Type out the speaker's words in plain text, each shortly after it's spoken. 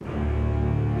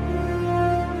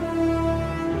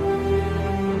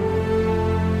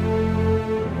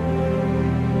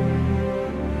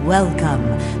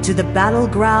Welcome to the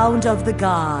battleground of the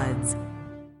gods.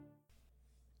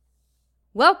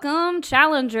 Welcome,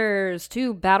 challengers,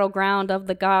 to Battleground of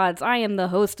the Gods. I am the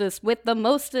hostess with the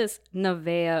mostest,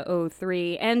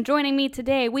 Nevaeh03, and joining me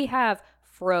today we have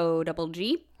Fro Double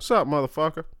G. What's up,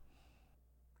 motherfucker?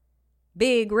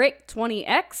 Big Rick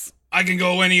 20X. I can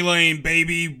go any lane,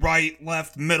 baby. Right,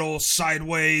 left, middle,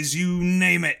 sideways, you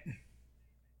name it.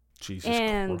 Jesus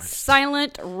and Christ.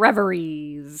 Silent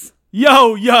Reveries.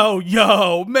 Yo, yo,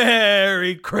 yo,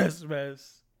 Merry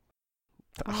Christmas.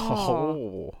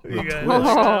 Oh, You guys-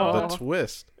 the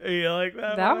twist. You like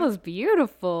that? That one? was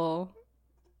beautiful.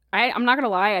 I'm not gonna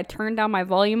lie, I turned down my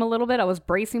volume a little bit. I was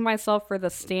bracing myself for the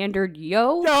standard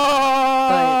yo. Yo! Oh,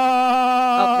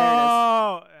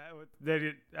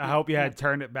 I hope you had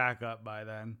turned it back up by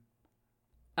then.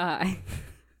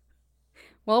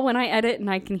 Well, when I edit and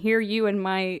I can hear you in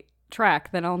my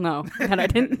track, then I'll know that I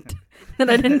didn't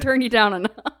turn you down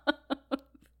enough.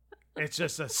 It's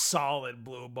just a solid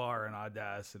blue bar in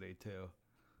Audacity, too.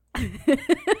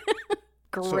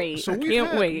 Great. So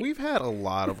Can't wait. We've had a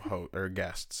lot of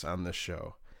guests on this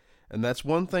show, and that's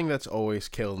one thing that's always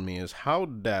killed me is how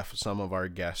deaf some of our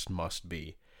guests must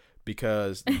be,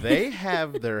 because they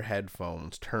have their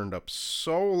headphones turned up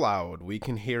so loud we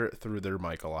can hear it through their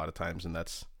mic a lot of times, and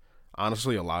that's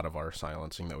honestly a lot of our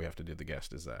silencing that we have to do the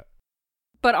guest is that.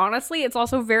 But honestly, it's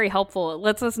also very helpful. It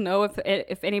lets us know if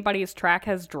anybody's track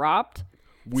has dropped,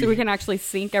 so we can actually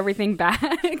sync everything back.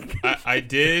 I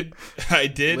did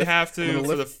have to, I'm gonna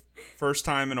for the first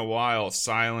time in a while,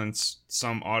 silence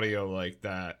some audio like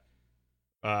that,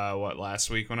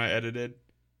 last week when I edited?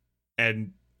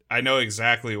 And I know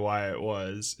exactly why it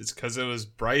was. It's because it was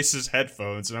Bryce's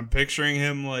headphones, and I'm picturing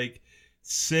him,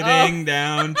 sitting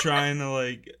down, trying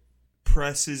to,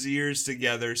 press his ears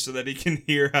together so that he can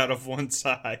hear out of one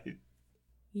side.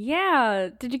 Yeah.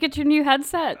 Did you get your new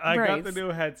headset, I Bryce? got the new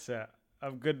headset.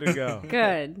 I'm good to go.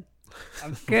 Good.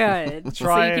 Good. So you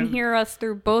trying- can hear us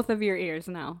through both of your ears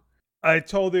now. I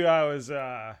told you I was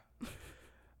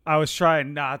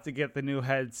trying not to get the new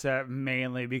headset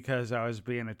mainly because I was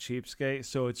being a cheapskate.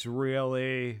 So it's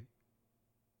really,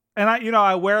 and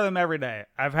I wear them every day.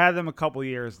 I've had them a couple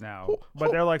years now,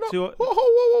 but they're like two.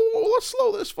 Whoa, let's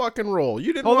slow this fucking roll.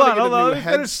 You didn't Hold want on, to get a new let me finish the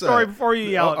headset. story before you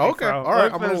yell at me, Okay, bro. all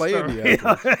right, Let I'm me gonna lay finish into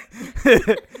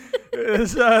the you.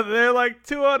 story. They're like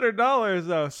 $200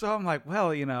 though, so I'm like,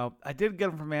 well, I did get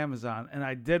them from Amazon, and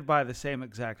I did buy the same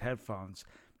exact headphones.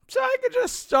 So I could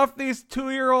just stuff these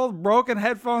 2-year-old broken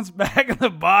headphones back in the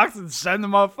box and send the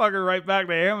motherfucker right back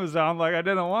to Amazon like I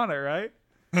didn't want it, right?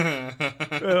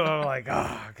 I'm like,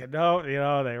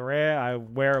 no, they ran. I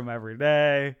wear them every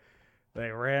day. They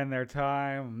ran their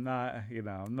time.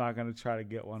 I'm not going to try to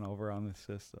get one over on the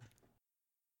system.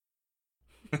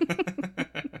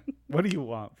 What do you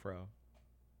want, bro?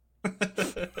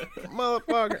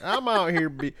 Motherfucker, I'm out here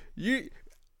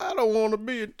I don't want to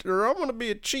be I'm going to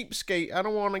be a cheapskate. I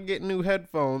don't want to get new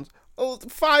headphones.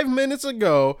 5 minutes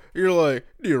ago, you're like,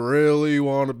 do you really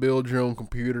want to build your own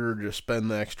computer or just spend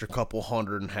the extra couple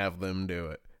hundred and have them do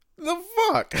it? The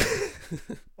fuck?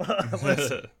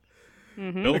 Listen.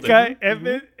 Mm-hmm. Build it. Okay,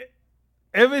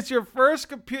 if it's your first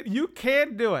computer, you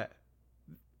can do it.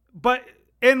 But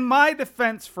in my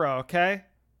defense, Fro, okay?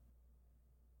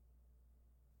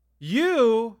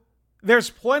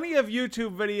 There's plenty of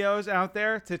YouTube videos out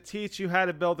there to teach you how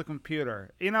to build a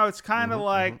computer. It's kind of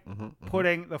like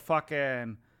putting the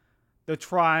fucking the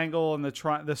triangle and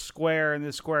the square in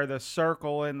the square, the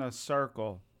circle in the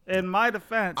circle. In my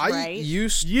defense, I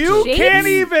used you to can't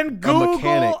be even Google a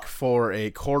mechanic for a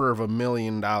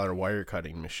 $250,000 wire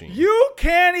cutting machine. You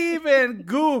can't even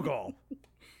Google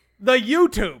the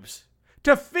YouTubes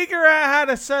to figure out how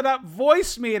to set up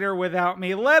Voicemeeter without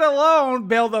me, let alone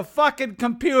build a fucking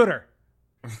computer.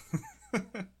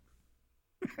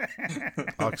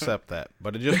 I'll accept that,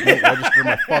 but it just won't register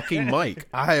my fucking mic.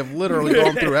 I have literally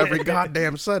gone through every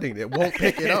goddamn setting. It won't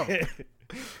pick it up.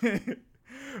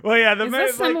 Well, yeah, Is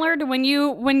this similar to when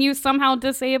you somehow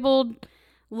disabled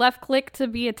left click to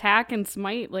be attack and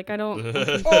smite? I don't.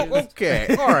 Oh,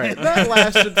 okay. All right. That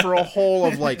lasted for a whole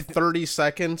of 30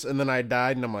 seconds, and then I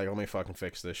died, and I'm like, let me fucking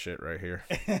fix this shit right here.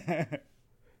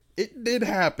 It did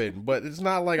happen, but it's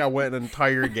not like I went an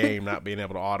entire game not being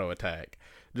able to auto attack.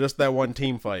 Just that one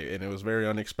team fight, and it was very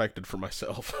unexpected for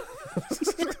myself.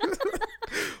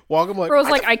 Welcome, Bro's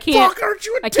like, I can't. Fuck aren't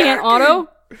you I can't attacking?" auto.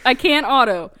 I can't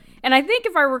auto. And I think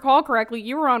if I recall correctly,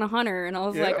 you were on a hunter, and I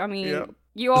was like, I mean, yep.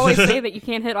 you always say that you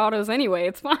can't hit autos anyway.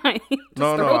 It's fine. Just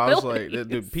No, throw I was like, abilities.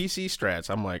 dude, PC strats.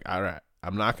 I'm like, all right,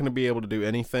 I'm not going to be able to do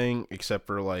anything except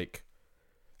for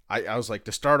I was like,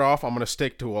 to start off, I'm going to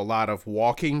stick to a lot of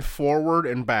walking forward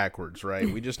and backwards, right?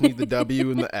 We just need the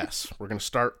W and the S. We're going to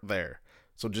start there.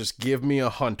 So just give me a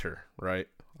hunter, right?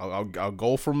 I'll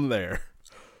go from there.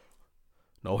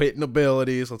 No hitting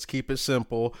abilities. Let's keep it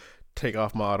simple. Take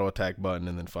off my auto attack button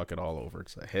and then fuck it all over.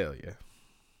 It's like, hell yeah.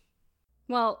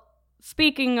 Well,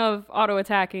 speaking of auto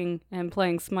attacking and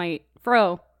playing Smite,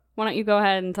 Fro, why don't you go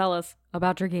ahead and tell us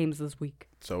about your games this week?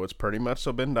 So it's pretty much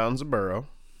been Danzaburou.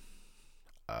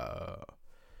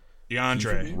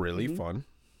 DeAndre. He's really fun.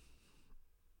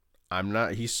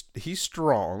 He's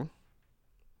strong.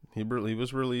 He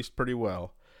was released pretty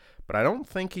well. But I don't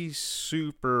think he's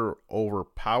super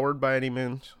overpowered by any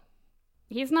means.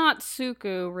 He's not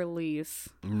Suku release,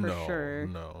 for sure.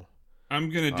 No. I'm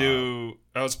going to do...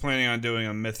 I was planning on doing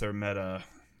a myth or meta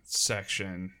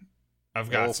section. I've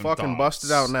got some fucking thoughts. bust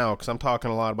it out now, because I'm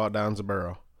talking a lot about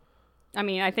Danzaburou. I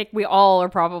mean, I think we all are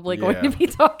probably going to be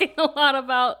talking a lot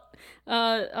about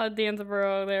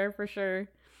Danzaburou there, for sure.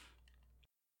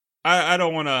 I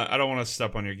don't want to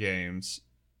step on your games,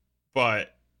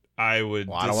 but I would.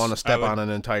 Well, I don't want to step on an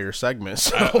entire segment.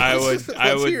 So I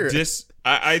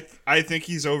think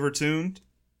he's overtuned.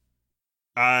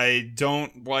 I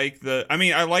don't like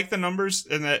I like the numbers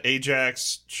and that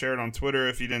Ajax shared on Twitter.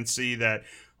 If you didn't see that,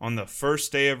 on the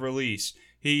first day of release,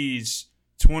 he's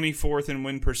 24th in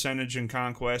win percentage in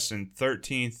Conquest and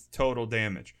 13th total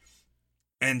damage.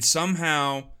 And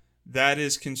somehow that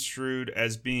is construed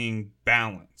as being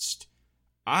balanced.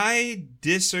 I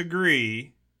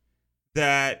disagree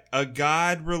that a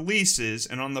god releases,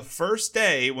 and on the first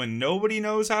day, when nobody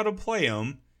knows how to play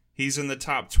him, he's in the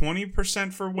top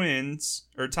 20% for wins,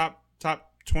 or top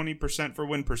 20% for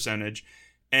win percentage,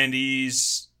 and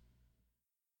he's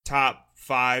top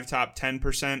 5, top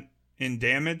 10% in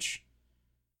damage.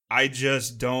 I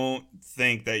just don't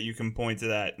think that you can point to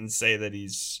that and say that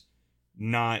he's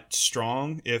not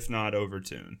strong, if not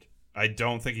overtuned. I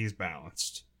don't think he's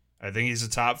balanced. I think he's a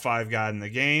top 5 god in the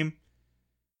game,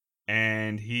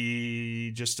 and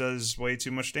he just does way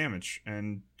too much damage,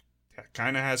 and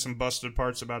kind of has some busted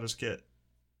parts about his kit.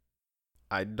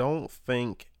 I don't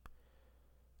think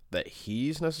that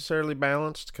he's necessarily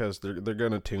balanced, because they're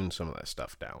going to tune some of that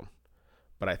stuff down.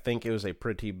 But I think it was a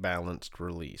pretty balanced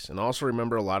release. And also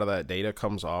remember, a lot of that data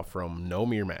comes off from no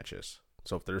mirror matches.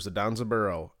 So if there's a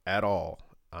Danzaburou at all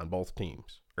on both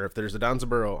teams, or if there's a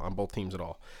Danzaburou on both teams at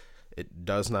all, it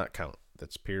does not count.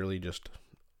 That's purely just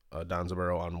a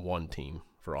Danzaburou on one team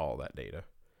for all that data.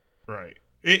 Right.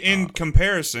 In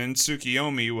comparison,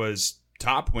 Tsukiyomi was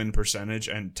top win percentage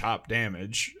and top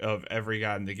damage of every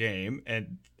god in the game,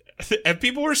 and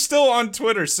people were still on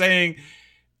Twitter saying,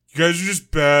 "You guys are just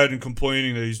bad," and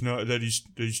complaining that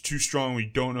he's too strong. We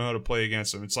don't know how to play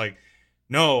against him. It's like,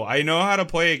 no, I know how to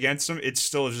play against him. It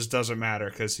still just doesn't matter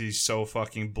because he's so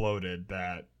fucking bloated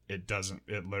that it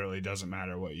literally doesn't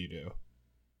matter what you do.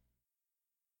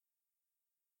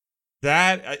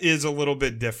 That is a little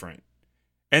bit different.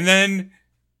 And then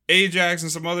Ajax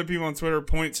and some other people on Twitter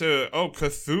point to,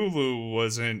 Cthulhu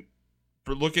wasn't.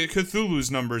 Look at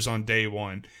Cthulhu's numbers on day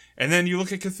 1. And then you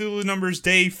look at Cthulhu numbers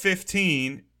day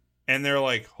 15, and they're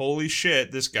like, holy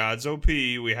shit, this god's OP.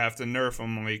 We have to nerf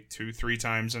him like 2-3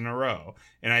 times in a row.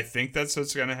 And I think that's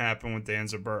what's going to happen with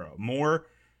Danzaburou.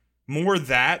 More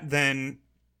that than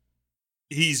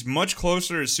he's much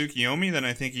closer to Tsukiyomi than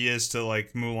I think he is to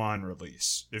like Mulan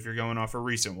release. If you're going off of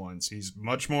recent ones, he's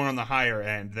much more on the higher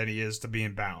end than he is to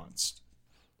being balanced.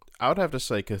 I would have to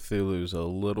say Cthulhu's a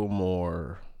little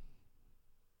more...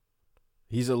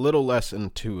 He's a little less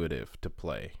intuitive to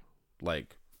play.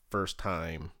 Like, first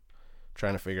time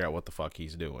trying to figure out what the fuck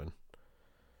he's doing.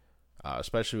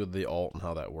 Especially with the ult and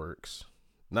how that works.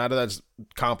 Not that that's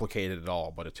complicated at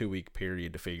all, but a 2-week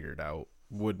period to figure it out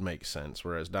would make sense.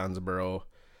 Whereas Danzaburou,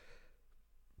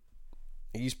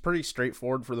 he's pretty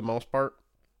straightforward for the most part.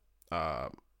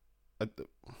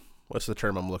 What's the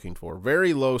term I'm looking for?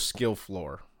 Very low skill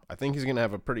floor. I think he's going to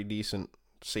have a pretty decent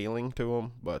ceiling to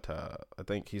him, but I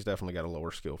think he's definitely got a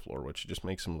lower skill floor, which just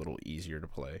makes him a little easier to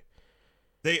play.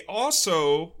 They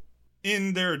also,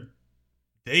 in their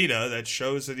data that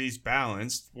shows that he's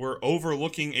balanced, were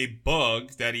overlooking a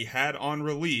bug that he had on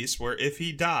release where if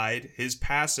he died, his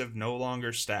passive no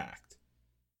longer stacked.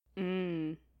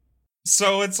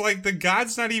 So it's like the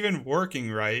god's not even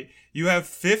working right. You have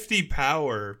 50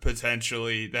 power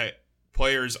potentially that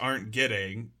players aren't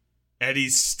getting, and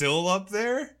he's still up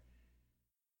there?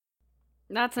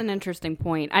 That's an interesting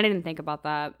point. I didn't think about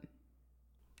that.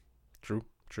 True.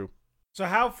 So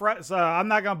so I'm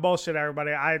not gonna bullshit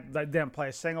everybody. I didn't play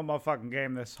a single motherfucking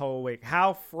game this whole week.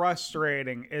 How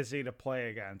frustrating is he to play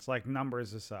against? Like,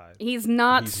 numbers aside. He's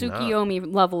not He's not.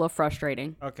 Tsukiyomi level of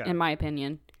frustrating, Okay. in my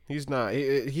opinion. He's not.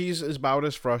 He's about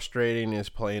as frustrating as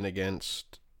playing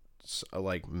against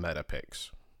like meta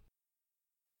picks.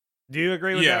 Do you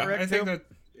agree with that, Rick? I think too?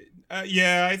 that.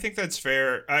 Yeah, I think that's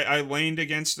fair. I laned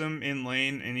against him in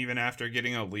lane, and even after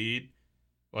getting a lead,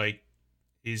 like,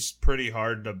 he's pretty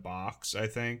hard to box. I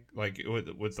think, like,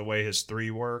 with the way his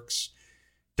 3 works,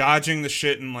 dodging the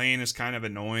shit in lane is kind of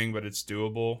annoying, but it's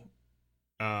doable.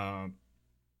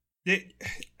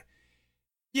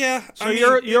 Yeah. So I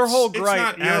mean, your whole it's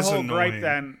gripe, not as gripe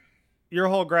annoying. your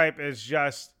whole gripe is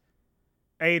just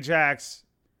Ajax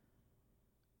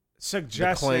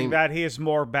suggesting that he is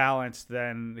more balanced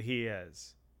than he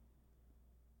is.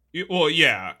 Well,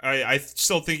 yeah, I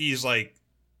still think he's like,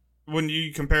 when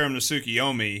you compare him to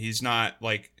Tsukiyomi, he's not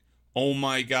like, oh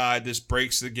my god, this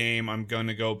breaks the game, I'm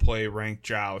gonna go play ranked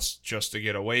joust just to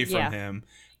get away from him.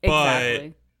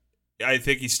 Exactly. But I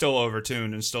think he's still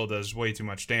overtuned and still does way too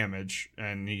much damage,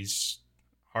 and he's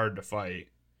hard to fight.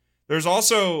 There's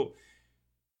also,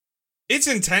 it's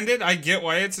intended, I get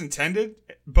why it's intended,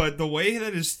 but the way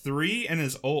that his 3 and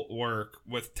his ult work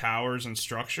with towers and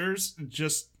structures,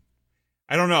 just,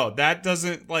 I don't know, that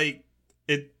doesn't, like,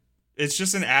 it's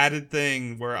just an added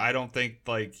thing where I don't think,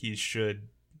 like, he should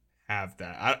have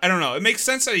that. I don't know. It makes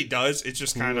sense that he does. It's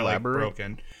just kind of, like,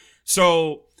 broken.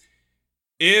 So,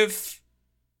 Danza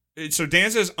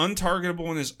is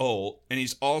untargetable in his ult, and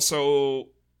he's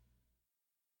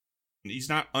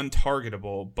not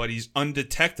untargetable, but he's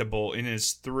undetectable in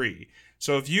his 3.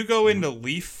 So if you go into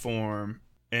leaf form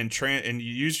and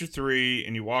you use your 3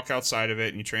 and you walk outside of it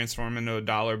and you transform into a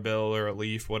dollar bill or a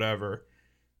leaf, whatever,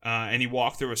 and you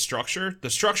walk through a structure, the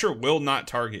structure will not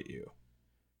target you.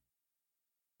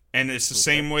 And it's the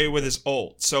same way with his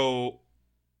ult. So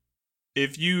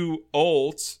if you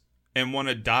ult and want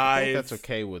to dive, I think that's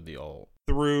okay with the ult.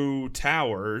 Through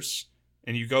towers,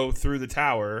 and you go through the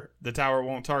tower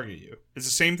won't target you. It's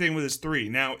the same thing with his 3.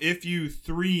 Now, if you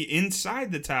 3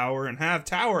 inside the tower and have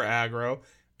tower aggro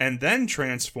and then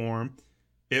transform,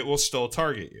 it will still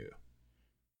target you.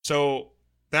 So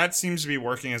that seems to be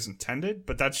working as intended,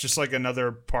 but that's just like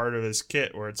another part of his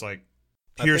kit where it's like,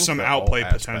 here's some outplay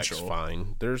potential.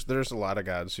 Fine. There's a lot of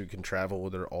gods who can travel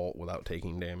with their ult without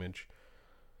taking damage,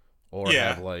 or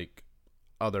have like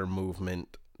other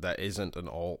movement that isn't an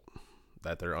ult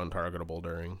that they're untargetable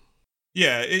during.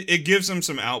 Yeah, it gives him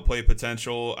some outplay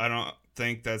potential. I don't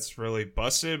think that's really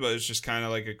busted, but it's just kind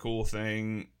of like a cool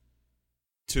thing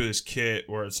to his kit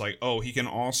where it's like, oh, he can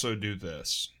also do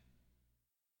this.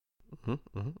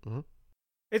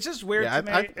 It's just weird to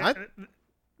me.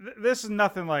 This is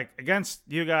nothing like against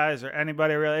you guys or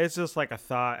anybody really. It's just like a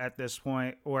thought at this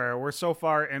point where we're so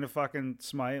far into fucking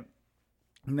Smite,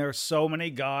 and there's so many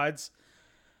gods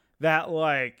that,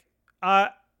 like,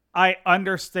 I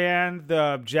understand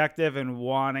the objective and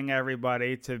wanting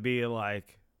everybody to be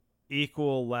like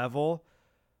equal level,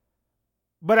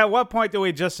 but at what point do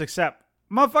we just accept,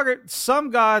 motherfucker, some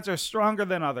gods are stronger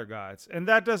than other gods, and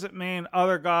that doesn't mean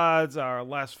other gods are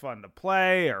less fun to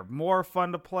play or more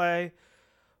fun to play.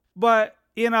 But,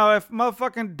 you know, if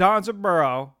motherfucking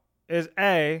Danzaburo is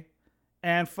A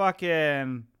and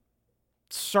fucking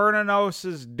Cernanos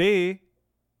is D,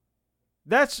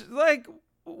 that's like,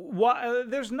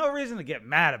 there's no reason to get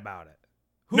mad about it.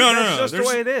 That's just the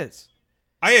way it is.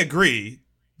 I agree.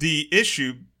 The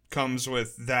issue comes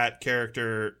with that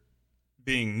character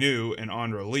being new and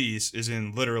on release is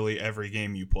in literally every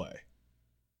game you play.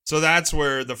 So that's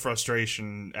where the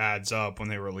frustration adds up when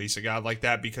they release a god like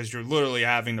that, because you're literally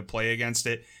having to play against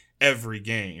it every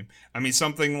game. I mean,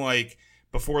 something like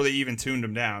before they even tuned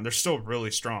them down, they're still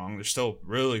really strong. They're still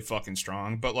really fucking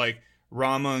strong. But like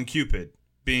Rama and Cupid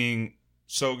being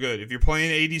so good. If you're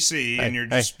playing ADC and you're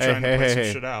just trying to play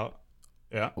some shit out.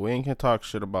 Yeah. We ain't gonna talk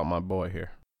shit about my boy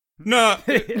here. No.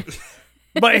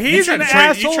 But he's an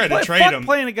asshole. You tried to trade him.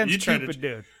 Playing against Cupid,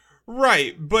 dude.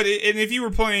 Right, but and if you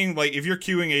were playing, like, if you're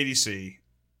queuing ADC,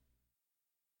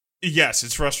 yes,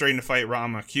 it's frustrating to fight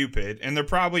Rama Cupid, and they're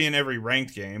probably in every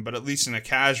ranked game, but at least in a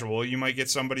casual, you might get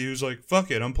somebody who's like,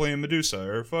 fuck it, I'm playing Medusa,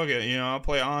 or fuck it, you know, I'll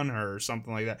play on her, or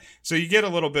something like that. So you get a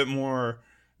little bit more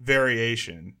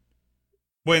variation.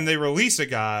 When they release a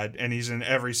god, and he's in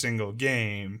every single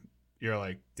game, you're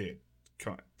like, dude,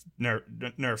 come on,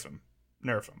 nerf him.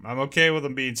 Nerf him. I'm okay with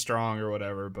him being strong or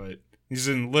whatever, but he's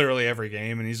in literally every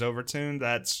game and he's overtuned.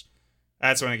 That's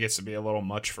when it gets to be a little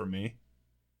much for me.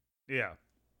 Yeah.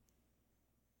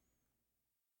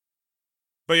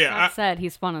 But yeah, that said,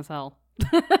 he's fun as hell.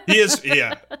 He is,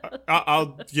 yeah.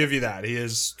 I'll give you that. He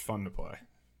is fun to play.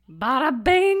 Bada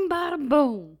bing, bada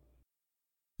boom.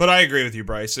 But I agree with you,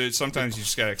 Bryce. Sometimes you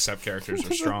just gotta accept characters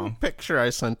are strong. Picture I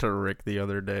sent to Rick the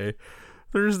other day.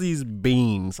 There's these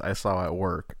beans I saw at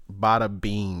work. Bada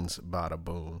beans, bada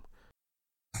boom.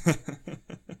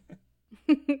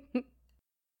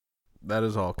 That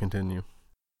is all. Continue.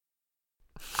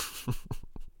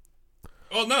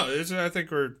 Well, no, I think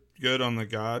we're good on the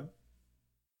god.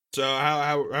 So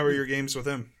how are your games with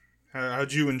him?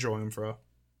 How'd you enjoy him, Fro?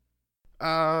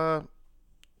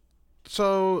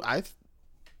 So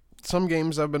some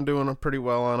games I've been doing pretty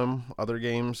well on him. Other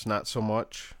games not so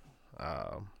much.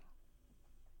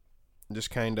 Just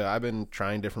kind of, I've been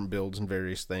trying different builds and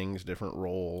various things, different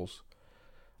roles.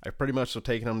 I've pretty much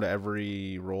taken him to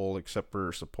every role except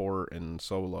for support and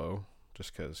solo,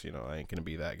 just because, I ain't gonna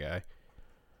be that guy.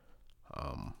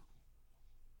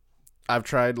 I've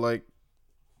tried like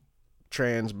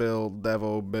trans build,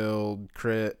 devo build,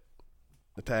 crit,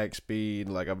 attack speed.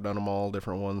 Like I've done them all,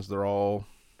 different ones. They're all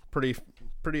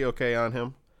pretty okay on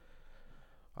him.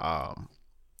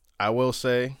 I will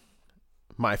say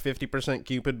my 50%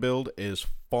 Cupid build is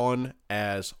fun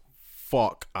as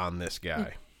fuck on this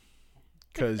guy.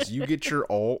 Because you get your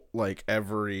ult like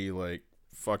every like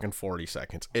fucking 40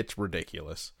 seconds. It's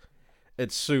ridiculous.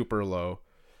 It's super low.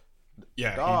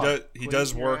 Yeah, Dog, he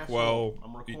does work well.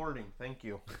 I'm recording. Thank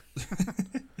you.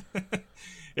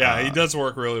 Yeah, he does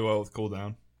work really well with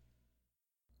cooldown.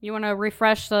 You want to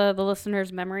refresh the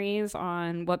listeners' memories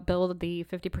on what build the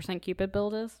 50% Cupid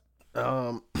build is?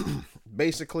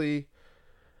 Basically,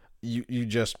 you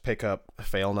just pick up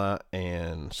Fail Not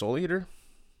and Soul Eater.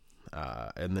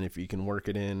 And then if you can work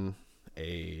it in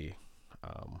a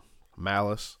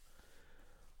Malice.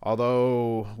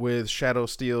 Although with Shadow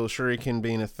Steel Shuriken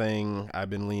being a thing, I've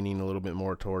been leaning a little bit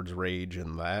more towards Rage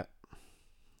in that.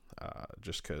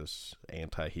 Just because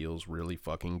anti-heal's really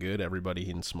fucking good. Everybody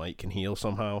in Smite can heal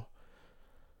somehow.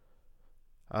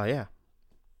 Yeah.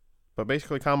 But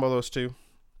basically combo those two.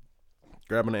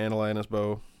 Grab an Analinus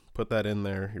bow, put that in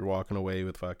there. You're walking away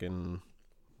with fucking,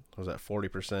 what was that,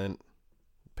 40%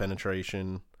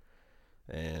 penetration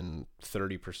and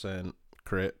 30%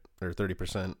 crit, or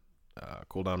 30%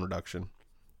 cooldown reduction.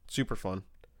 Super fun.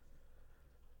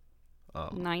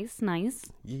 Nice.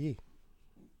 Yeah.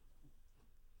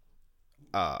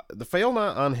 The Fail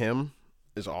Not on him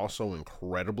is also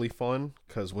incredibly fun,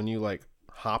 because when you like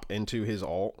hop into his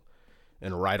ult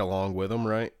and ride along with him,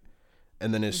 right?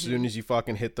 And then as soon as you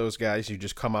fucking hit those guys, you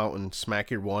just come out and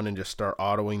smack your one and just start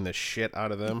autoing the shit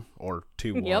out of them, or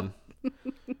 2-1.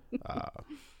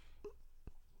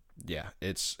 Yeah,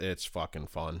 it's fucking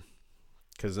fun,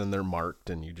 because then they're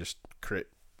marked and you just crit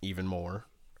even more,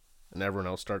 and everyone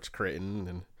else starts critting,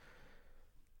 and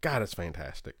God, it's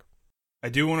fantastic. I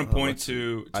do want to point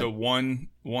to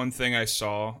one thing I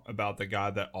saw about the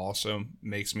god that also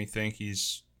makes me think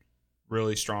he's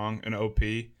really strong and OP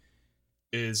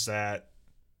is that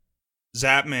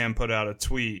Zapman put out a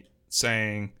tweet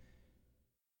saying,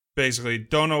 basically,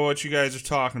 don't know what you guys are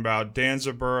talking about.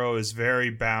 Danzaburou is very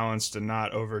balanced and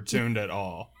not overtuned at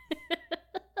all.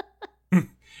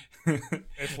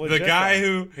 It's legit, the guy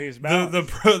who he's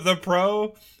the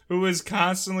pro who is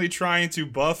constantly trying to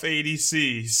buff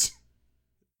ADCs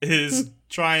is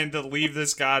trying to leave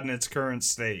this god in its current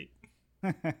state.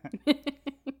 That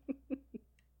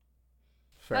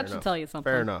should tell you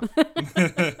something. Fair enough.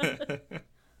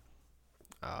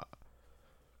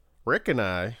 Rick and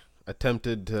I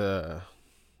attempted to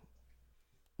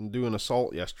do an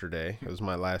assault yesterday. It was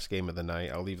my last game of the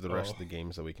night. I'll leave the rest of the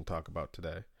games that we can talk about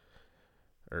today,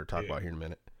 or talk about here in a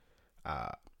minute.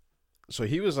 So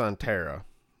he was on Terra,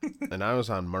 and I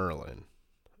was on Merlin,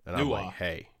 and I'm like,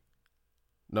 hey.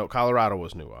 No, Colorado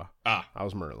was Nua. I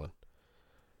was Merlin.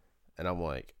 And I'm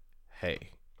like, hey,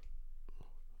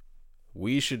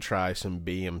 we should try some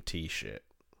BMT shit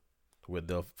with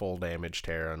the full damage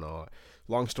Terra and all.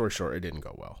 Long story short, it didn't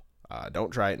go well.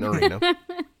 Don't try it in Arena.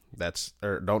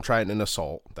 Don't try it in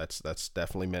Assault. That's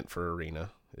definitely meant for Arena.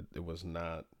 It was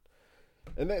not.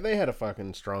 And they had a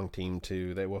fucking strong team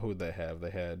too. Who'd they have?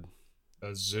 They had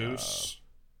a Zeus.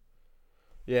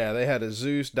 Yeah, they had a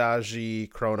Zeus, Daji,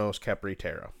 Kronos, Khepri,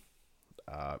 Terra.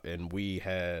 And we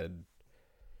had,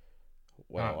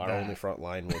 our only front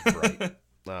line was Bright.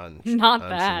 Not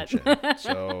that.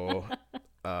 So,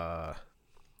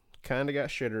 kind of got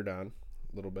shittered on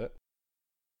a little bit.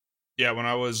 Yeah, when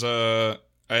I was, I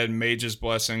had Mage's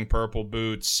Blessing, Purple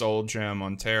Boots, Soul Gem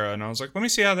on Terra, and I was like, let me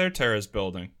see how their Terra's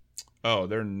building. Oh,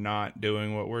 they're not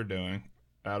doing what we're doing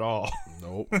at all.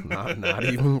 Nope, not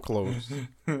even close.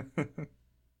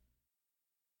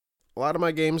 lot of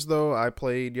my games, though, I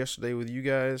played yesterday with you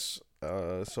guys,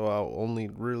 so I'll only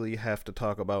really have to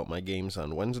talk about my games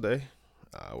on Wednesday,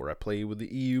 where I played with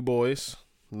the EU boys,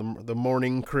 the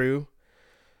morning crew,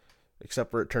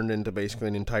 except for it turned into basically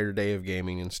an entire day of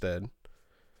gaming instead.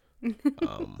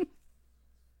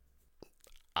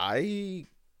 I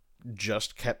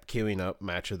just kept queuing up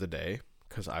Match of the Day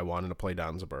because I wanted to play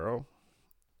Donzaburo.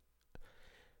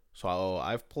 So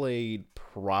I've played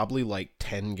probably like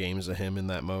 10 games of him in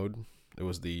that mode. It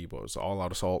was All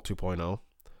Out Assault 2.0.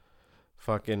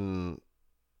 Fucking,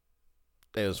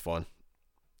 it was fun.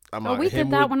 We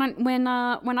did that when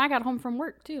I got home from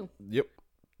work too. Yep.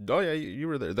 Oh yeah, you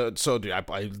were there. Dude,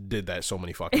 I did that so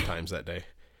many fucking times that day.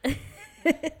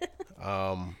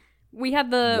 We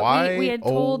had we had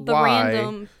told the why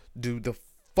random. Do the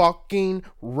fucking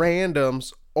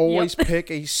randoms always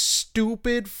pick a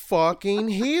stupid fucking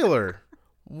healer?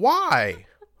 Why?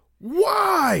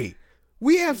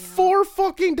 We have 4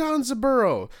 fucking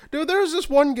Donzaburo. Dude, there was this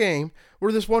one game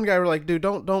where this one guy were like, dude,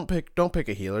 don't pick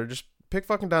a healer. Just pick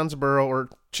fucking Donzaburo or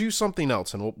choose something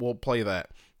else and we'll play that.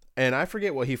 And I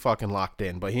forget what he fucking locked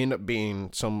in, but he ended up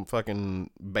being some fucking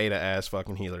beta ass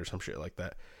fucking healer or some shit like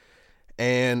that.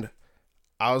 And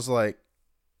I was like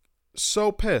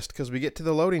so pissed because we get to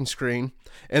the loading screen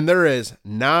and there is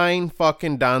 9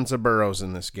 fucking Donzaburos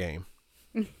in this game.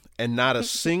 And not a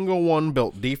single one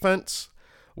built defense.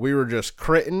 We were just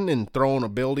critting and throwing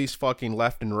abilities fucking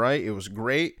left and right. It was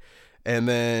great. And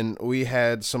then we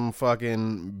had some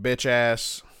fucking bitch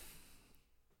ass.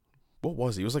 What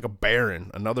was he? It was like a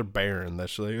Baron. Another Baron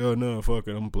that's like, oh no, fuck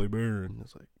it, I'm gonna play Baron.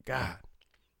 It's like, God.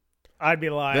 I'd be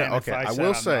lying if I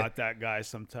will said say, I'm not that guy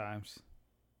sometimes.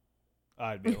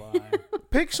 I'd be lying.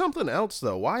 Pick something else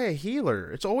though. Why a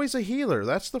healer? It's always a healer.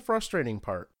 That's the frustrating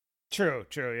part. True,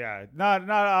 yeah.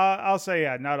 I'll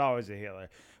say not always a healer.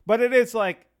 But it is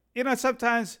like,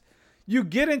 sometimes you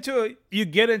get into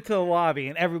the lobby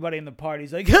and everybody in the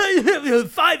party's like, hey,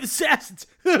 5 assassins.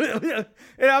 And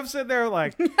I'm sitting there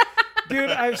like,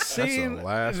 dude, I've seen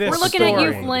this. We're looking at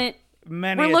you, Flint.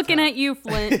 We're looking at you,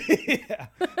 Flint. Yeah.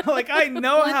 Like, I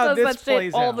know how this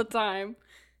plays all out. the time.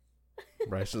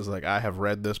 Bryce is like, I have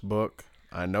read this book.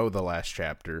 I know the last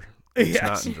chapter. It's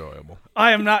not enjoyable.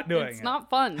 I am not doing it. It's not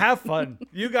fun. Have fun.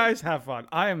 You guys have fun.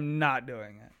 I am not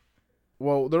doing it.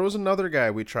 Well, there was another guy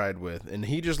we tried with, and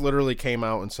he just literally came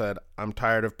out and said, I'm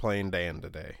tired of playing Dan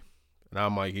today. And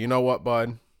I'm like, you know what,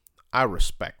 bud? I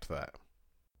respect that.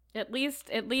 At least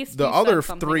the other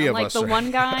 3 of us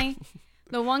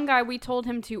the one guy we told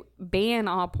him to ban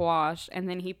Opwash, and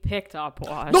then he picked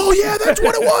Opwash. Oh yeah, that's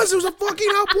what it was. It was a fucking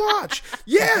Opwash.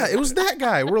 Yeah, it was that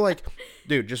guy. We're like,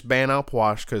 dude, just ban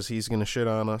Opwash because he's gonna shit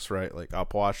on us, right? Like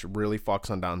Opwash really fucks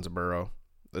on Donzaburo,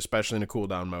 especially in a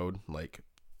cooldown mode. Like,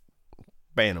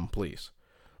 ban him, please.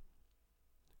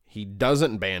 He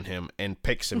doesn't ban him and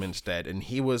picks him instead, and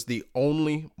he was the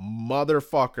only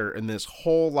motherfucker in this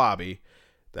whole lobby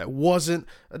that wasn't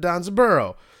a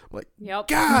Donzaburo. I'm like, yep.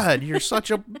 God, you're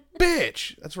such a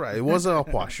bitch. That's right. It wasn't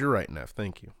Opwash. You're right, Neff.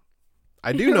 Thank you.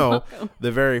 I do know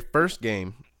the very first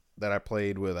game that I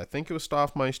played with, I think it was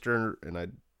Stoffmeister, and I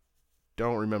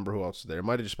don't remember who else was there. It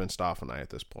might have just been Stoff and I at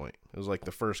this point. It was like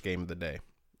the first game of the day.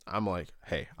 I'm like,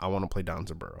 hey, I want to play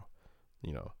Donzaburo.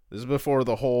 This is before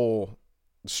the whole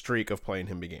streak of playing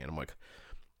him began. I'm like,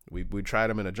 we tried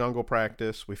him in a jungle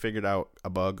practice. We figured out a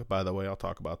bug, by the way. I'll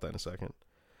talk about that in a second.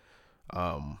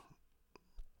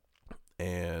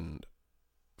 And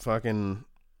fucking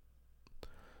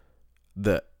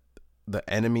the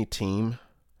enemy team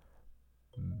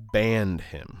banned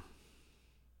him.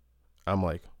 I'm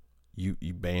like, you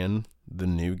ban the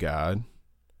new god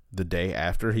the day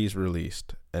after he's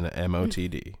released in an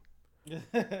MOTD.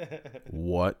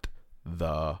 What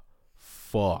the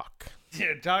fuck?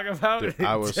 Yeah, talk about Dude,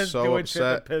 I was just so doing shit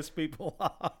upset. to piss people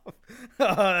off.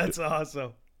 Oh, that's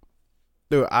awesome.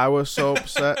 Dude, I was so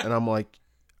upset, and I'm like,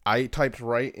 I typed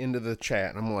right into the chat,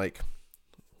 and I'm like,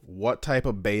 what type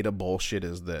of beta bullshit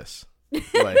is this?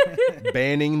 Like,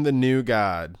 banning the new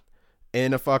god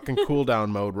in a fucking cooldown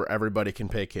mode where everybody can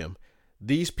pick him.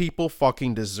 These people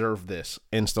fucking deserve this.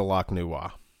 Insta-lock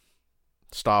Nuwa.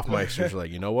 Stoffmeister's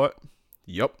like, you know what?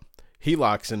 Yup. He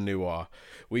locks in Nuwa.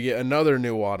 We get another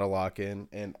Nuwa to lock in,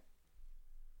 and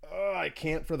I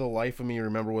can't for the life of me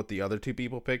remember what the other 2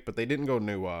 people picked, but they didn't go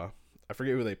Nuwa. I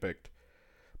forget who they picked.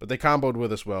 But they comboed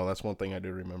with us well. That's one thing I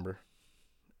do remember.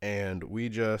 And we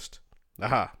just...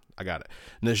 I got it.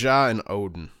 Najah and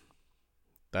Odin.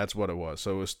 That's what it was.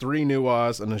 So it was 3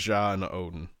 Nuwas, a Najah, and an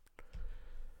Odin.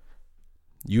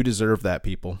 You deserve that,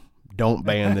 people. Don't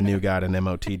ban the new god in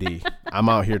MOTD. I'm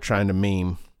out here trying to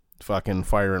meme fucking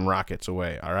firing rockets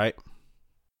away, all right?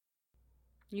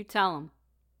 You tell him.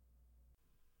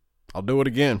 I'll do it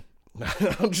again.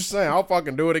 I'm just saying, I'll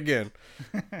fucking do it again.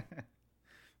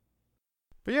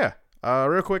 But yeah,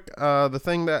 real quick, the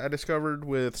thing that I discovered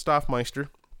with Stoffmeister,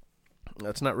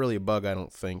 that's not really a bug, I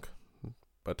don't think.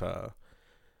 But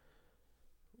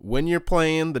when you're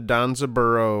playing the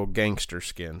Danzaburou gangster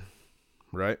skin,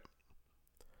 right?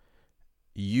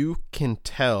 You can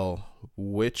tell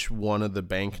which one of the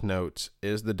banknotes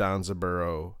is the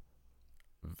Danzaburou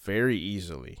very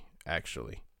easily,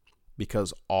 actually.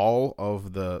 Because all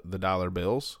of the dollar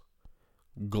bills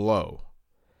glow.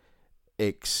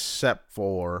 Except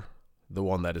for the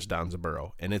one that is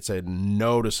Danzaburou. And it's a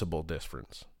noticeable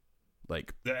difference.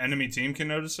 Like, the enemy team can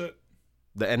notice it?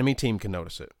 The enemy team can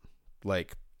notice it.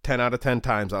 Like, 10 out of 10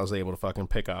 times I was able to fucking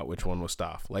pick out which one was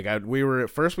Stoff. Like, we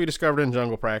discovered it in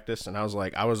jungle practice, and I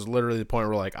was literally at the point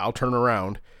where, like, I'll turn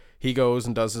around. He goes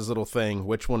and does his little thing.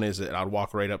 Which one is it? And I'd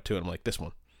walk right up to it. I'm like, this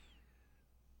one.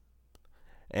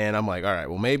 And I'm like, all right,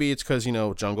 well, maybe it's because,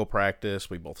 jungle practice.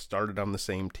 We both started on the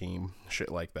same team.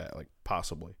 Shit like that. Like,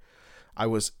 possibly. I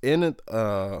was in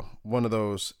one of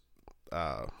those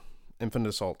infinite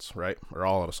assaults, right? Or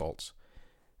all-out assaults.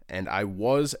 And I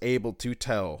was able to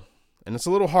tell. And it's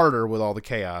a little harder with all the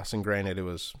chaos. And granted, it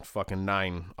was fucking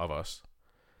 9 of us.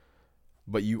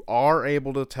 But you are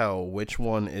able to tell which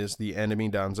one is the enemy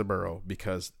Danzaburou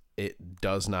because it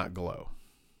does not glow.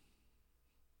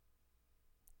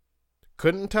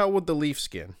 Couldn't tell with the leaf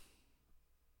skin,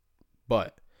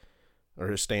 or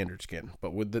his standard skin,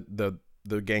 but with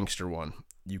the gangster one,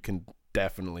 you can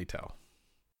definitely tell.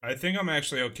 I think I'm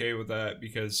actually okay with that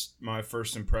because my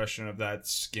first impression of that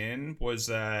skin was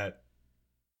that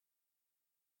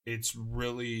I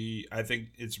think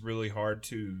it's really hard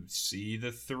to see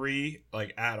the 3,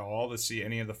 like, at all, to see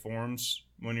any of the forms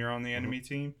when you're on the enemy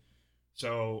team.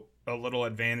 So a little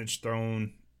advantage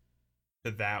thrown to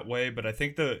that way, but I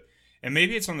think and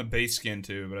maybe it's on the base skin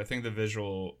too, but I think the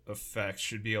visual effects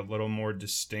should be a little more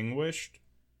distinguished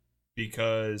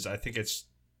because I think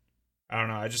I don't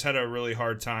know, I just had a really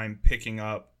hard time picking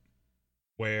up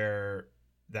where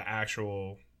the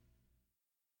actual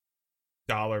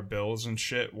dollar bills and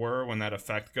shit were when that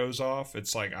effect goes off.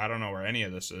 It's like, I don't know where any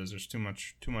of this is. There's too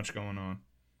much going on.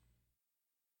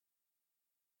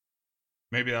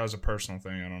 Maybe that was a personal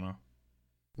thing, I don't know.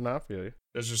 No, I feel you.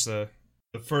 It's just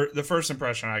the first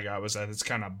impression I got was that it's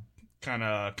kind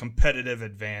of competitive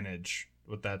advantage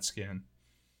with that skin.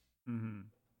 Mm-hmm.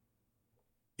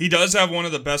 He does have one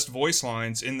of the best voice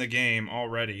lines in the game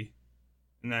already,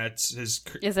 and that's his.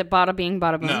 Is it bada bing,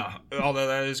 bada boom? No, although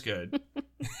that is good.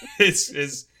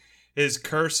 his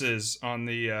curses on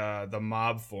the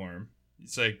mob form.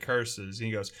 It's like curses.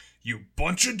 He goes, "You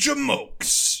bunch of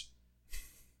jamokes,"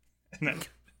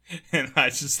 and I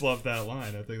just love that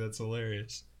line. I think that's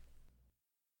hilarious.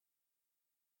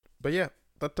 But yeah,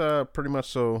 that pretty much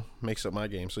so makes up my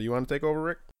game. So you want to take over,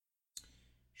 Rick?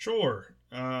 Sure.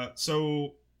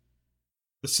 So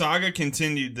the saga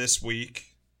continued this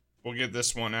week. We'll get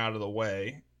this one out of the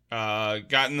way.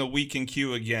 Got in the week in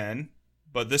queue again,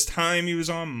 but this time he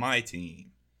was on my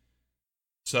team.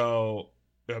 So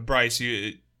Bryce,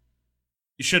 you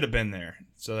should have been there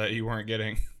so that you weren't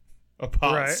getting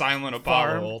silent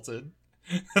Apollo ulted.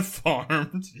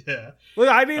 Farmed, yeah. Look,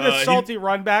 I need a salty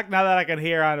run back now that I can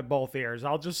hear out of both ears.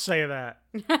 I'll just say that.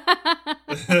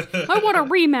 I want a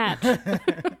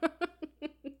rematch.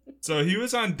 So he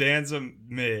was on Danza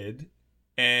mid,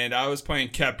 and I was playing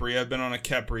Khepri. I've been on a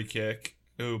Khepri kick,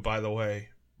 who, by the way,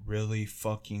 really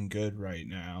fucking good right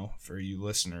now for you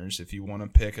listeners. If you want to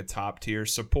pick a top tier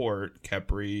support,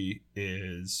 Khepri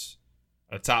is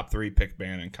a top 3 pick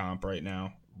ban in comp right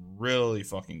now. Really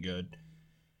fucking good.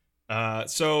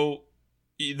 So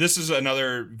this is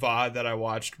another VOD that I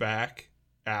watched back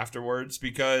afterwards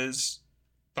because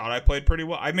thought I played pretty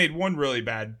well. I made one really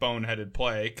bad boneheaded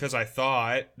play because I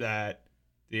thought that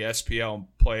the SPL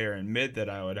player in mid that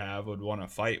I would have would want to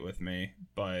fight with me,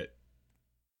 but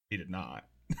he did not.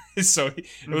 So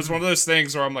it was one of those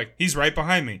things where I'm like, he's right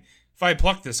behind me. If I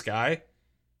pluck this guy,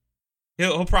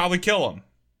 he'll probably kill him.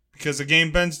 Because the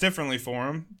game bends differently for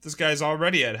him. This guy's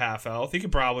already at half health. He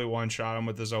could probably one-shot him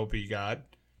with his OP god.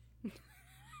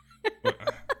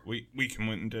 We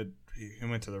went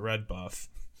to the red buff.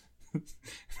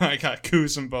 I got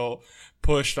Kuzenbo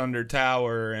pushed under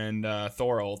tower and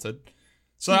Thor ulted.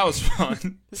 So that was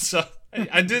fun. So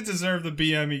I did deserve the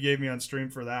BM he gave me on stream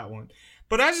for that one.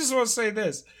 But I just want to say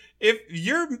this: if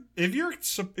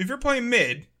you're playing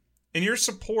mid and your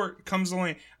support comes to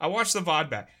lane, I watched the VOD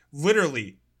back.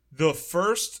 Literally, the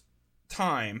first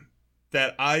time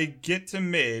that I get to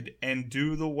mid and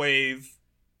do the wave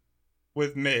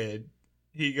with mid,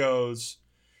 he goes,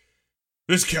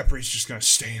 this Kepri's just gonna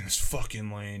stay in this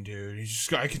fucking lane, dude.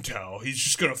 I can tell. He's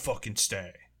just gonna fucking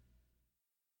stay.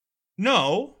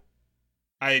 No.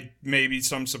 Maybe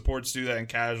some supports do that in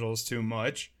casuals too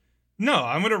much. No,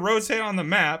 I'm gonna rotate on the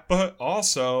map, but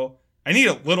also I need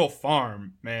a little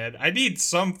farm, man. I need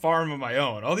some farm of my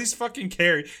own. All these fucking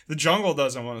carry. The jungle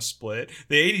doesn't want to split.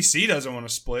 The ADC doesn't want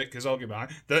to split because I'll get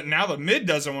behind. Now the mid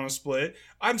doesn't want to split.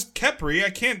 I'm Khepri. I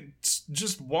can't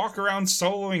just walk around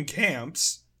soloing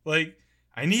camps. Like,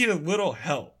 I need a little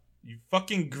help. You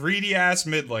fucking greedy ass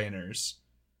mid laners.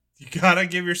 You gotta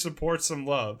give your support some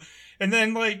love. And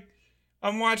then, like,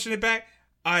 I'm watching it back.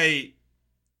 I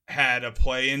had a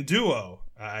play in duo.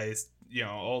 I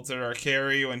ulted our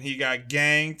carry when he got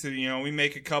ganked. We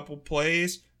make a couple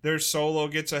plays. Their solo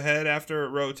gets ahead after a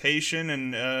rotation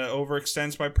and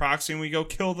overextends by proxy, and we go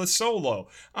kill the solo.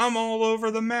 I'm all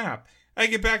over the map. I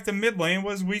get back to mid lane.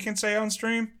 What does Weekend say on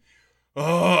stream?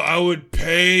 Oh, I would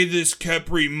pay this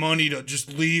Khepri money to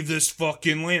just leave this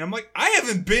fucking lane. I'm like, I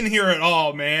haven't been here at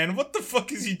all, man. What the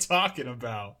fuck is he talking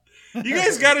about? You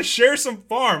guys gotta share some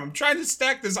farm. I'm trying to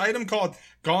stack this item called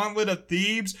Gauntlet of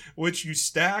Thebes, which you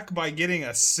stack by getting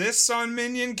assists on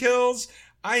minion kills.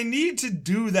 I need to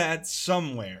do that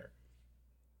somewhere.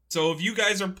 So if you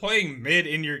guys are playing mid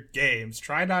in your games,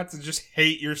 try not to just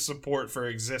hate your support for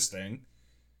existing.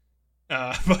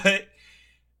 But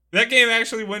that game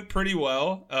actually went pretty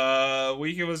well.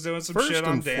 Weekend was doing some shit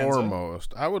on Danza. First and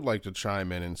foremost, I would like to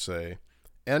chime in and say,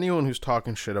 anyone who's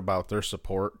talking shit about their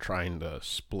support trying to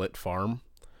split farm,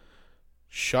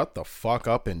 shut the fuck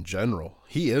up in general.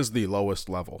 He is the lowest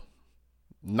level.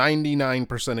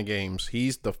 99% of games,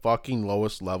 he's the fucking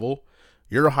lowest level.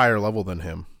 You're a higher level than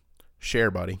him.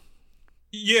 Share, buddy.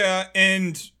 Yeah,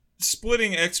 and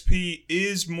splitting XP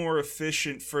is more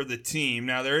efficient for the team.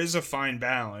 Now, there is a fine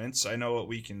balance. I know what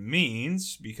Weekend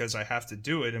means because I have to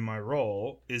do it in my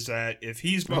role, is that if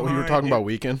he's behind... Oh, you were talking about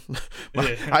Weekend?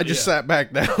 Yeah, I just sat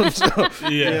back down, so...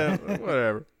 yeah,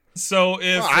 whatever. So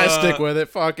if... I stick with it.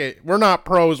 Fuck it. We're not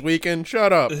pros, Weekend.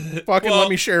 Shut up. Fucking let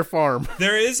me share farm.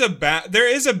 There is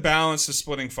a balance to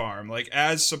splitting farm. Like,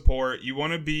 as support, you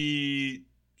want to be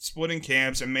splitting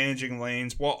camps and managing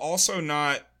lanes while also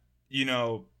not,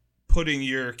 putting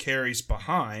your carries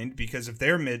behind, because if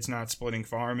their mid's not splitting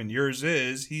farm and yours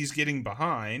is, he's getting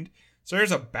behind. So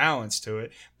there's a balance to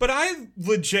it. But I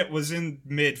legit was in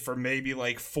mid for maybe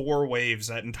like 4 waves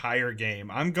that entire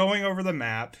game. I'm going over the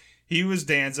map. He was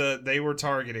Danza. They were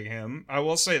targeting him. I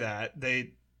will say that. Their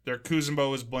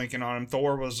Kuzumbo was blinking on him.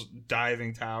 Thor was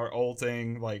diving tower,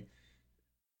 ulting. Like,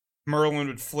 Merlin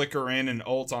would flicker in and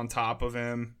ult on top of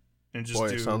him. And just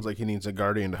it sounds like he needs a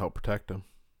Guardian to help protect him.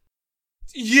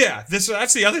 Yeah,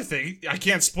 that's the other thing. I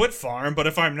can't split farm, but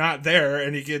if I'm not there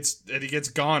and he gets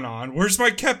gone on, where's my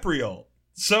Kepriel?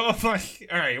 So I'm like,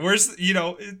 all right, where's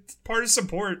it's part of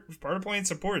support. Part of playing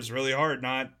support is really hard,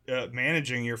 not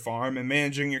managing your farm and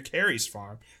managing your carries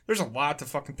farm. There's a lot to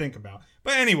fucking think about.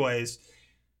 But anyways,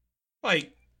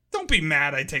 like, don't be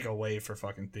mad I take a wave for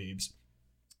fucking Thebes.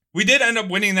 We did end up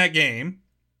winning that game,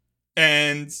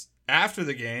 and after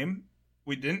the game,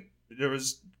 there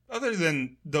was, other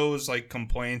than those, like,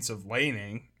 complaints of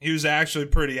laning, he was actually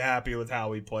pretty happy with how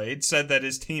we played. Said that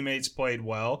his teammates played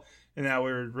well and that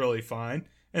we were really fine.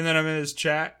 And then I'm in his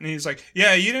chat and he's like,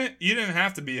 "Yeah, you didn't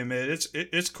have to be in mid.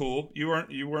 It's cool. You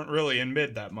weren't really in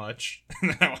mid that much."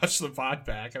 And then I watched the VOD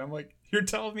back and I'm like, "You're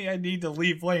telling me I need to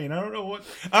leave lane? I don't know what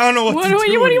What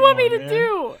do you want me to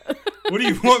do? What do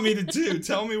you want me to do?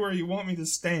 Tell me where you want me to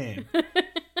stand."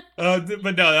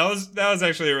 But no, that was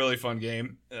actually a really fun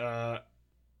game.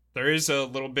 There is a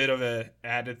little bit of a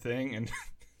added thing, and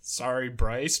sorry,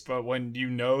 Bryce, but when you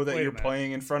know that you're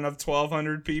playing in front of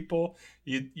 1,200 people,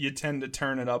 you tend to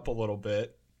turn it up a little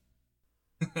bit.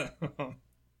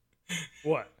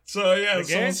 What? So yeah,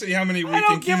 so we'll see how many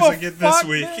weekend queues I I get this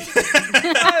week.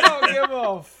 I don't give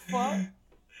a fuck.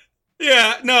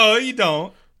 Yeah, no, you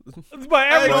don't. But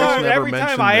every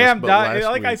time I am dying,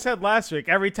 like I week. said last week,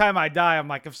 every time I die, I'm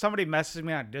like, if somebody messages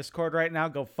me on Discord right now,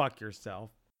 go fuck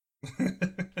yourself.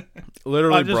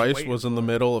 Literally, Bryce was in the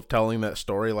middle of telling that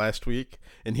story last week,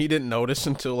 and he didn't notice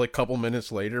until like a couple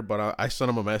minutes later, but I sent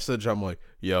him a message. I'm like,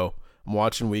 "Yo, I'm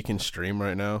watching Weekend stream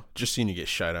right now. Just seen you get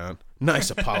shot on. Nice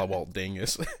Apollo Walt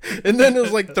dingus." And then it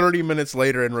was like 30 minutes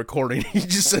later in recording, he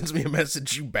just sends me a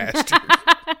message, "You bastard."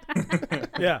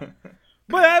 Yeah.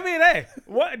 But I mean, hey,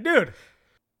 what, dude?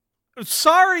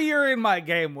 Sorry you're in my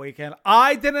game, Weekend.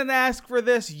 I didn't ask for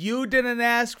this. You didn't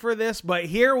ask for this, but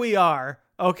here we are.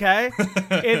 Okay?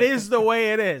 It is the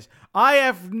way it is. I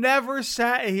have never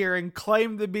sat here and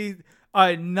claimed to be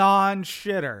a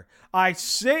non-shitter. I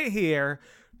sit here,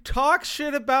 talk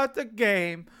shit about the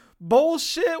game,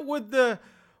 bullshit with the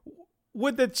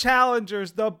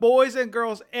challengers, the boys and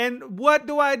girls. And what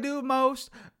do I do most?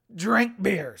 Drink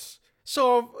beers.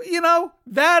 So,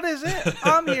 that is it.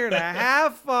 I'm here to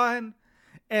have fun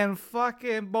and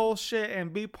fucking bullshit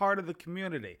and be part of the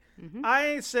community. I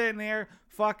ain't sitting here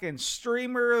fucking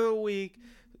streamer of the week,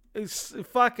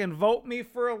 fucking vote me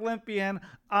for Olympian.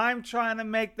 I'm trying to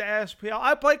make the SPL.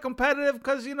 I play competitive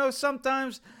because,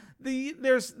 sometimes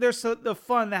there's the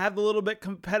fun to have the little bit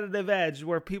competitive edge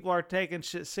where people are taking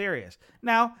shit serious.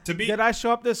 Now, did I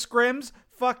show up to scrims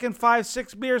fucking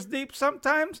 5-6 beers deep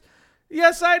sometimes?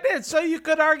 Yes, I did. So you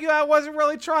could argue I wasn't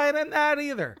really trying in that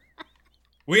either.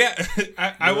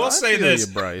 I will say this,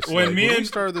 Bryce. When we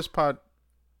started this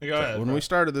we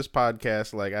started this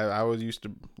podcast, like I was used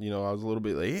to, I was a little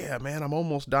bit like, yeah, man, I'm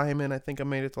almost diamond. I think I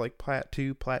made it to like plat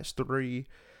 2, plat 3,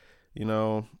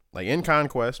 like in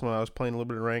Conquest when I was playing a little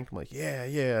bit of ranked. I'm like,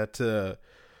 yeah. To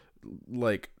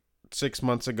like 6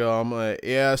 months ago, I'm like,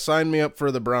 yeah, sign me up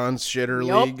for the bronze shitter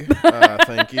league.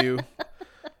 Thank you.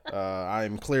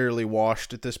 I'm clearly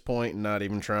washed at this point and not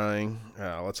even trying.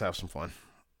 Let's have some fun.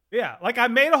 Yeah, like I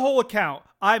made a whole account.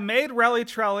 I made Relly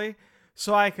Trelly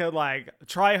so I could like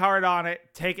try hard on it,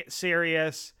 take it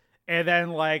serious, and then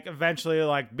like eventually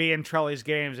like be in Trelly's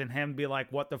games and him be like,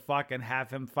 what the fuck, and have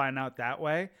him find out that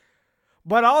way.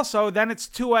 But also then it's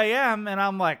 2 a.m. and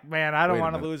I'm like, man, I don't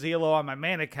want to lose Elo on my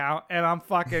main account, and I'm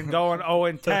fucking going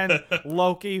 0-10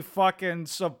 Loki fucking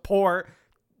support,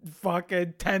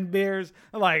 fucking 10 beers,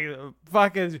 like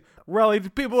fucking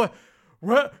Relly people.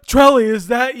 Trelly, is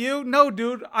that you? No,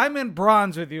 dude, I'm in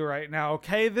bronze with you right now,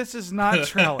 okay? This is not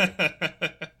Trelly.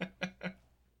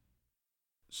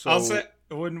 So I'll say,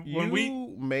 when we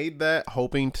made that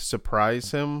hoping to surprise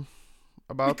him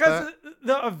about because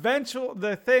that?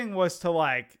 the thing was to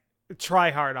like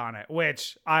try hard on it,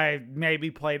 which I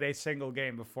maybe played a single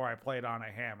game before I played on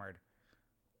it hammered.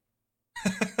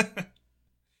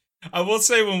 I will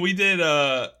say when we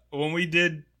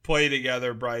did play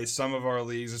together, Bryce, some of our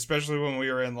leagues, especially when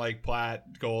we were in like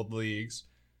plat gold leagues,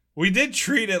 we did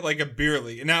treat it like a beer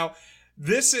league. Now,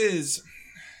 this is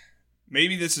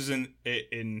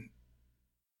an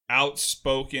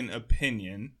outspoken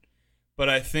opinion, but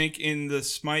I think in the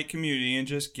Smite community and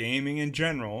just gaming in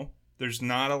general, there's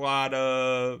not a lot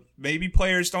of, maybe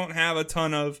players don't have a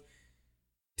ton of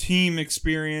team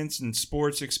experience and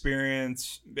sports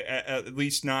experience, at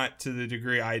least not to the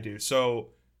degree I do. So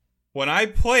when I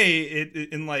play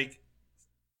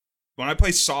when I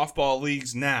play softball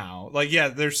leagues now, like, yeah,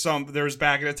 there was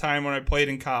back at a time when I played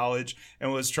in college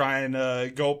and was trying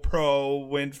to go pro,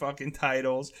 win fucking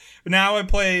titles. But now I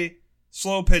play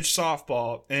slow pitch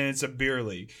softball and it's a beer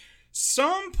league.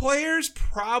 Some players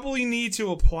probably need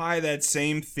to apply that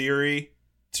same theory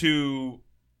to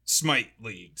Smite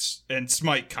leagues and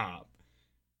Smite comp.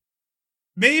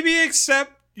 Maybe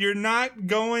except you're not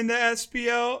going to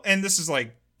SPL, and this is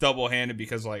like double-handed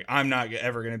because like I'm not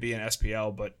ever going to be in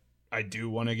SPL, but I do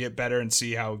want to get better and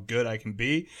see how good I can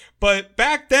be. But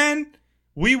back then,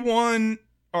 we won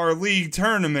our league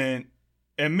tournament,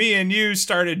 and me and you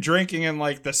started drinking in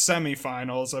like the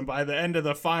semifinals, and by the end of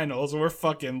the finals, we're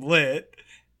fucking lit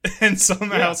and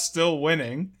somehow still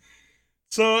winning.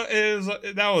 So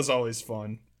that was always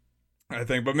fun, I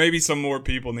think. But maybe some more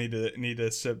people need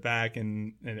to sit back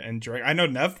and drink. I know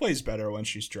Nev plays better when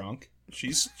she's drunk.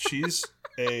 She's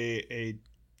a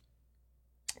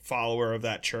follower of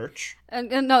that church.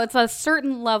 And no, it's a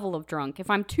certain level of drunk. If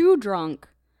I'm too drunk,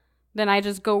 then I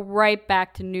just go right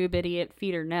back to noob idiot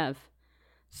feeder Nev.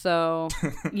 So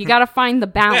you got to find the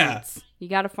balance. Yeah. You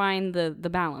got to find the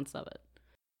balance of it.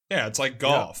 Yeah, it's like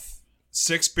golf. Yeah.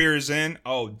 6 beers in,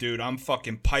 oh, dude, I'm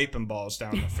fucking piping balls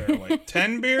down the fairway.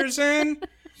 10 beers in,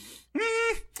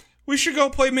 we should go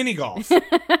play mini golf.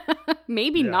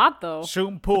 Maybe not, though.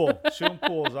 Shooting pool. Shooting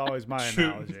pool is always my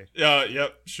analogy.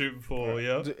 Yep, shooting pool,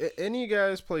 yep. Do any of you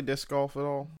guys play disc golf at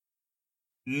all?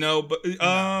 No, but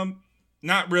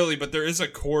not really, but there is a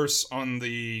course on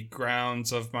the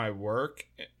grounds of my work.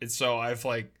 And so I've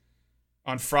like,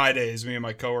 on Fridays, me and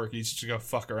my coworker used to go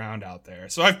fuck around out there.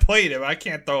 So I've played it, but I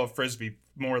can't throw a frisbee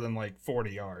more than like 40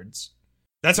 yards.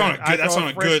 That's on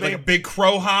a good, like a big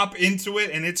crow hop into it,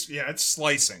 and it's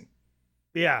slicing.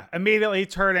 Yeah, immediately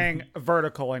turning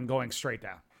vertical and going straight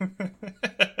down.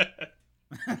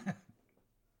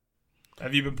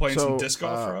 Have you been playing some disc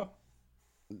golf, bro?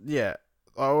 Yeah.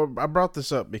 I brought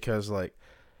this up because like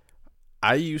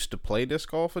I used to play disc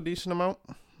golf a decent amount.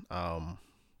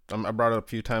 I brought it up a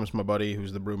few times. My buddy,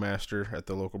 who's the brewmaster at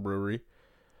the local brewery,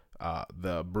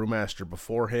 the brewmaster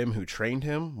before him, who trained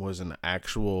him, was an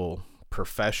actual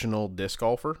professional disc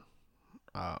golfer.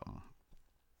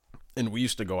 And we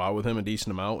used to go out with him a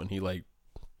decent amount, and he, like,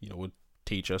 you know, would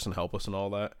teach us and help us and all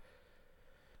that.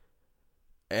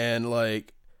 And,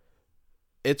 like,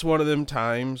 it's one of them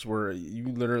times where you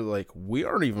literally, like, we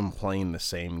aren't even playing the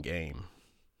same game.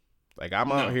 Like,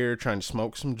 I'm out here trying to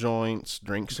smoke some joints,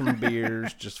 drink some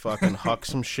beers, just fucking huck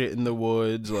some shit in the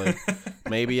woods. Like,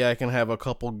 maybe I can have a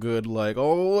couple good, like,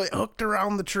 oh, it hooked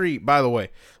around the tree. By the way,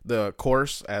 the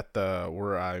course at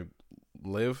where I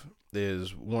live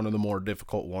is one of the more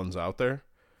difficult ones out there.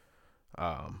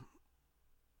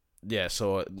 Yeah,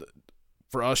 so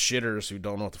for us shitters who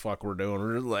don't know what the fuck we're doing,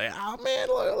 we're just like, oh man,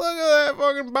 look at that,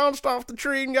 fucking bounced off the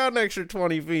tree and got an extra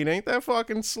 20 feet. Ain't that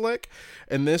fucking slick?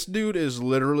 And this dude is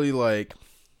literally like,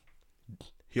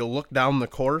 he'll look down the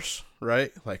course,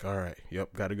 right? Like, all right,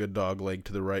 yep, got a good dog leg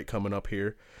to the right coming up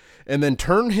here. And then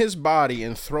turn his body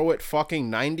and throw it fucking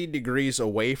 90 degrees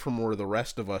away from where the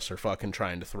rest of us are fucking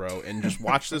trying to throw. And just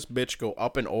watch this bitch go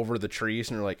up and over the trees.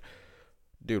 And you're like,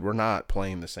 dude, we're not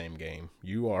playing the same game.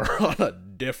 You are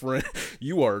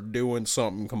you are doing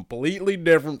something completely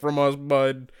different from us,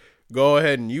 bud. Go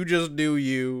ahead and you just do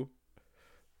you.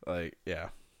 Like, yeah.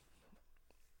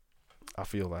 I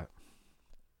feel that.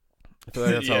 I feel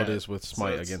like that's how it is with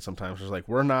Smite again sometimes. It's like,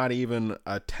 we're not even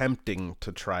attempting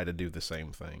to try to do the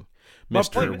same thing.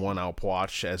 Mr. One-Out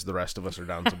Watch, as the rest of us are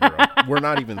down to Burrow. We're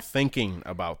not even thinking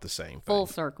about the same thing. Full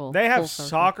circle. They have Full circle.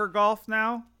 soccer golf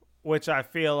now, which I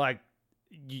feel like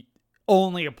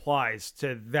only applies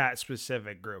to that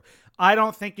specific group. I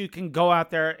don't think you can go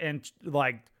out there and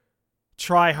like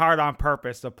try hard on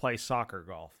purpose to play soccer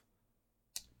golf.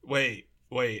 Wait,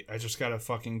 I just got a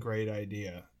fucking great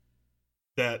idea.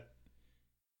 There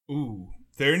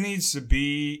needs to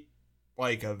be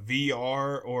like a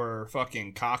VR or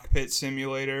fucking cockpit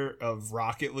simulator of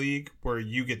Rocket League where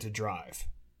you get to drive.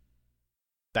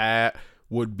 That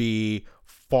would be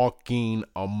fucking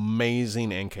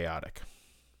amazing and chaotic.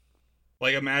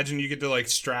 Like, imagine you get to, like,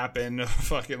 strap in to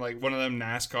fucking, like, one of them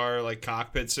NASCAR, like,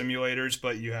 cockpit simulators,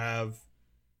 but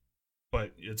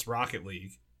it's Rocket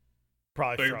League.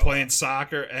 Probably. So you're playing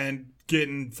soccer and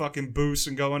getting fucking boosts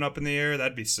and going up in the air.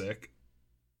 That'd be sick.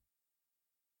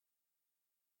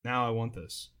 Now I want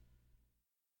this.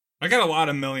 I got a lot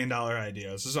of $1 million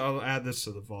ideas. So I'll add this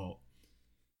to the vault.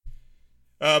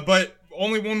 But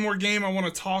only one more game I want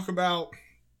to talk about.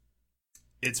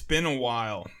 It's been a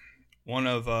while. One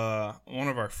of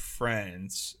our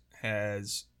friends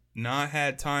has not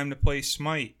had time to play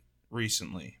Smite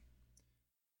recently.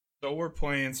 So we're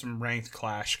playing some ranked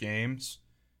Clash games.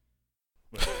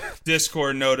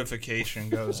 Discord notification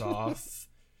goes off.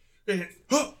 And,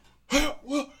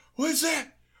 what is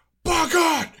that? By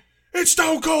God! It's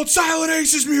Stone Cold Silent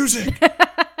Aces music!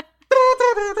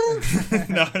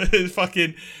 No, it's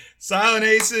fucking Silent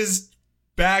Aces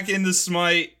back into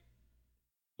Smite.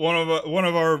 One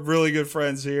of our really good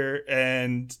friends here,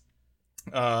 and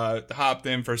hopped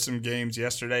in for some games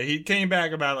yesterday. He came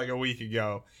back about like a week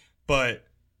ago, but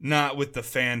not with the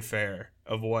fanfare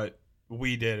of what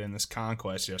we did in this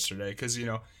conquest yesterday. Because, you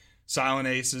know, Silent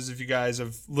Aces, if you guys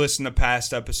have listened to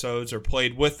past episodes or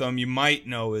played with them, you might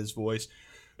know his voice.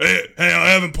 Hey, I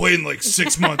haven't played in like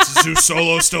 6 months. Is Zeus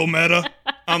Solo still meta?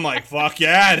 I'm like, fuck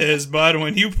yeah, it is, bud,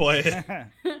 when you play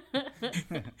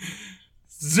it.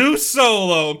 Zeus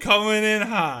Solo coming in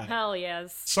hot. Hell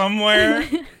yes.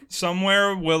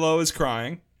 Somewhere Willow is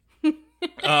crying.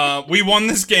 We won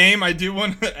this game. I do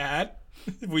want to add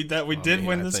we did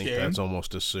win this game. I think that's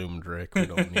almost assumed, Rick. We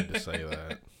don't need to say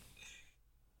that.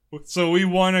 So we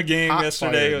won a game Hot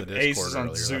yesterday with with Aces on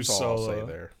earlier. Zeus That's all Solo. I'll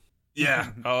say there.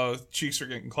 Yeah. Cheeks are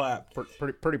getting clapped.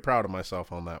 Pretty proud of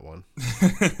myself on that one.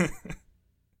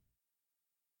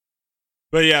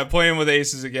 But yeah, playing with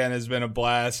Aces again has been a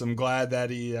blast. I'm glad that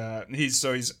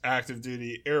he's active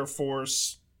duty Air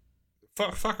Force.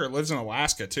 Fucker lives in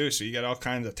Alaska too, so you got all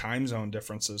kinds of time zone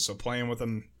differences. So playing with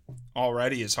him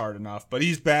already is hard enough. But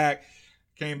he's back.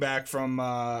 Came back from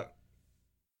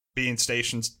being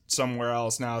stationed somewhere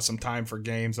else now. Some time for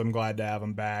games. I'm glad to have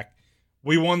him back.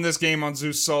 We won this game on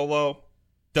Zeus Solo.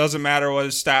 Doesn't matter what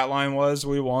his stat line was.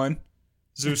 We won.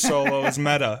 Zeus Solo is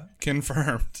meta.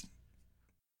 Confirmed.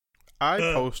 I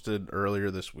posted earlier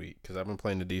this week, because I've been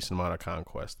playing a decent amount of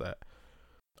Conquest, that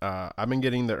I've been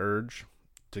getting the urge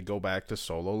to go back to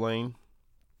solo lane.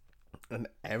 And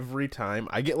every time,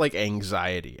 I get like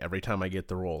anxiety every time I get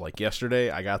the roll. Like yesterday,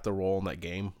 I got the roll in that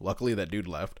game. Luckily, that dude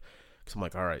left. Because I'm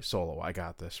like, all right, solo, I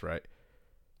got this, right?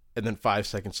 And then 5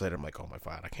 seconds later, I'm like, oh my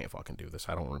God, I can't fucking do this.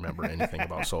 I don't remember anything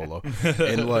about solo.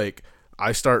 And like,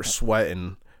 I start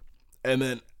sweating. And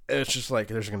then it's just like,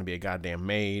 there's going to be a goddamn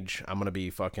mage. I'm going to be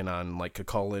fucking on like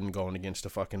Cucullin going against a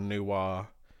fucking Nuwa.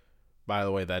 By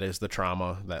the way, that is the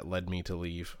trauma that led me to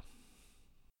leave.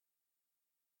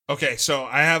 Okay, so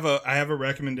I have a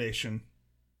recommendation.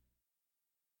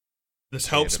 This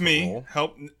helps me role?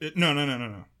 help.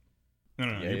 No.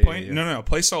 Yeah, You yeah, play yeah. no.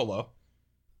 Play solo.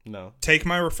 No. Take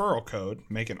my referral code,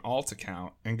 make an alt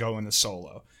account, and go into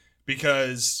solo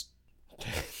because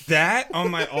that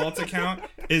on my alt account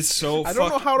is so. I don't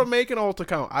know how to make an alt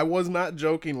account. I was not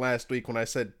joking last week when I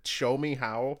said show me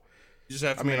how. You just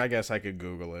have to I mean, make- I guess I could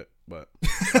Google it, but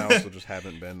I also just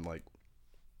haven't been like.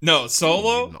 No,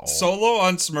 solo No.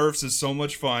 on Smurfs is so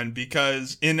much fun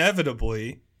because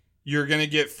inevitably you're going to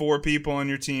get 4 people on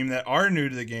your team that are new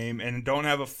to the game and don't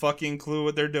have a fucking clue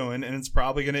what they're doing, and it's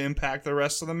probably going to impact the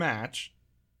rest of the match,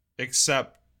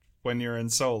 except when you're in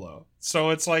solo. So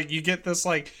it's like you get this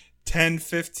like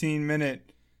 10-15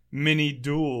 minute mini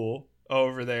duel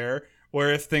over there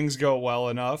where if things go well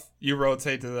enough, you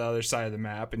rotate to the other side of the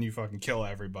map and you fucking kill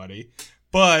everybody.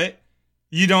 But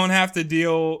you don't have to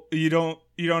deal you don't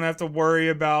have to worry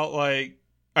about like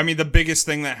I mean the biggest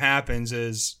thing that happens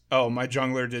is my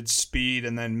jungler did speed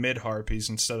and then mid harpies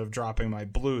instead of dropping my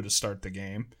blue to start the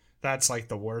game. That's like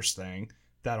the worst thing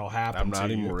that'll happen. I'm not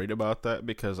to even you. worried about that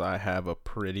because I have a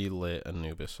pretty lit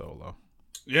Anubis solo.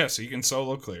 Yeah, so you can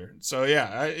solo clear. So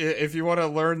yeah, if you want to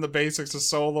learn the basics of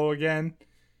solo again,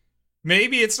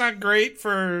 maybe it's not great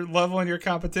for leveling your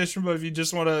competition, but if you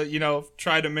just want to,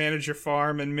 try to manage your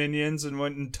farm and minions and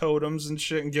went and totems and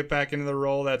shit and get back into the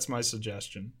role, that's my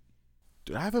suggestion.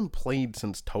 Dude, I haven't played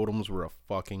since totems were a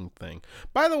fucking thing.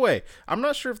 By the way, I'm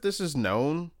not sure if this is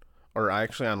known or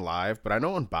actually on live, but I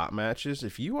know in bot matches,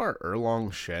 if you are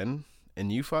Erlong Shen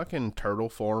and you fucking turtle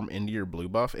form into your blue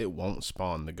buff, it won't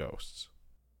spawn the ghosts.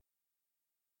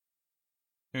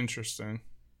 Interesting.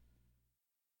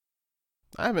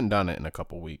 I haven't done it in a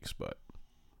couple weeks, but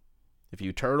if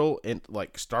you turtle in,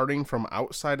 like starting from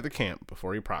outside of the camp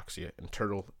before you proxy it and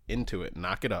turtle into it,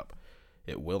 knock it up,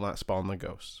 it will not spawn the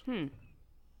ghosts.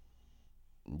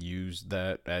 Use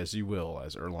that as you will,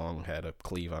 as Erlong had a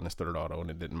cleave on his third auto and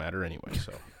it didn't matter anyway,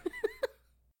 so.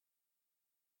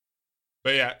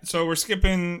 But yeah, so we're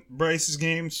skipping Bryce's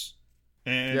games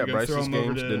and Yeah, we're gonna throw Bryce's him over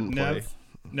games to didn't Nev. play.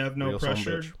 Nev, no Real son of a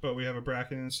pressure, bitch. but we have a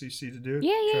bracket in CC to do.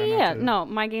 Yeah. Try not to No,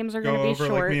 my games are Go going to be over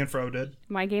short. like me and Fro did.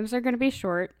 My games are going to be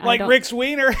short. I Like don't- Rick's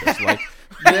wiener. Just like,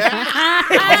 yeah,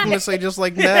 I was going to say just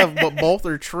like Nev, but both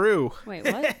are true. Wait,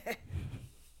 what?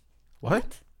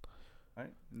 What?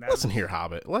 Right? Listen here,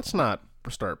 Hobbit. Let's not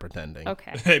start pretending.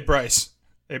 Okay. Hey Bryce.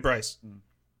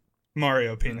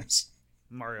 Mario penis.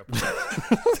 Mario.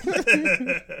 I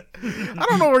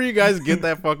don't know where you guys get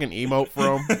that fucking emote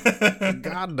from.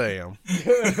 Goddamn.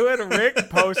 When Rick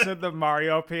posted the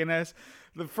Mario penis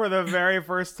for the very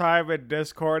first time in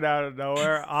Discord out of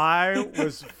nowhere, I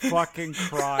was fucking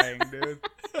crying, dude.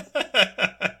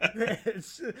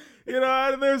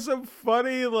 There's some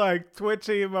funny like Twitch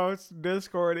emotes,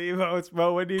 Discord emotes,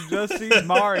 but when you just see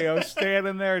Mario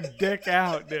standing there, dick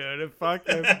out, dude, it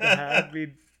fucking had me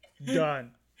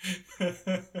done.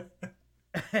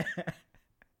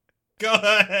 Go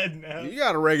ahead now. You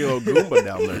got a regular Goomba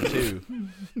down there, too.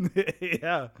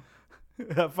 Yeah.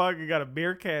 I fucking got a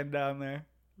beer can down there.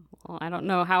 Well, I don't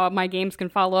know how my games can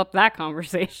follow up that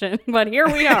conversation, but here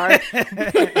we are.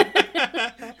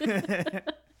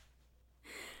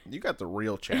 You got the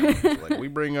real challenge. Like, we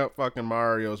bring up fucking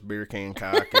Mario's beer can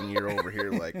cock, and you're over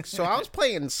here like, so I was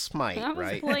playing Smite, I was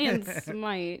right? playing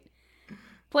Smite.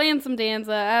 Playing some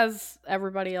Danza, as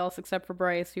everybody else except for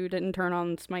Bryce, who didn't turn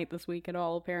on Smite this week at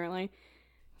all, apparently.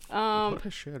 What a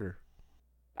shitter.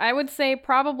 I would say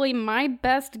probably my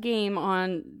best game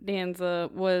on Danza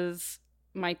was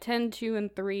my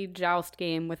 10-2-3 Joust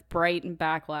game with Bright and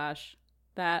Backlash.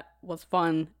 That was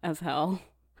fun as hell.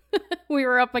 We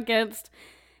were up against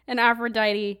an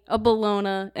Aphrodite, a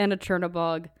Bellona, and a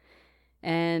Chernobog.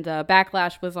 And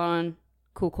Backlash was on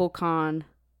Kukulkan,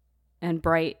 and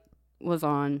Bright was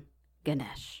on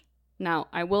Ganesh. Now,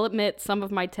 I will admit some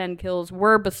of my 10 kills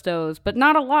were bestows, but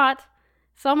not a lot.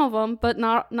 Some of them, but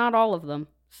not all of them.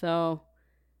 So,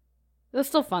 it was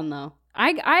still fun, though.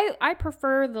 I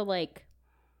prefer the, like,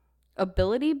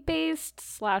 ability-based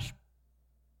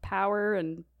 / power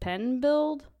and pen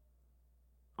build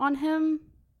on him.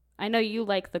 I know you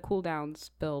like the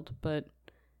cooldowns build, but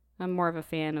I'm more of a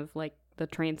fan of, like, the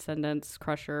Transcendence,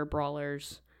 Crusher,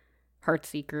 Brawlers,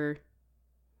 Heartseeker.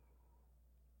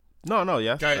 No,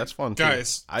 yeah, Guys- that's fun too.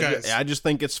 guys, I just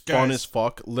think it's fun guys. as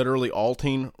fuck. Literally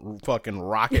alting, fucking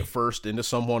rocket first into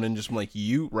someone and just be like,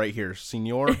 you right here,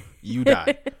 senor, you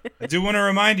die. I do want to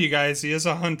remind you guys, he is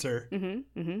a hunter.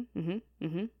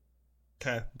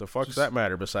 Okay. The fuck's that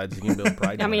matter besides you can build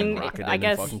Pride I mean, and rocket I in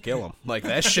guess- and fucking kill him? Like,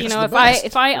 that shit's You know, the best.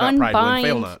 if I Not Pride Win,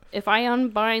 fail unbind not. if I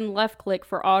unbind left click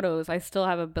for autos, I still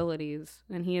have abilities,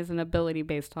 and he is an ability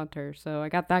based hunter, so I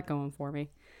got that going for me.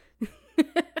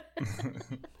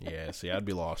 Yeah, see, I'd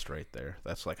be lost right there.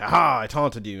 That's like, aha, I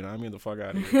taunted you, and I'm getting the fuck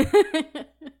out of here.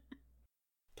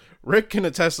 Rick can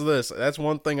attest to this. That's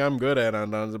one thing I'm good at on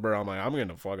Dungeons & Dragons. I'm like, I'm getting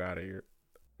the fuck out of here.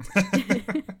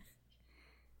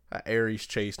 Ares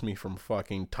chased me from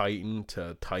fucking Titan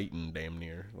to Titan, damn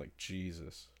near. Like,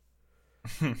 Jesus.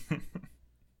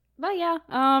 But yeah,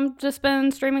 just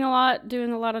been streaming a lot,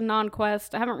 doing a lot of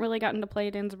non-quest. I haven't really gotten to play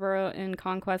Danzaburo in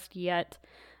Conquest yet.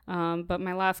 But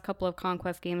my last couple of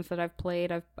Conquest games that I've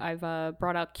played, I've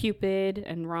brought out Cupid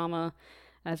and Rama,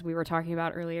 as we were talking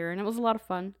about earlier, and it was a lot of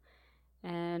fun.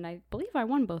 And I believe I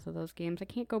won both of those games. I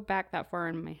can't go back that far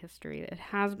in my history. It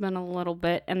has been a little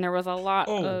bit, and there was a lot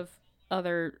of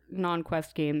other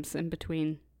non-quest games in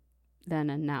between then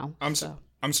and now. I'm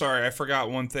sorry, I forgot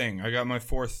one thing. I got my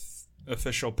 4th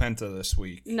official Penta this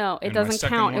week. No, it And my doesn't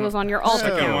second count. It one was on your alt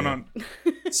account.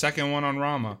 Second one on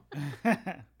Rama.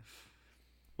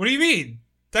 What do you mean?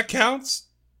 That counts?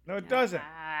 No, it doesn't.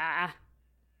 Ah.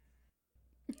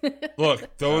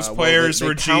 Look, those Well, players they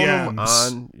were count 'em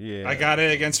GMs. on, yeah. I got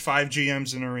it against 5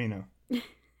 GMs in Arena.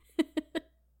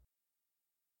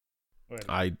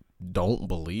 I don't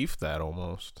believe that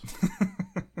almost.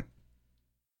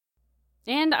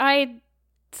 And I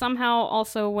somehow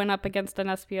also went up against an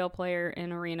SPL player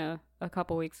in Arena a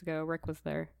couple weeks ago. Rick was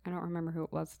there. I don't remember who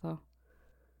it was, though.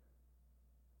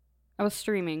 I was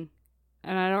streaming,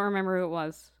 and I don't remember who it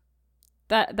was.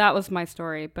 That was my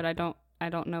story, but I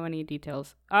don't know any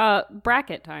details.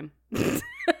 Bracket time.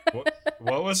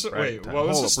 What was it? Wait, Right, what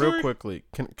was hold the up, story? real quickly?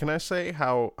 Can I say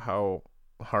how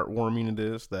heartwarming it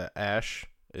is that Ash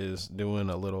is doing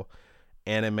a little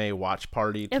anime watch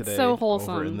party today? It's so over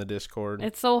wholesome. in the Discord.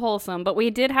 It's so wholesome, but we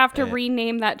did have to And-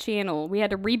 rename that channel. We had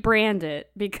to rebrand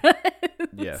it because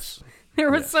Yes.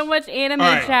 there was Yes. so much anime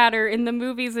All right. chatter in the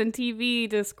movies and TV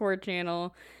Discord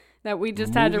channel that we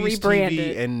just had to Movies, rebrand TV,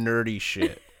 it. and nerdy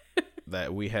shit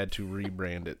that we had to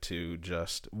rebrand it to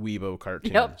just Weibo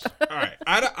cartoons. Yep. All right,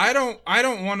 I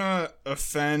don't want to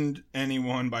offend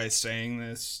anyone by saying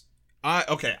this. I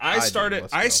do. started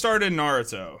Let's go.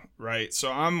 Naruto, right?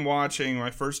 So I'm watching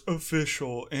my first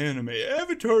official anime.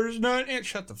 Avatar is not.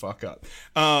 Shut the fuck up.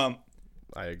 I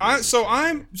agree. So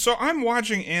I'm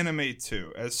watching anime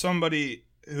too, as somebody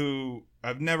who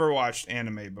I've never watched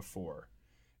anime before,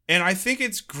 and I think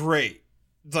it's great.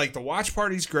 Like, the watch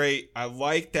party's great. I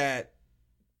like that.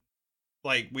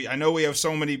 Like, I know we have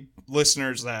so many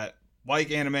listeners that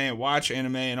like anime and watch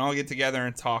anime and all get together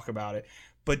and talk about it.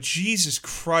 But Jesus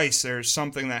Christ, there's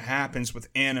something that happens with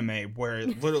anime where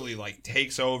it literally like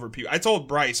takes over people. I told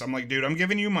Bryce, I'm like, dude, I'm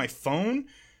giving you my phone,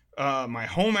 my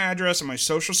home address, and my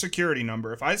social security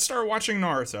number. If I start watching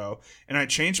Naruto and I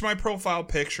change my profile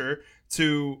picture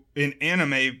to an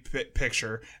anime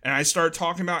picture and I start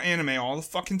talking about anime all the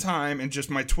fucking time and just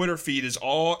my Twitter feed is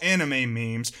all anime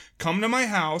memes, come to my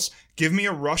house, give me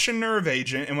a Russian nerve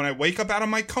agent, and when I wake up out of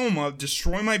my coma,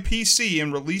 destroy my PC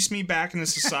and release me back into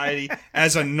society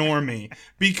as a normie.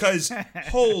 Because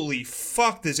holy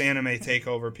fuck, does anime take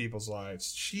over people's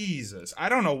lives? Jesus. I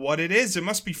don't know what it is. It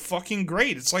must be fucking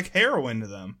great. It's like heroin to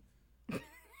them.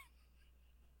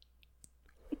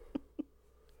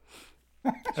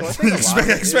 So I think a lot of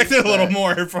it Expected is a little that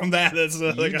more from that. It's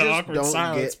like you an just awkward don't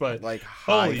silence, get, but like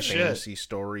high holy shit. fantasy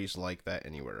stories like that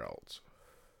anywhere else.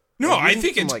 No, Like, I even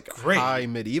think some, it's like great. high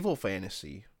medieval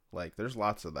fantasy. Like, there's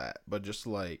lots of that, but just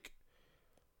like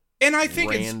And I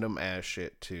think it's random ass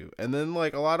shit too. And then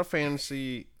like a lot of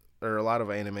fantasy or a lot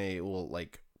of anime will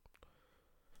like.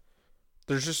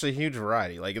 There's just a huge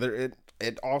variety. Like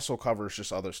it also covers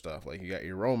just other stuff. Like, you got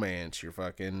your romance, your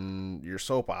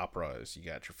soap operas. You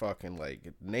got your fucking,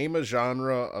 like, name a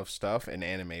genre of stuff and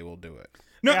anime will do it.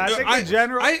 no. Yeah, I no,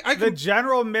 think the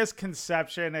general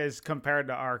misconception is compared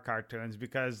to our cartoons,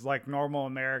 because like normal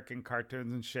American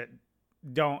cartoons and shit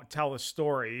don't tell a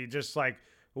story. You just like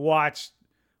watch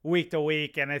week to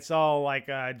week and it's all like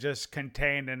just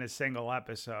contained in a single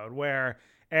episode, where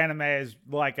anime is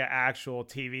like an actual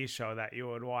TV show that you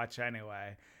would watch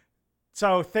anyway.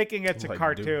 So thinking it's a Like,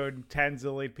 cartoon tends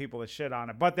to lead people to shit on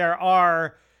it. But there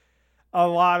are a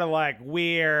lot of like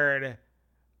weird,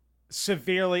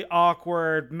 severely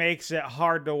awkward, makes it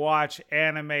hard to watch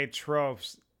anime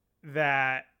tropes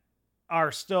that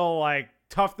are still like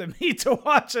tough to me to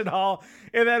watch at all.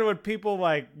 And then when people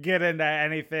like get into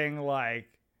anything like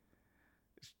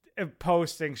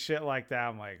posting shit like that,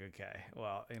 I'm like, okay,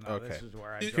 well, you know, this Okay. is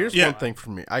where I Here's draw the one line. thing for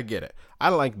me. I get it. I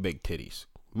like big titties.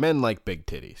 Men like big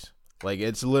titties. Like,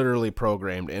 it's literally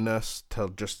programmed in us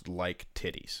to just like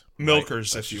titties.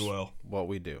 Milkers, Right? if you will. What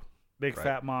we do. Big Right.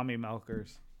 fat mommy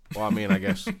milkers. Well, I mean, I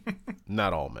guess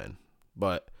not all men,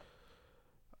 but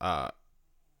I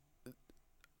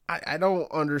don't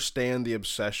understand the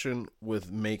obsession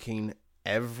with making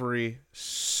every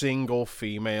single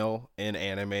female in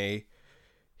anime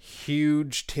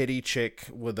huge titty chick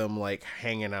with them like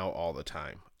hanging out all the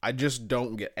time. I just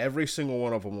don't get. Every single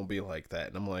one of them will be like that,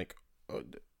 and I'm like, oh,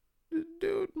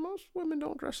 dude, most women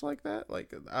don't dress like that.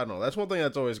 Like, I don't know. That's one thing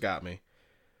that's always got me.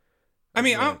 I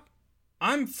mean, Like,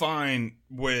 I'm fine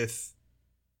with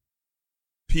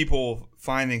people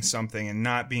finding something and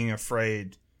not being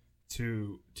afraid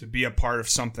to be a part of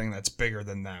something that's bigger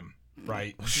than them.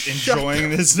 Right, enjoying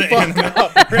this anime,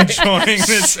 enjoying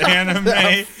this anime,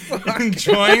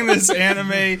 enjoying this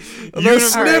anime. The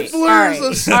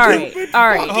snifflers. All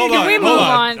right. Hold Can on, we move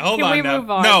on? Hold Can on we now. move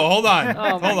on? No, hold on.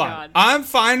 Oh my hold on. God. I'm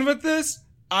fine with this.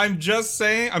 I'm just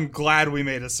saying. I'm glad we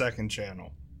made a second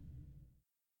channel.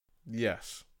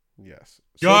 Yes. Yes.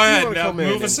 Go if you ahead. wanna Now come in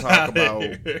move and us talk out about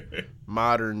of here.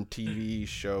 modern TV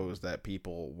shows that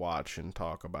people watch and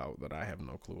talk about that I have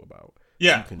no clue about.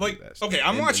 Yeah, You can do like, that stuff. okay,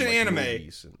 I'm And watching like, anime.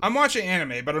 movies and- I'm watching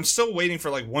anime, but I'm still waiting for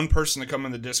like one person to come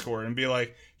in the Discord and be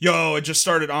like, "Yo, it just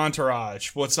started Entourage.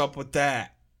 What's up with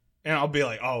that?" And I'll be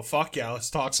like, "Oh, fuck yeah,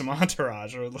 let's talk some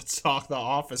Entourage, or let's talk The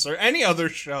Office, or any other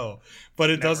show."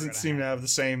 But it Never doesn't gonna seem to have the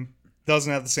same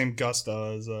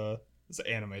gusto as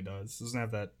anime does. It doesn't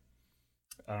have that,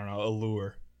 I don't know,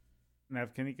 allure.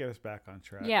 Nev, can you get us back on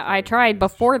track? Yeah, I tried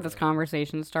before this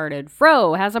conversation started.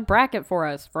 Fro has a bracket for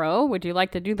us. Fro, would you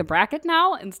like to do the bracket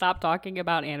now and stop talking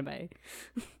about anime?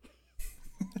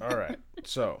 All right.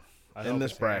 So, I in hope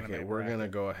this it's an anime bracket, we're going to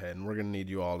bracket. go ahead and we're going to need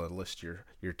you all to list your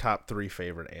top 3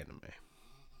 favorite anime.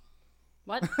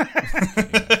 What?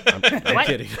 I'm What?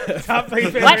 kidding. Top 3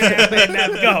 favorite What? anime.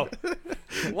 Nev, go.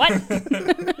 What?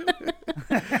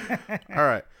 All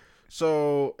right.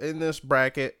 So in this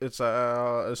bracket, it's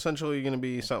essentially going to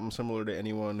be something similar to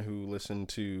anyone who listened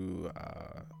to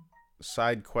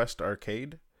Side Quest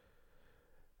Arcade.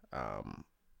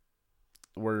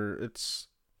 Where it's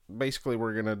basically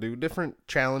we're going to do different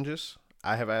challenges.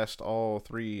 I have asked all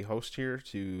 3 hosts here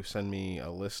to send me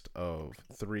a list of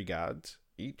 3 gods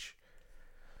each.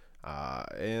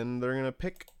 And they're going to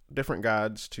pick different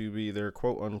gods to be their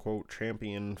quote-unquote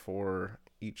champion for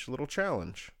each little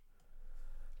challenge.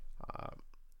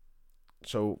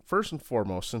 So first and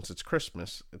foremost, since it's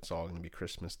Christmas, it's all going to be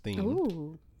Christmas themed.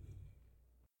 Ooh.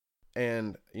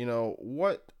 And, you know,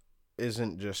 what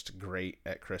isn't just great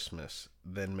at Christmas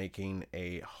than making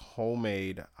a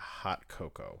homemade hot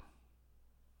cocoa,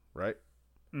 right?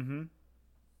 Mm-hmm.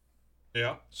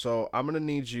 Yeah. So I'm going to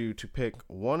need you to pick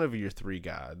one of your 3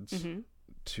 gods Mm-hmm.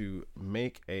 to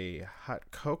make a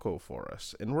hot cocoa for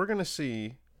us. And we're going to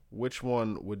see which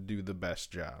one would do the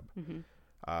best job. Mm-hmm.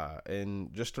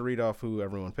 And just to read off who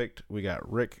everyone picked, we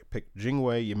got Rick picked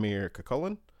Jingwei Ymir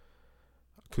Cuchulainn,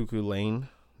 Cuckoo Lane,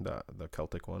 the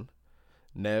Celtic one.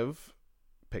 Nev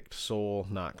picked Sol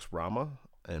Nox Rama,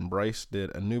 and Bryce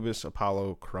did Anubis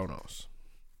Apollo Kronos.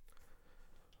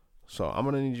 So I'm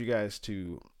going to need you guys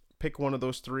to pick one of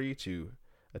those 3 to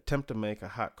attempt to make a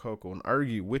hot cocoa and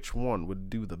argue which one would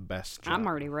do the best job. I'm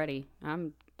already ready. This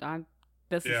I'm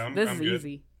is good.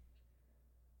 easy.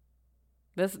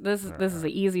 This is an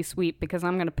easy sweep because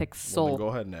I'm gonna pick Well, Soul. then go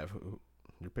ahead, Nev.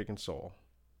 You're picking Sol.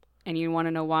 And you want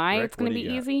to know why Rick, it's gonna what do be you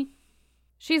got? easy?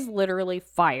 She's literally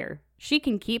fire. She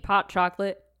can keep hot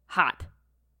chocolate hot.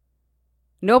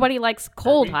 Nobody likes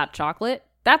cold Kirby? hot chocolate.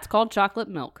 That's called chocolate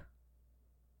milk.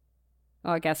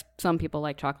 Oh, I guess some people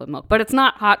like chocolate milk, but it's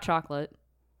not hot chocolate.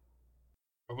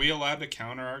 Are we allowed to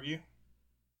counter argue?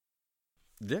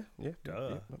 Yeah.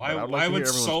 Duh. But Why I'd like why to would hear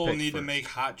everyone's Soul pick need to first. make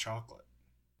hot chocolate?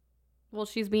 Well,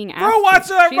 she's being asked. Bro, watch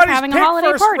to. everybody's She's having pick a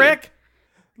holiday first, party. Rick.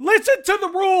 Listen to the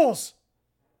rules.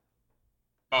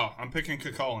 Oh, I'm picking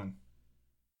Cuchulainn.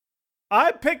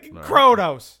 I'm picking All right.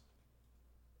 Kronos.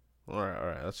 All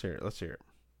right. Let's hear it.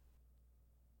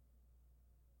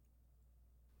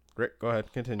 Rick, go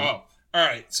ahead. Continue. Oh, all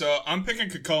right. So I'm picking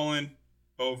Cuchulainn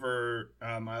over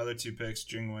my other 2 picks,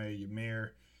 Jingwei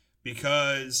Ymir,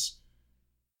 because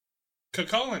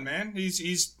Cuchulainn, man,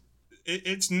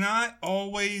 it's not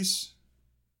always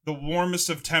the warmest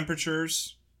of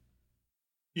temperatures,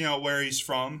 you know, where he's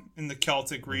from in the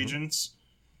Celtic regions.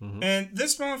 Mhm. And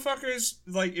this motherfucker is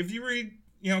like, if you read,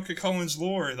 you know, Cuchulainn's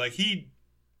lore, like he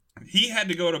had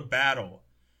to go to battle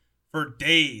for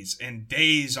days and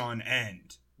days on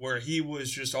end, where he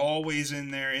was just always in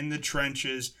there in the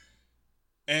trenches.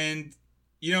 And,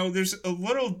 you know, there's a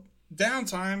little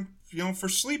downtime for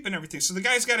sleep and everything. So the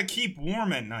guy's got to keep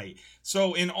warm at night.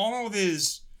 So in all of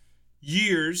his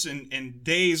years and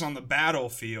days on the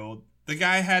battlefield, the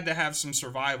guy had to have some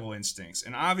survival instincts.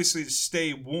 And obviously to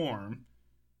stay warm,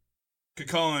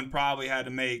 Cuchulainn probably had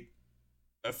to make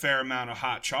a fair amount of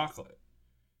hot chocolate.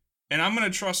 And I'm going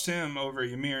to trust him over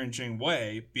Ymir and Jing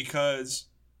Wei because,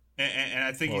 and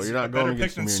I think he's a better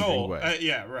pick than Sol.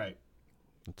 Yeah, right.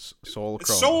 It's Sol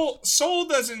Kronos. Sol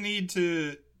doesn't need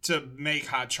to make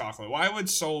hot chocolate. Why would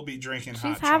Sol be drinking hot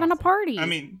chocolate? She's having a party. I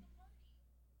mean,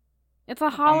 it's a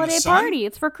holiday party.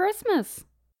 It's for Christmas.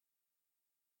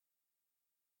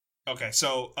 Okay,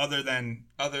 so other than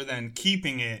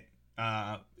keeping it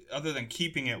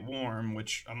warm,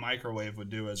 which a microwave would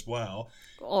do as well.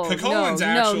 Oh,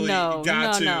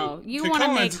 no. You want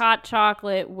to make hot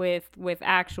chocolate with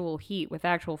actual heat, with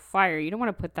actual fire. You don't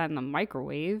want to put that in the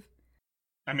microwave.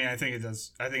 I mean, I think it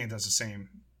does the same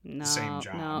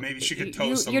job. No. Maybe she could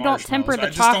toast the marshmallows. You don't temper the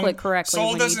chocolate correctly.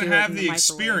 Sol when doesn't you do have it in the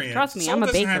experience. Trust me, Sol I'm a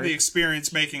baker. doesn't have the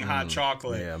experience making hot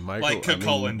chocolate like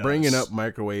Cuchulainn does. Bringing up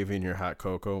microwaving your hot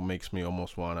cocoa makes me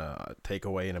almost want to take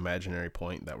away an imaginary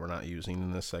point that we're not using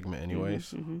in this segment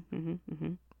anyways.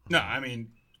 No, I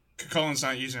mean, Cuchulainn's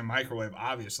not using a microwave,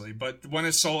 obviously, but when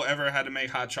has Sol ever had to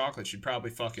make hot chocolate? She'd probably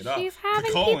fuck it up. She's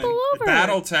having people over.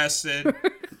 Battle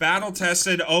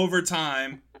tested over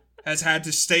time, has had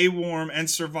to stay warm and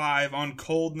survive on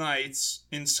cold nights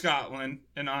in Scotland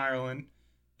and Ireland,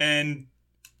 and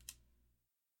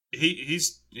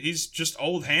he's just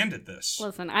old hand at this.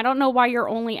 Listen, I don't know why you're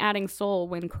only adding Sol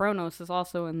when Kronos is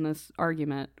also in this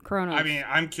argument. Kronos. I mean,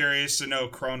 I'm curious to know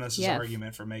Kronos'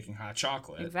 argument for making hot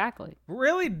chocolate. Exactly.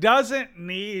 Really doesn't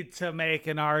need to make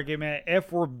an argument if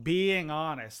we're being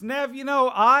honest. Nev,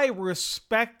 I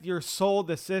respect your Sol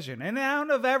decision, and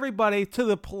out of everybody, to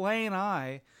the plain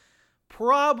eye,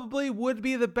 probably would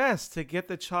be the best to get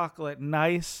the chocolate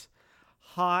nice,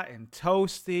 hot, and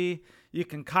toasty. You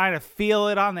can kind of feel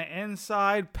it on the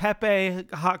inside. Pepe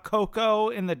Hot Cocoa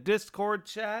in the Discord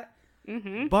chat.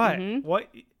 What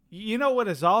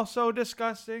is also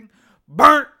disgusting?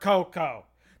 Burnt cocoa.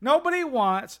 Nobody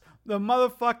wants the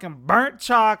motherfucking burnt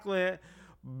chocolate,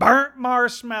 burnt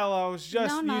marshmallows.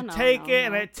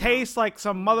 And it tastes like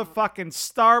some motherfucking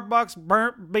Starbucks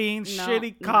burnt beans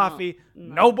shitty coffee.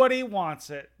 Nobody wants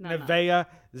it. Nevea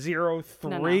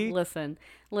 03.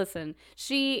 Listen.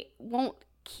 She won't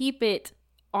keep it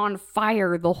on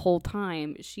fire the whole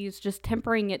time. She's just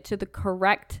tempering it to the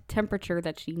correct temperature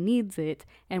that she needs it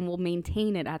and will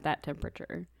maintain it at that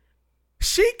temperature.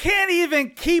 She can't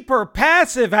even keep her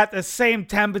passive at the same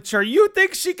temperature. You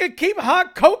think she could keep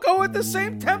hot cocoa at the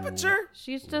same temperature?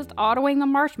 She's just autoing the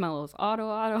marshmallows.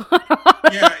 Auto.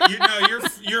 Yeah,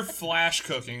 you're flash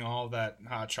cooking all that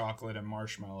hot chocolate and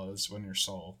marshmallows when you're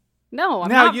Sol. No,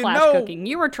 I'm not flash cooking.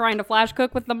 You were trying to flash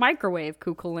cook with the microwave,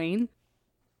 Cuchulainn.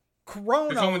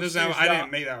 Kronos. I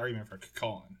didn't make that argument for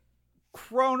Cuchulainn.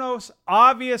 Kronos,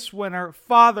 obvious winner,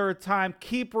 father of time,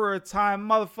 keeper of time,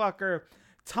 motherfucker,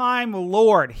 time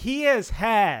lord. He has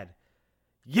had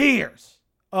years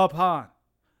upon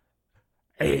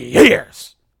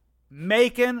years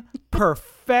making,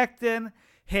 perfecting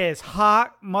his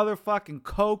hot motherfucking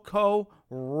cocoa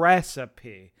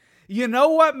recipe. You know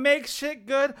what makes shit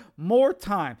good? More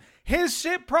time. His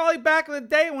shit probably back in the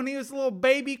day when he was a little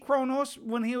baby Kronos,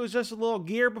 when he was just a little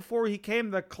gear before he came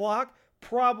to the clock,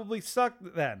 probably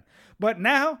sucked then. But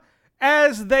now,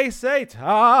 as they say,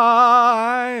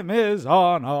 time is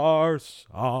on our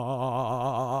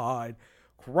side.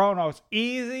 Kronos,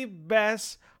 easy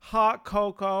best hot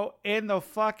cocoa in the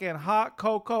fucking hot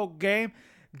cocoa game.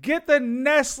 Get the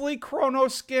Nestle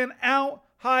Kronos skin out.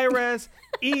 High res,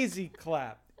 easy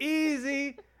clap.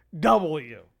 Easy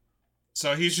W.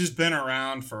 So he's just been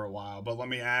around for a while, but let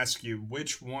me ask you,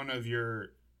 which one of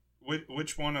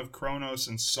Kronos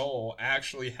and Sol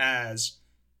actually has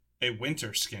a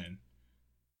winter skin?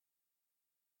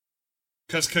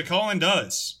 Because Cuchulainn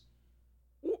does.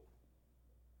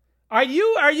 Are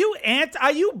you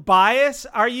biased?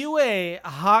 Are you a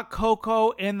hot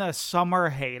cocoa in the summer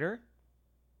hater?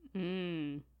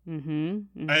 I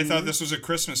thought this was a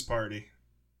Christmas party.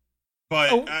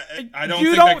 But I don't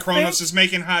think that Kronos is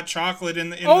making hot chocolate in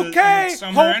the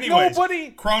summer anyways.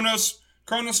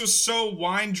 Kronos was so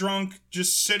wine drunk,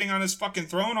 just sitting on his fucking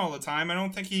throne all the time. I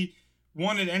don't think he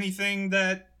wanted anything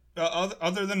that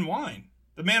other than wine.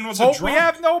 The man was a drunk. We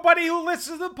have nobody who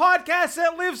listens to the podcast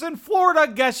that lives in Florida.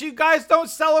 Guess you guys don't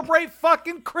celebrate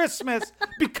fucking Christmas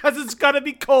because it's gonna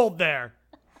be cold there,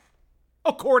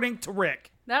 according to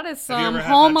Rick. That is some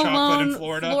Home Alone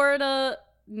Florida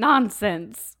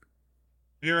nonsense.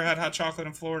 Have you ever had hot chocolate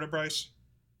in Florida, Bryce?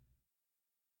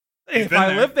 If been I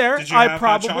there. lived there, Did you I have hot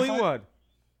probably chocolate? would.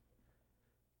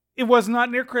 It was not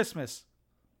near Christmas.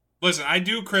 Listen, I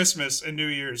do Christmas and New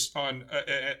Year's on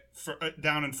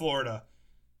down in Florida,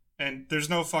 and there's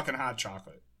no fucking hot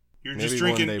chocolate. You're Maybe just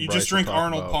drinking. one day You Bryce just drink will talk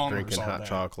Arnold about Palmer's drinking all hot day.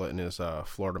 chocolate in his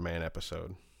Florida Man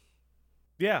episode.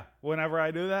 Yeah, whenever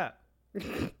I do that.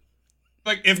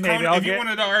 Like if Maybe Chron- I'll if you get-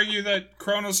 wanted to argue that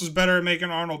Kronos is better at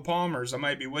making Arnold Palmer's, I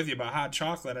might be with you. But hot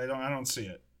chocolate, I don't see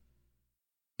it.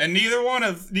 And neither one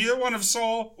of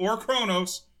Sol or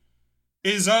Kronos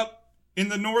is up in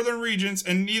the northern regions,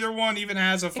 and neither one even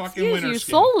has a fucking Excuse winter you,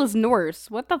 skin. Soul is Norse.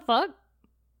 What the fuck?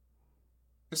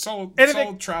 Sol And if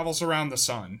it- travels around the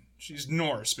sun. She's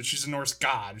Norse, but she's a Norse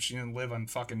god. She didn't live on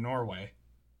fucking Norway.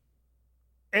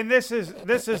 And this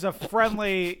is a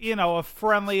friendly, a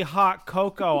friendly hot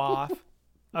cocoa off.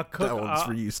 A cook That one's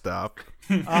for you, stop.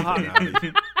 a hot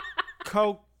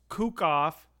cook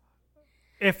off,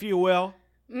 if you will.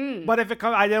 But if it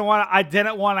comes, I didn't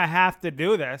want to have to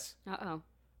do this. Uh-oh.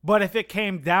 But if it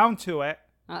came down to it,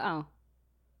 Uh-oh.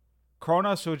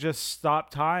 Kronos would just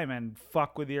stop time and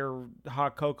fuck with your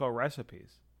hot cocoa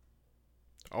recipes.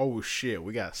 Oh shit,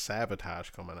 we got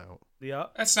Sabotage coming out.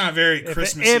 Yep. That's not very If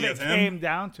Christmassy it of him. came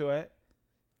down to it,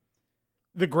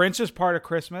 the Grinch is part of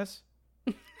Christmas.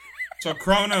 So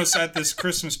Kronos at this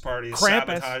Christmas party is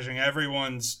Krampus. sabotaging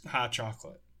everyone's hot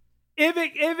chocolate. If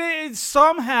it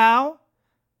somehow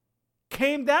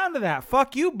came down to that,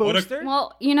 fuck you, What a- Booster.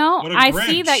 Well, What a I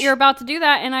see Grinch. that you're about to do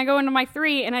that, and I go into my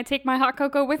 3, and I take my hot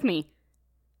cocoa with me.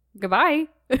 Goodbye.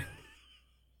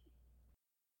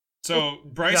 So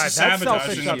Bryce Yeah, is that's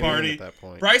sabotaging selfish the of you. party. At that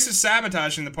point. Bryce is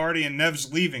sabotaging the party, and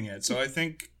Nev's leaving it. So I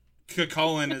think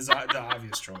Cullen is the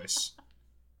obvious choice.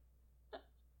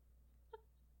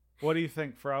 What do you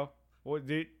think, Fro? What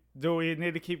do we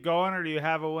need to keep going, or do you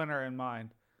have a winner in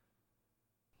mind?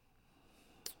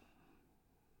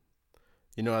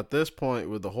 At this point,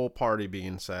 with the whole party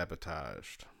being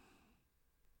sabotaged,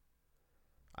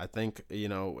 I think,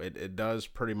 it does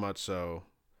pretty much so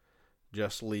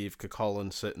just leave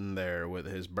Cucullin sitting there with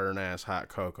his burn-ass hot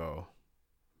cocoa,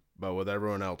 but with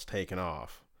everyone else taken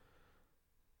off.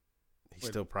 He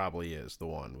still probably is the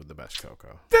one with the best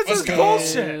cocoa. This Let's is go.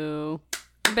 bullshit. Boo.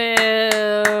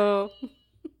 Boo.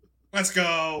 Let's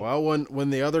go. Well, when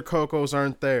the other cocos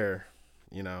aren't there,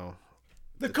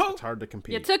 it's hard to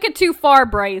compete. You took it too far,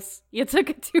 Bryce. You took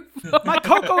it too far. My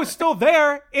cocoa is still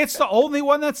there. It's the only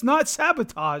one that's not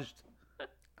sabotaged.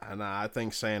 And I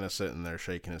think Santa's sitting there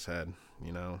shaking his head,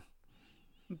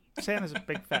 Santa's a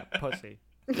big fat pussy.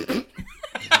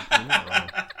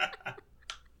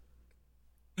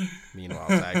 Meanwhile,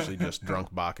 it's actually just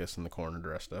drunk Bacchus in the corner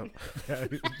dressed up.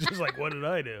 Just like, what did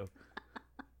I do?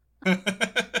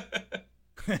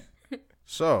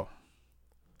 So,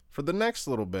 for the next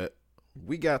little bit,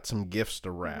 we got some gifts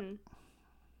to wrap. Mm-hmm.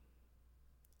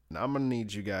 Now, I'm going to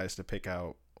need you guys to pick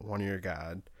out one of your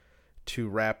god to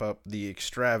wrap up the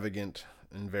extravagant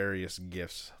and various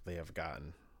gifts they have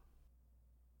gotten.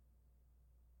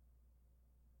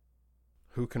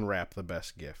 Who can wrap the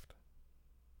best gift?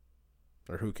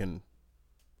 Or who can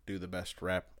do the best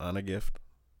wrap on a gift?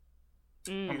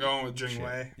 I'm going with Jing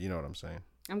Wei. Shit, you know what I'm saying.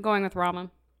 I'm going with ramen.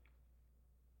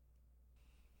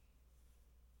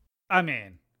 I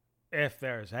mean, if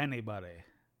there's anybody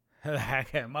that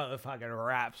can motherfucking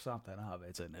wrap something up,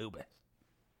 it's Anubis.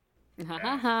 Ha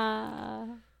ha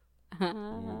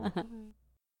ha.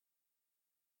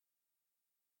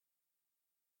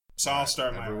 So I'll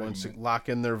start my Everyone argument. lock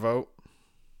in their vote.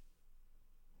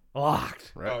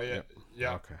 Locked. Right? Oh, yeah.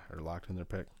 Yeah. Okay, or locked in their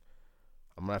pick.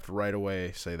 I'm gonna have to right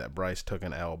away say that Bryce took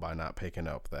an L by not picking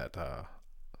up that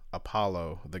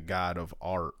Apollo, the god of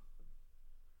art.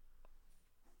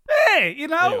 Hey,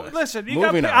 Anyways, listen,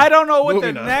 moving on. I don't know what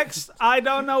Moving the on. next. I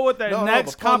don't know what the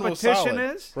next the pun was competition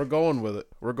solid. is. We're going with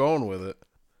it.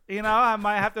 I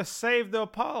might have to save the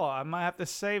Apollo. I might have to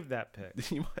save that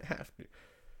pick. You might have to.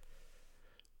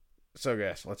 So,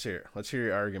 guys, let's hear it. Let's hear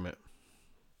your argument.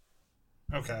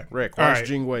 Okay. Rick, All why is right.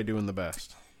 Jing Wei doing the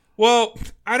best? Well,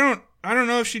 I don't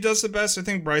know if she does the best. I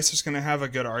think Bryce is going to have a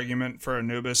good argument for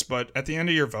Anubis, but at the end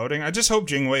of your voting, I just hope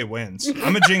Jing Wei wins.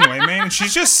 I'm a Jing Wei man, and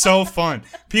she's just so fun.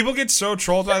 People get so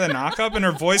trolled by the knock-up, and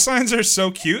her voice lines are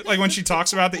so cute. Like when she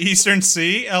talks about the Eastern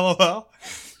Sea, LOL.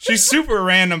 She's super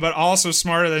random, but also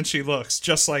smarter than she looks,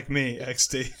 just like me,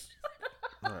 XD.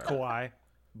 Kawhi,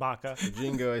 Baka.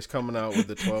 Jingo is coming out with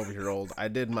the 12-year-old. I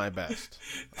did my best.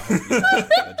 I hope you know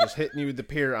that. Just hitting you with the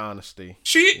pure honesty.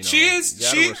 She you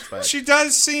gotta respect. she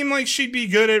does seem like she'd be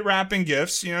good at wrapping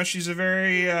gifts. She's a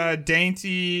very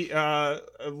dainty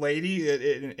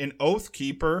lady, an oath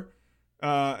keeper.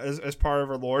 as part of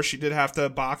her lore. She did have to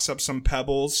box up some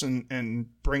pebbles and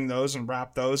bring those and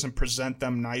wrap those and present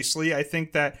them nicely. I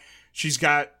think that she's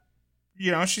got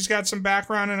some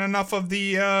background and enough of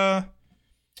the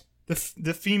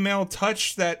female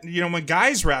touch that, when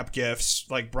guys wrap gifts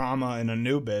like Brahma and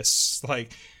Anubis,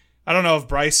 like, I don't know if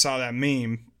Bryce saw that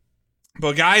meme,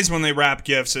 but guys, when they wrap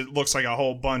gifts, it looks like a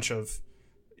whole bunch of,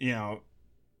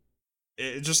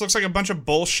 it just looks like a bunch of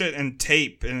bullshit and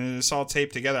tape, and it's all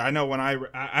taped together. I know when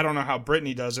I don't know how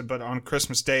Brittany does it, but on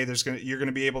Christmas Day, you're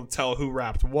gonna be able to tell who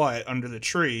wrapped what under the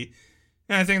tree,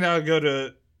 and I think that would go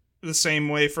to the same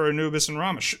way for Anubis and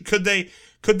Rama. Could they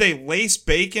lace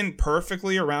bacon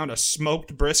perfectly around a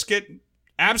smoked brisket?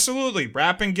 Absolutely.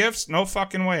 Wrapping gifts? No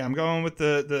fucking way. I'm going with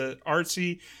the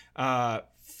artsy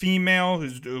female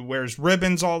who wears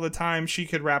ribbons all the time. She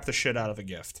could wrap the shit out of a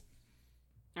gift.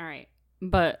 All right,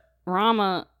 but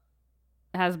Rama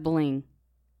has bling,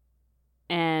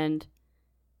 and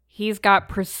he's got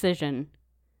precision.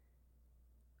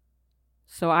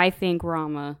 So I think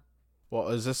Rama. Well,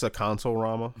 is this a console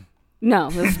Rama?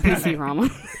 No, this is PC Rama.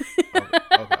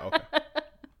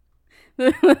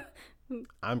 Okay.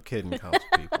 I'm kidding, console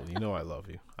people. You know I love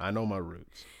you. I know my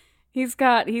roots. He's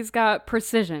got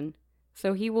precision,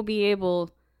 so he will be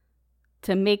able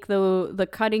to make the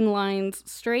cutting lines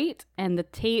straight and the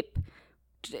tape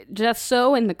just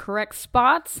so in the correct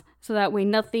spots, so that way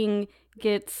nothing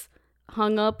gets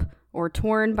hung up or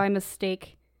torn by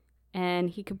mistake, and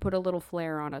he can put a little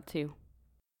flair on it too.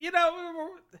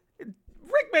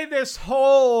 Rick made this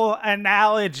whole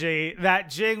analogy that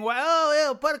Jing,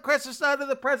 put a Christmas under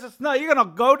the presents. No, you're going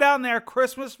to go down there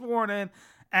Christmas morning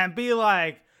and be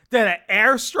like, did an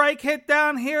airstrike hit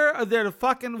down here? Or did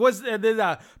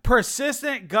a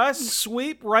persistent gust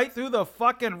sweep right through the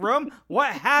fucking room?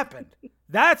 What happened?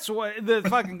 That's what it's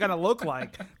fucking going to look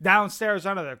like downstairs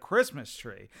under the Christmas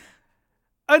tree.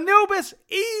 Anubis,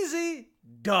 easy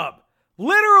dub.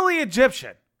 Literally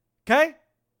Egyptian. Okay?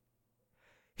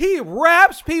 He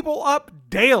wraps people up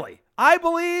daily. I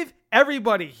believe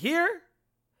everybody here,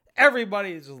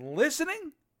 everybody is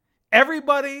listening,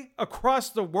 everybody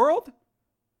across the world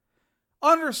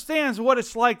understands what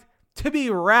it's like to be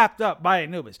wrapped up by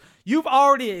Anubis. You've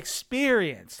already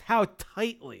experienced how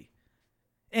tightly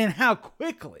and how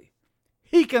quickly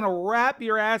he can wrap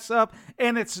your ass up,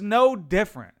 and it's no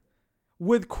different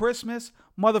with Christmas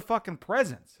motherfucking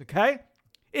presents, okay?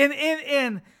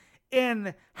 In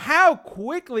how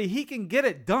quickly he can get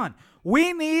it done.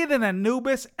 We need an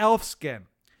Anubis elf skin,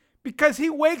 because he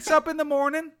wakes up in the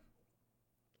morning,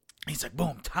 he's like,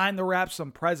 boom, time to wrap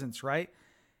some presents, right?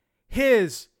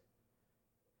 His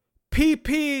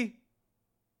PPS,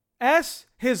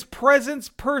 his presents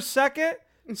per second,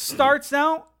 starts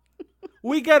out.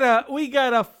 We got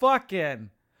a fucking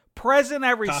present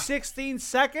every 16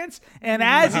 seconds, and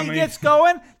as he gets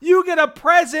going, you get a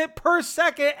present per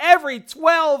second every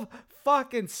 12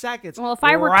 fucking seconds. Well, if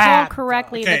I recall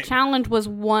correctly, the challenge was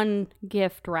one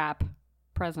gift wrap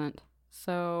present.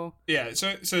 So yeah,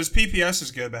 so his PPS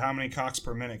is good, but how many cocks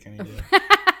per minute can he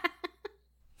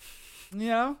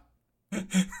do?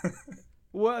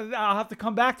 Well, I'll have to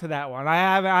come back to that one.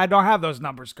 I don't have those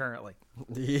numbers currently.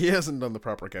 He hasn't done the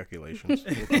proper calculations.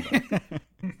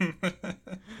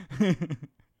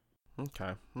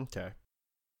 Okay.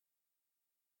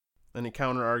 Any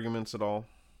counter arguments at all?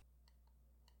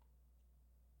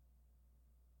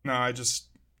 No, I just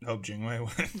hope Jingwei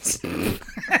wins.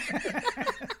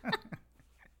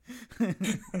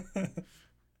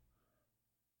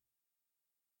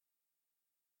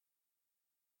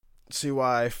 See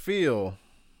why I feel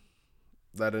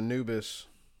that Anubis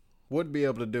would be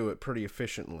able to do it pretty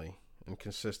efficiently and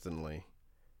consistently.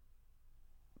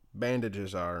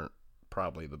 Bandages aren't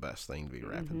probably the best thing to be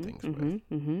wrapping things with.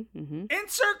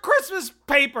 Insert Christmas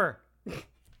paper.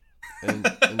 And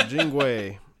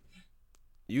Jingwei,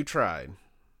 you tried.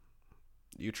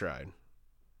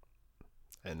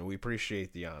 And we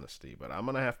appreciate the honesty, but I'm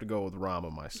going to have to go with Rama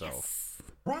myself. Yes.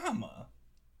 Rama?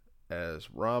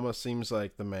 As Rama seems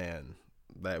like the man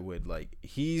that would, like,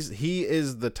 he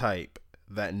is the type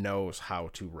that knows how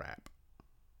to rap.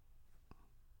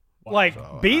 Like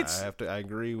So beats? I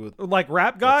agree with... Like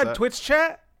Rap God, Twitch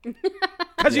chat?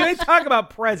 Because you ain't talking about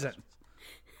present.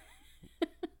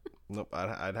 Nope,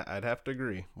 I'd have to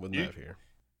agree with Nev here.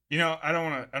 I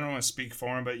don't want to speak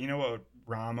for him, but you know what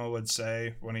Rama would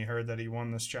say when he heard that he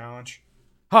won this challenge?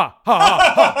 Ha ha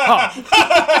ha ha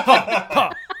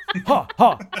ha ha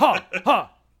ha ha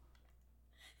ha.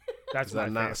 Does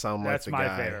that not sound like the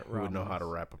guy who would know how to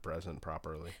wrap a present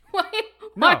properly?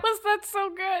 Why was that so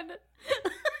good?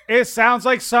 It sounds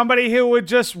like somebody who would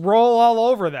just roll all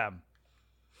over them.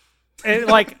 It's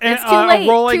too late.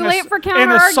 Too late for counter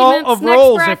an assault arguments. of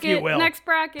rolls, bracket, if you will. Next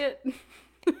bracket.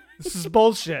 This is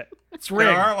bullshit. It's rigged.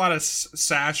 There are a lot of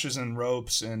sashes and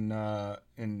ropes in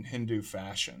Hindu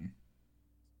fashion.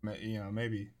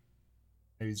 Maybe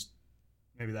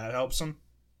that helps him.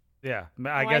 Yeah,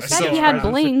 I guess he had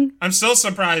bling. I'm still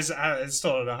surprised. I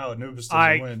still don't know how Anubis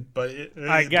doesn't win, but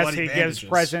I guess he gives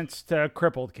presents to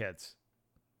crippled kids.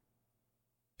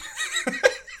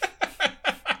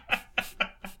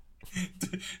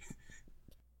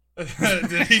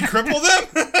 Did he cripple them?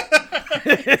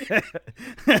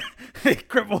 He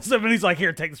cripples them and he's like,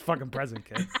 "Here, take this fucking present,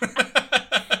 kid."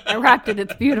 I wrapped it.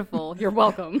 It's beautiful. You're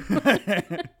welcome.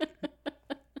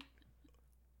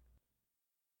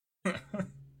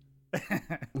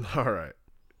 All right.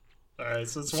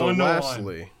 So it's So 1-1.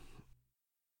 lastly,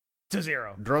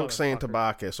 2-0. drunk Santa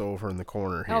Bacchus over in the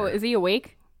corner here. Oh, is he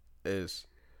awake? Is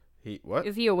he what?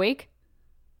 Is he awake?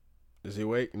 Is he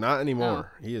awake? Not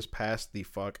anymore. He is passed the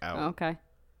fuck out. Oh, okay.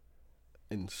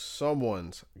 And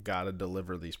someone's got to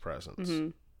deliver these presents. Mm-hmm.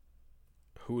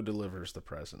 Who delivers the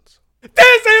presents?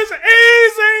 This is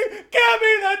easy. Give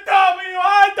me the W.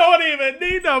 I don't even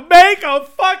need to make a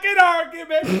fucking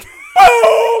argument.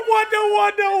 Boom!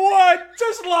 1-1.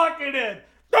 Just lock it in.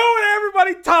 Don't let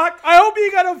everybody talk. I hope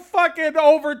you got a fucking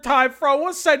overtime, Fro.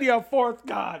 We'll send you a fourth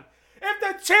god. If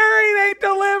the chariot ain't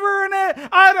delivering it,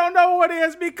 I don't know what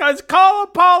is, because call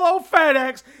Apollo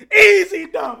FedEx. Easy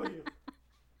W.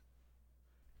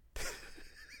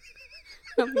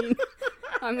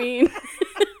 I mean.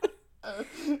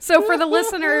 So for the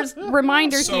listeners,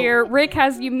 reminder here, Rick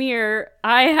has Ymir,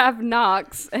 I have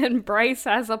Nox, and Bryce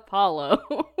has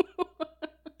Apollo.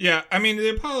 Yeah, I mean, the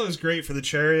Apollo is great for the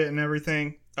chariot and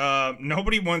everything.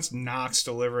 Nobody wants Nox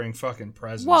delivering fucking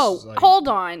presents. Whoa, hold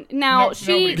on. Now,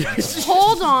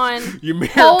 hold on. Ymir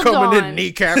hold coming on. in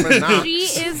kneecapping Nox. She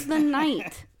is the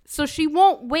knight. So she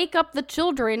won't wake up the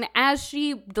children as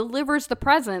she delivers the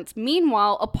presents.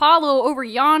 Meanwhile, Apollo over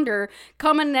yonder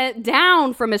coming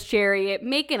down from his chariot,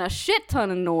 making a shit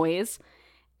ton of noise.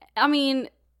 I mean,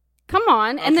 come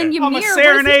on. And then Ymir, what is he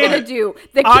going to do?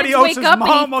 The kids wake up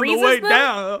and he freezes them?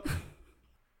 Down.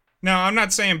 Now, I'm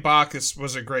not saying Bacchus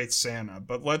was a great Santa,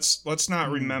 but let's not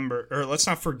remember, or let's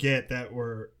not forget that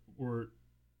we're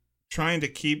trying to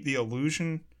keep the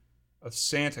illusion of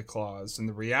Santa Claus and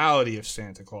the reality of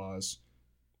Santa Claus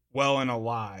well and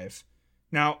alive.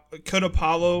 Now, could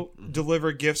Apollo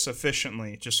deliver gifts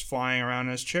efficiently just flying around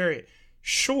in his chariot?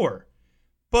 Sure.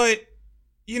 But,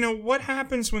 what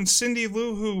happens when Cindy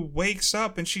Lou Who wakes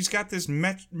up and she's got this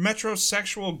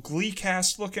metrosexual glee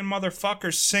cast looking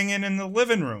motherfucker singing in the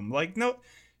living room? Like, no,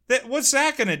 what's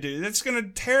that going to do? That's going to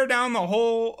tear down the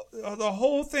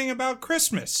whole thing about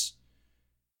Christmas.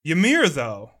 Ymir,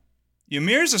 though.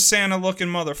 Ymir's a Santa-looking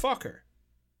motherfucker.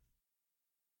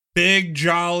 Big,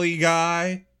 jolly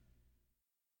guy.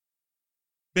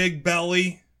 Big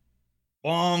belly.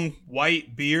 Long,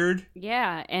 white beard.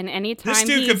 Yeah, and anytime this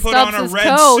dude he could put stubs on a his red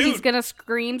toe, suit. he's going to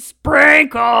scream,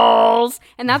 "Sprinkles!"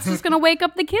 And that's just going to wake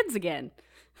up the kids again.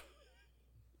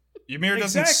 Ymir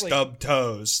doesn't stub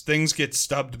toes. Things get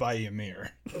stubbed by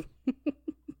Ymir.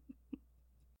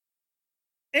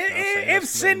 If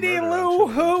Cindy Lou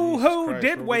Who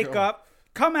did wake up,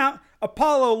 come out,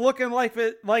 Apollo looking like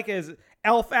his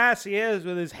elf ass he is,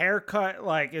 with his haircut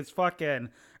like it's fucking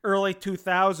early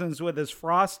 2000s with his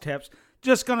frost tips,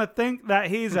 just gonna think that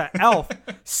he's an elf,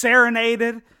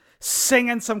 serenaded,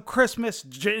 singing some Christmas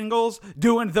jingles,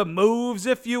 doing the moves,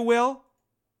 if you will.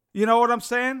 You know what I'm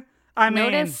saying?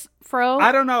 Notice, Fro.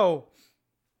 I don't know.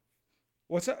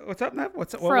 What's up, Nev?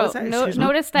 What was that?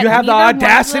 Notice that you have the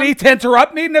audacity to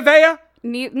interrupt me, Nevaeh?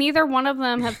 Neither one of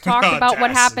them have talked about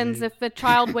what happens if the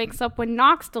child wakes up when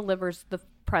Nox delivers the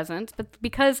present, but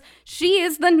because she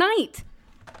is the knight,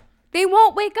 they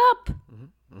won't wake up.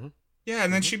 Yeah,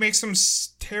 and then she makes some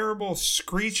terrible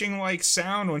screeching-like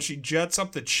sound when she jets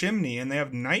up the chimney, and they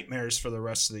have nightmares for the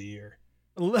rest of the year.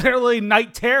 Literally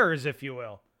night terrors, if you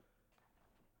will.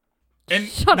 And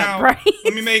Shut now, up, Bryce.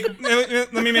 let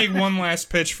me make one last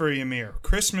pitch for Ymir.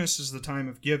 Christmas is the time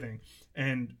of giving,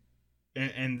 and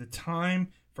the time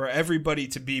for everybody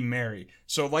to be merry.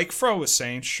 So, like Fro was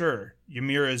saying, sure,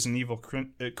 Ymir is an evil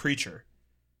creature,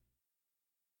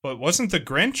 but wasn't the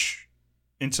Grinch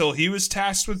until he was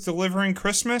tasked with delivering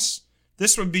Christmas?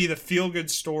 This would be the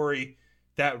feel-good story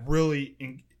that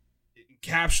really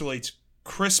encapsulates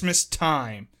Christmas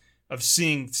time of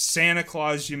seeing Santa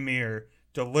Claus Ymir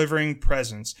delivering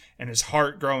presents and his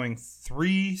heart growing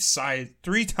three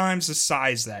times the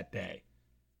size that day.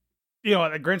 You know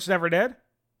what the Grinch never did?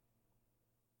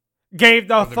 Gave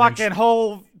the fucking Grinch.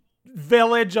 whole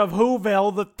village of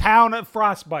Whoville the town of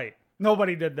frostbite.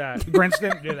 Nobody did that. Grinch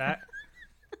didn't do that.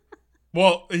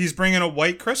 Well, he's bringing a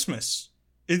white Christmas.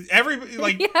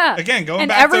 Yeah. Again, going and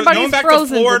back everybody's to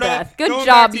frozen Florida. to death. Good going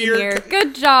job, back to your- Ymir.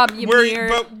 Good job,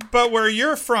 Ymir. But where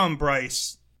you're from,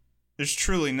 Bryce, there's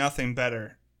truly nothing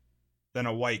better than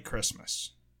a white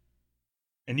Christmas,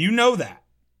 and you know that.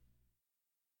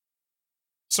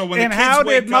 So when And the kids how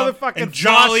wake did up motherfucking and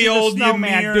jolly Frosty the old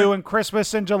Snowman Ymir, do in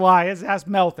Christmas in July? His ass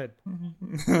melted.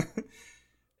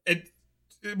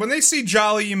 when they see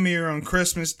Jolly Ymir on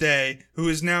Christmas Day, who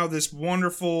is now this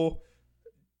wonderful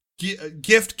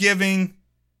gift-giving,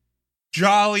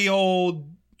 jolly old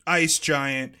ice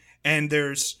giant, and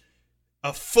there's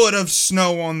a foot of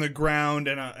snow on the ground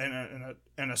and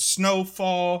a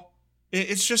snowfall,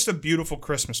 it's just a beautiful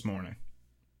Christmas morning.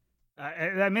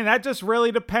 I mean, that just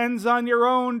really depends on your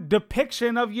own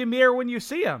depiction of Ymir when you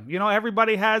see him. You know,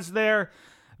 everybody has their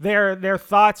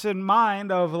thoughts in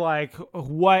mind of like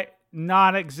what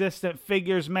non-existent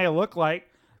figures may look like.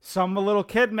 Some little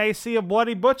kid may see a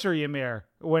bloody butcher Ymir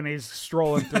when he's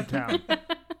strolling through town.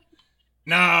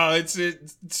 No, it's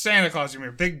Santa Claus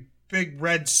Ymir, big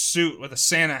red suit with a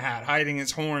Santa hat, hiding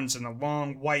his horns and a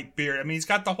long white beard. I mean, he's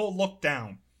got the whole look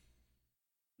down.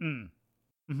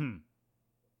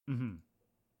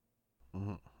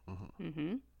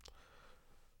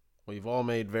 We've all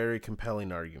made very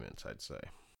compelling arguments, I'd say.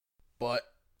 But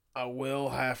I will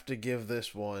have to give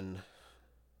this one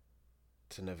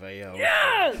to Nevaeh.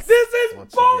 Yes! This is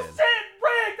Once bullshit, again.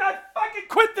 Rick! I fucking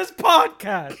quit this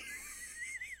podcast!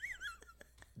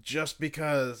 Just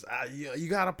because you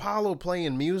got Apollo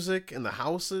playing music in the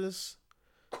houses.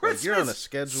 Christmas You're on a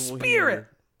schedule spirit. here.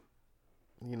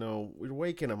 You know, we're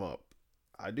waking him up.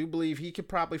 I do believe he could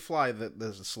probably fly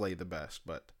the sleigh the best,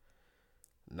 but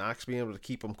Knox being able to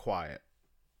keep him quiet.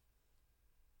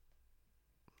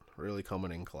 Really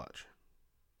coming in clutch.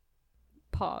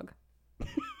 Pog.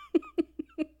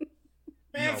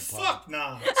 Man, fuck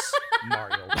Knox.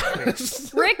 Mario.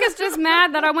 Rick is just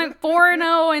mad that I went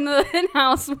 4-0 in the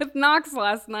in-house with Knox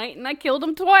last night, and I killed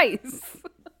him twice.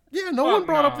 Yeah, no Fuck one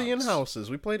brought up the Knox. in-houses.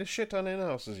 We played a shit ton of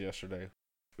in-houses yesterday.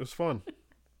 It was fun.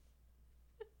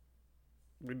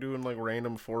 We're doing like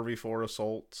random 4v4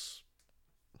 assaults.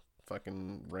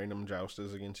 Fucking random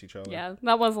joustes against each other. Yeah,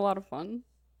 that was a lot of fun.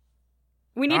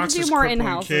 We need Knox to is do more crippling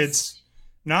in-houses. kids.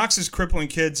 Knox is crippling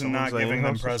kids and Someone's not saying giving them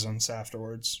in-houses? presents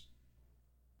afterwards.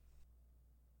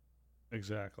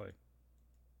 Exactly.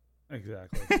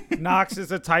 Knox is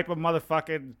the type of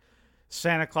motherfucking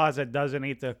Santa Claus that doesn't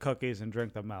eat the cookies and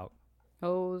drink the milk.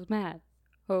 Ho's mad.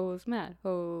 Ho's mad.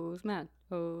 Ho's mad.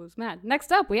 Ho's mad.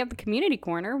 Next up, we have the community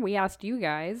corner. We asked you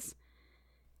guys,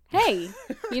 hey,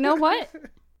 you know what?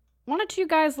 Why don't you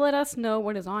guys let us know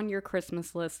what is on your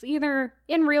Christmas list, either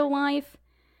in real life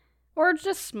or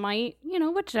just Smite,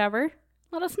 whichever.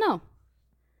 Let us know.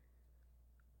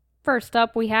 First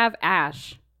up, we have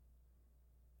Ash.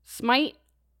 Smite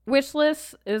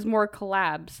wishlist is more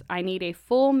collabs. I need a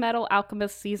Full Metal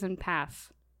Alchemist season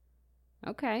pass.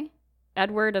 Okay.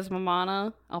 Edward as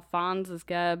Mamana, Alphonse as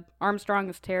Geb, Armstrong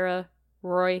as Tara,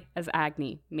 Roy as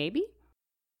Agni. Maybe?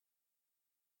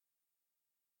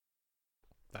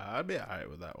 I'd be alright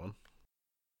with that one.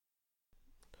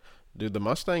 Dude, the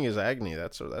Mustang is Agni.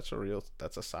 That's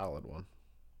a solid one.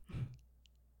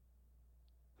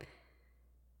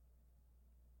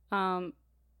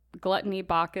 Gluttony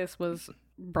Bacchus was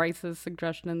Bryce's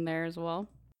suggestion in there as well.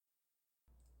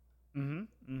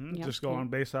 Yeah, Just going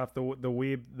based off the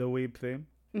weeb theme.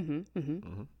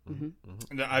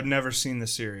 I've never seen the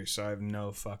series, so I have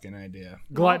no fucking idea.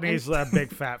 Gluttony's that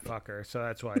big fat fucker, so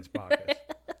that's why it's Bacchus.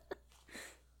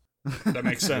 That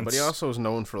makes sense. But he also is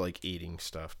known for like eating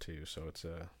stuff too, so it's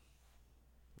a.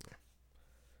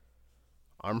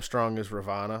 Armstrong is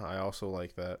Ravana. I also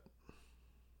like that.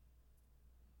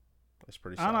 That's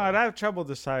pretty I solid. don't know. I'd have trouble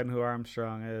deciding who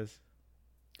Armstrong is.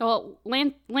 Well,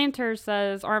 Lanter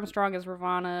says Armstrong as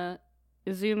Ravana,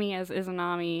 Izumi as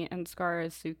Izanami, and Scar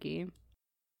as Suki.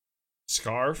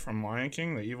 Scar from Lion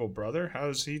King, the evil brother? How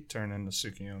does he turn into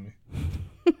Tsukiyomi?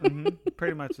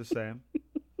 Pretty much the same.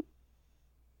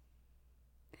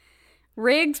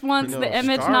 Riggs wants the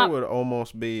image Scar not... would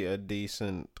almost be a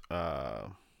decent Ravana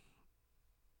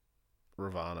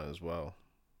as well.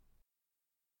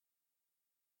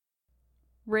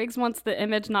 Riggs wants the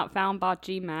image not found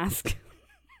Bocce mask.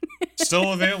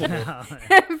 Still available.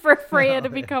 For Freya to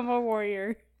become a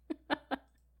warrior.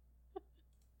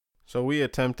 So we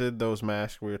attempted those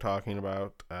masks we were talking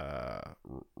about.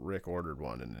 Rick ordered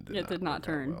one and It did not work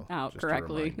turn well. out Just a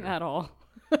correctly reminder. at all.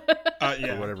 For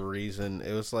Yeah. whatever reason.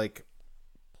 It was like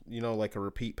like a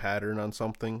repeat pattern on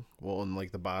something. Well, in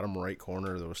like the bottom right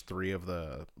corner, there was 3 of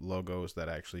the logos that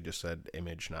actually just said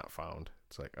 "image not found."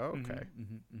 It's like, oh, okay,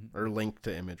 or link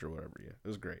to image or whatever. Yeah, it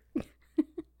was great.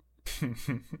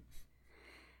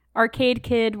 Arcade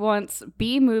Kid wants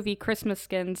B-movie Christmas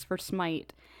skins for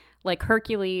Smite, like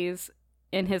Hercules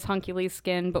in his Huncules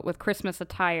skin, but with Christmas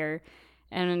attire,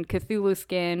 and Cthulhu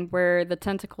skin where the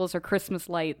tentacles are Christmas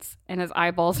lights and his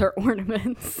eyeballs are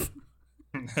ornaments.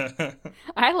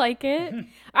 I like it.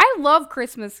 I love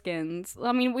Christmas skins.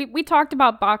 I mean, we talked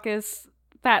about Bacchus,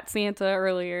 Fat Santa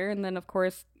earlier, and then of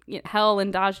course Hell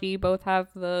and Daji both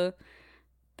have the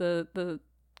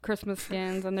Christmas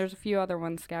skins, and there's a few other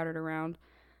ones scattered around.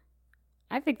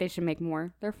 I think they should make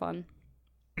more. They're fun.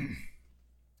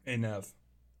 Enough.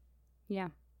 Yeah.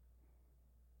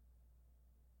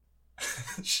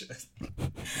 Shit.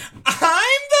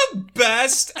 I'm the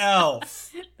best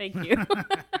elf. Thank you.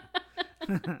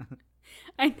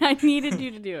 I needed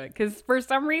you to do it because for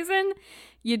some reason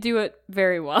you do it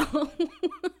very well.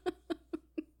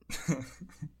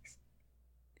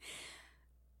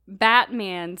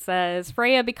 Batman says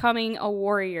Freya becoming a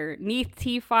warrior. Neath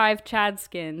T5 Chad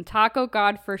skin. Taco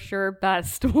God for sure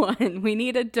best one. We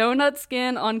need a donut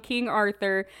skin on King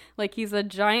Arthur like he's a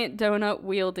giant donut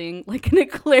wielding like an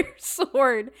eclair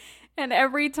sword. And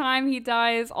every time he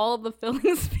dies, all of the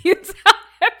filling spews out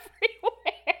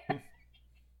everywhere.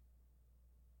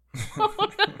 Oh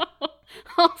no.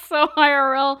 Also,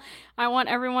 IRL, I want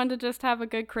everyone to just have a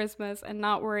good Christmas and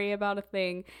not worry about a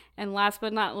thing. And last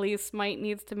but not least, Smite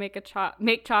needs to make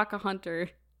Chalk a hunter.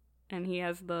 And he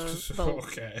has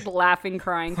the laughing,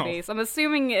 crying face. I'm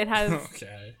assuming it has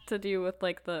to do with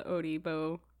like the Odie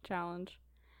bow challenge.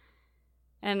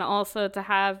 And also to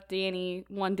have Danny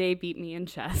one day beat me in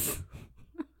chess.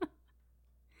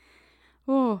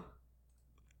 Oh.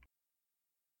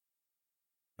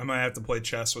 I might have to play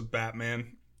chess with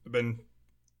Batman. I've been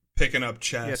picking up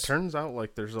chess. Yeah, it turns out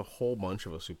like there's a whole bunch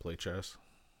of us who play chess.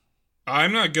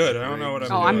 I'm not good. I don't know what I'm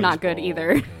doing. Oh, I'm not good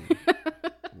either.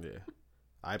 Yeah.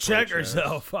 I play Checkers, chess,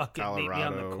 though. Fucking meet me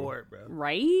on Colorado. the court, bro.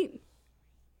 Right?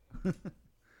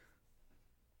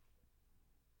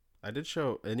 I did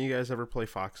show. Any of you guys ever play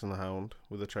Fox and the Hound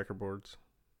with the checkerboards?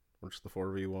 Which is the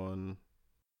 4v1?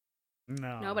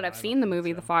 No, but I've seen the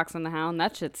movie The Fox and the Hound.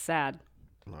 That shit's sad.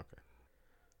 Okay.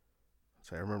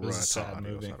 So I remember when I taught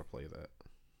audios how to play that.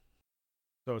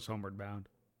 So it's Homeward Bound.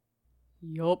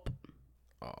 Yup.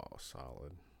 Oh,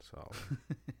 solid.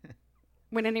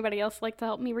 Would anybody else like to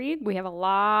help me read? We have a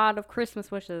lot of Christmas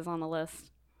wishes on the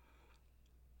list.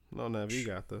 No, Nev, you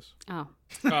got this. Oh.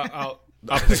 I'll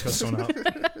pick this one up.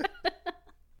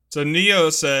 So Neo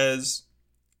says,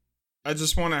 I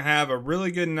just want to have a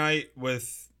really good night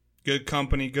with good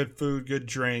company, good food, good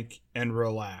drink, and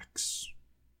relax.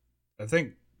 I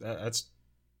think that's...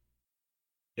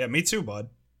 Yeah, me too, bud.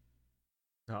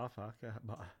 Oh, fuck.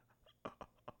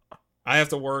 I have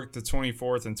to work the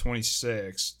 24th and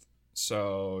 26th.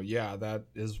 So, yeah, that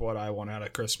is what I want out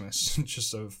of Christmas.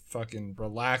 Just a fucking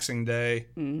relaxing day.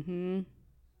 Mm-hmm.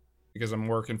 Because I'm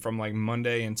working from like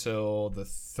Monday until the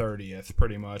 30th,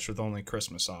 pretty much, with only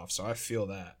Christmas off. So I feel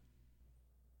that.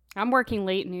 I'm working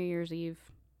late New Year's Eve.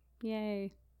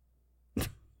 Yay.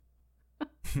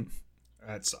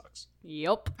 That sucks.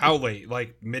 Yup. How late?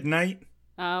 Like midnight?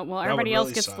 Well, everybody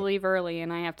else gets to leave early,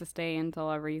 and I have to stay until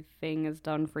everything is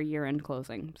done for year-end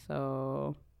closing.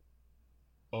 So...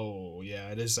 Oh, yeah,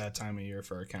 it is that time of year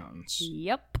for accountants.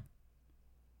 Yep.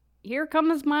 Here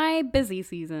comes my busy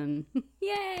season.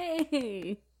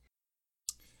 Yay!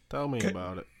 Tell me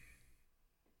about it.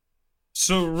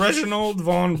 So, Reginald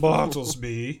Von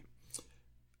Bartlesby,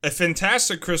 a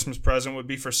fantastic Christmas present would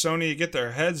be for Sony to get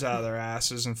their heads out of their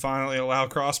asses and finally allow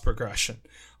cross progression.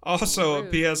 Also, a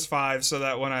PS5 so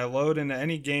that when I load into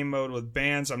any game mode with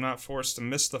bands, I'm not forced to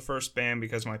miss the first band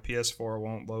because my PS4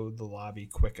 won't load the lobby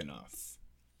quick enough.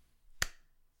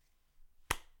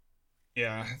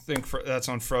 Yeah, I think that's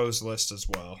on Fro's list as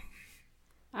well.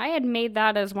 I had made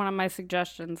that as one of my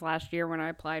suggestions last year when I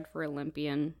applied for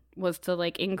Olympian, was to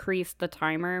like increase the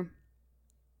timer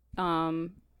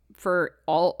for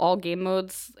all game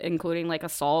modes, including like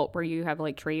Assault, where you have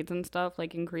like trades and stuff,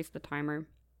 like increase the timer.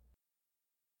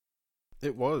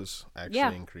 It was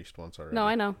actually increased once already. No,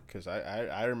 I know. Because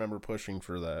I remember pushing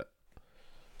for that.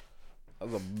 That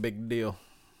was a big deal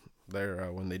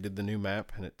there when they did the new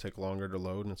map and it took longer to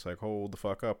load. And it's like, hold the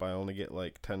fuck up. I only get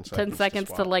like 10 seconds. 10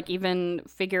 seconds to like even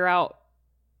figure out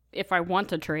if I want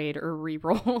to trade or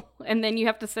reroll. And then you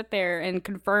have to sit there and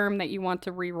confirm that you want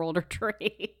to reroll or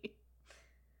trade.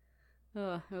 It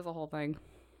was a whole thing.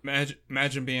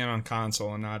 Imagine being on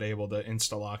console and not able to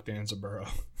insta-lock Danza Burrow.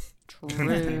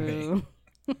 True.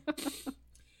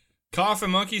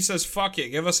 Coffin Monkey says, fuck it,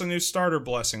 give us a new starter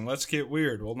blessing. Let's get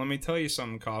weird. Well, let me tell you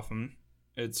something, Coffin.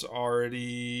 It's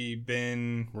already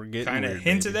been kind of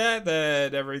hinted at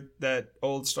that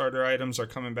old starter items are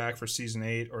coming back for Season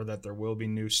 8, or that there will be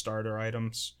new starter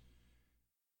items.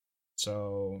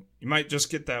 So you might just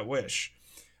get that wish.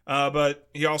 But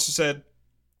he also said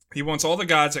he wants all the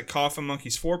gods at Coffin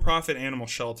Monkey's for-profit animal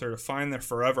shelter to find their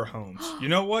forever homes. You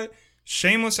know what?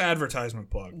 Shameless advertisement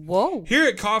plug. Whoa. Here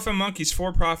at Coffin Monkey's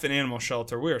for-profit animal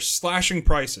shelter, we are slashing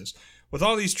prices. With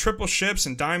all these triple ships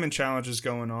and diamond challenges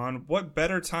going on, what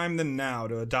better time than now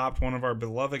to adopt one of our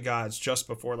beloved gods just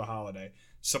before the holiday?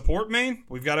 Support main?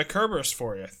 We've got a Kerberos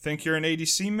for you. Think you're an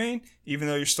ADC main? Even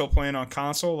though you're still playing on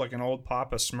console like an old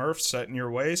Papa Smurf set in your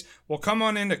ways? Well, come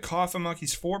on into Coffin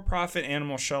Monkey's for-profit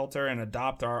animal shelter and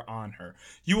adopt our Anhur.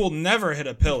 You will never hit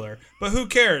a pillar, but who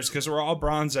cares, because we're all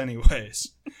bronze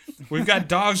anyways. We've got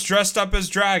dogs dressed up as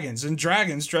dragons and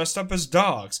dragons dressed up as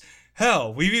dogs.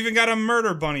 Hell, we've even got a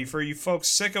murder bunny for you folks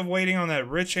sick of waiting on that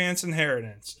rich aunt's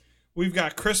inheritance. We've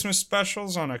got Christmas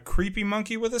specials on a creepy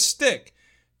monkey with a stick.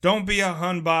 Don't be a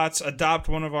hunbots, adopt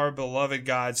one of our beloved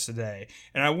gods today.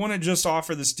 And I wouldn't just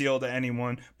offer this deal to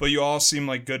anyone, but you all seem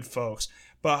like good folks.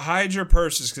 But hide your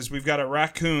purses, because we've got a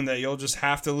raccoon that you'll just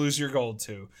have to lose your gold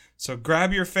to. So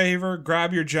grab your favor,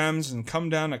 grab your gems, and come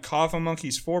down to Coffin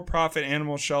Monkey's for-profit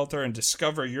animal shelter and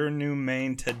discover your new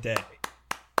main today.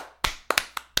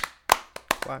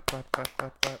 Clap, clap, clap,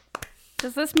 clap, clap.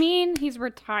 Does this mean he's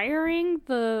retiring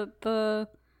the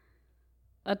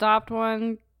adopt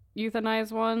one,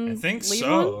 euthanize one? I think leave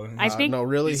so. One? I think No,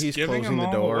 really, he's giving closing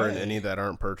them the all door, away. and any that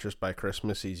aren't purchased by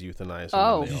Christmas, he's euthanizing.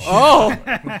 Oh. them all.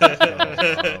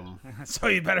 Oh. So, So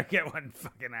you better get one,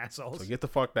 fucking assholes. so get the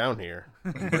fuck down here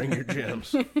and bring your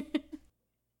gems.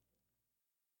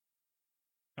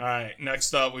 All right,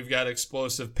 next up, we've got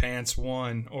Explosive Pants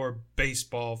 1, or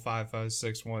Baseball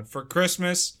 5561. For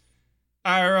Christmas,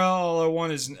 IRL, all I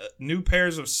want is new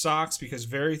pairs of socks, because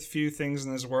very few things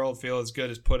in this world feel as good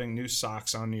as putting new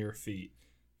socks onto your feet.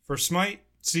 For Smite,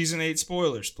 Season 8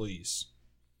 spoilers, please.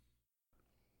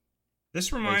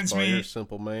 This reminds Baseball, you're me, a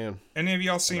simple man. any of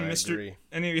y'all seen And I agree.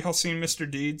 Mr.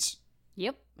 Deeds?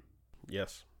 Yep.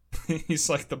 Yes. He's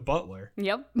like the butler.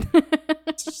 Yep.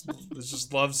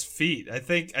 Just loves feet. I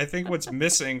think what's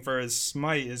missing for his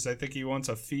Smite is I think he wants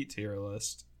a feet tier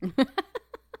list.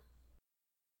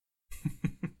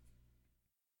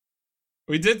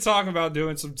 We did talk about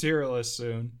doing some tier lists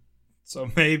soon, so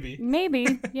maybe.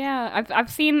 Maybe. Yeah. I've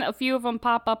seen a few of them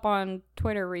pop up on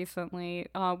Twitter recently.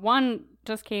 One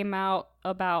just came out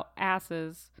about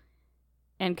asses,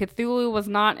 and Cthulhu was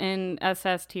not in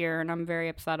SS tier, and I'm very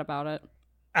upset about it.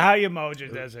 How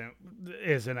Umoja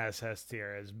is an SS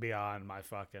tier is beyond my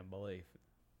fucking belief.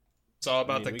 It's all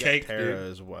about the we cake, got Terra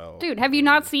dude. as well. Dude, have you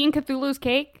not seen Cthulhu's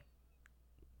cake?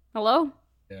 Hello?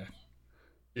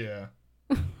 Yeah.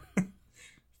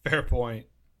 Fair point.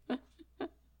 All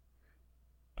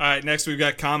right, next we've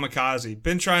got Kamikaze.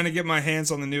 Been trying to get my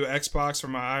hands on the new Xbox for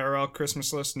my IRL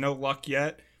Christmas list. No luck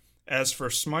yet. As for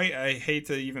Smite, I hate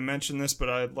to even mention this, but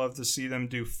I'd love to see them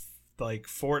do like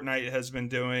Fortnite has been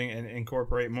doing and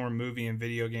incorporate more movie and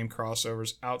video game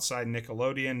crossovers outside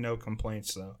Nickelodeon. No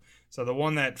complaints, though. So the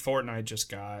one that Fortnite just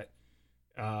got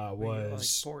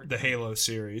was the Halo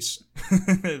series.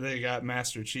 They got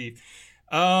Master Chief.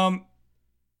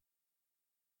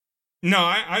 No,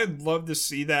 I'd love to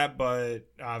see that, but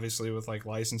obviously with like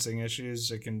licensing issues,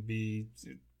 it can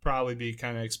probably be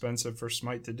kind of expensive for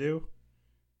Smite to do.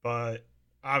 But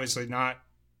obviously not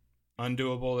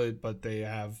undoable, but they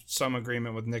have some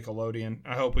agreement with Nickelodeon.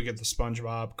 I hope we get the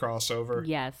SpongeBob crossover.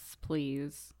 Yes,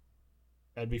 please.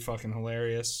 That'd be fucking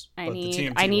hilarious. I But the need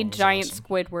TMT one was giant awesome.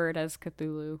 Squidward as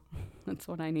Cthulhu. That's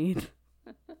what I need.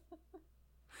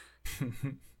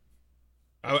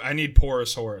 I need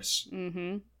Porous Horus.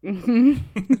 Mm-hmm.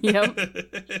 Mm-hmm. Yep.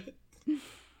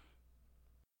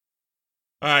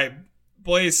 All right.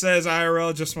 Blaze says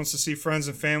IRL just wants to see friends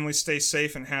and family stay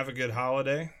safe and have a good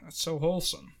holiday. That's so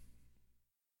wholesome.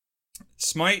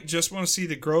 Smite just want to see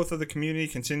the growth of the community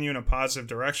continue in a positive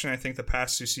direction. I think the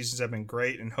past 2 seasons have been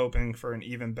great and hoping for an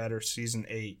even better season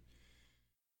 8.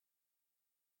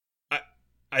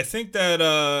 I think that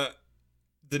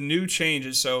the new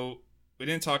changes, so we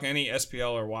didn't talk any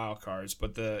SPL or wild cards,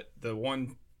 but the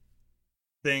one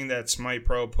thing that Smite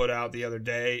Pro put out the other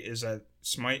day is that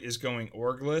Smite is going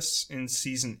orgless in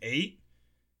season 8,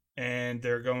 and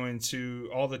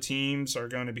all the teams are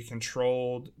going to be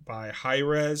controlled by high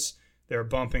res. They're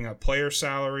bumping up player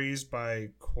salaries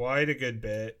by quite a good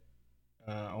bit,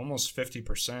 almost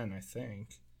 50%, I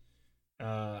think,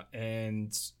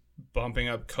 and bumping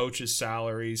up coaches'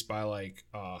 salaries by like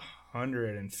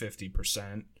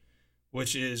 150%,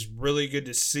 which is really good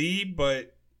to see.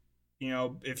 But,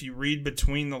 if you read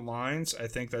between the lines, I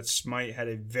think that Smite had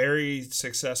a very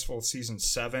successful season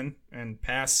 7 and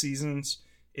past seasons.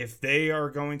 If they are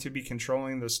going to be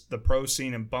controlling the pro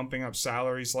scene and bumping up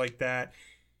salaries like that,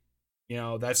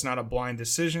 that's not a blind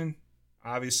decision.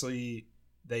 Obviously,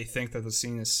 they think that the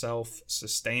scene is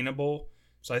self-sustainable.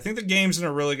 So I think the game's in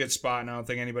a really good spot, and I don't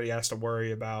think anybody has to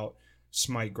worry about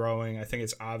Smite growing. I think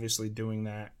it's obviously doing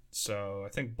that. So I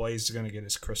think Blaze is going to get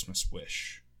his Christmas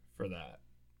wish for that.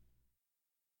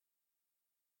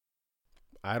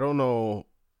 I don't know,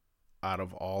 out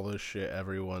of all the shit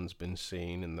everyone's been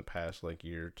seeing in the past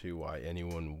year or two, why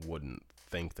anyone wouldn't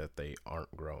think that they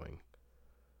aren't growing.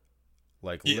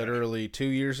 Literally 2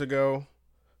 years ago,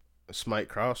 Smite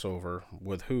crossover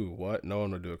with who? What? No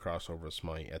one would do a crossover with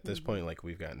Smite. At this point,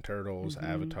 we've gotten Turtles,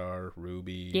 Avatar,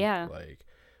 Ruby. Yeah.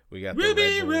 We got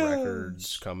Ruby the Red Bull Rose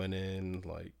records coming in.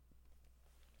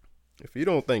 If you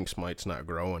don't think Smite's not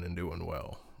growing and doing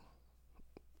well,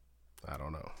 I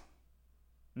don't know.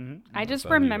 I just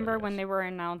remember when they were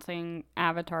announcing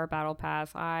Avatar Battle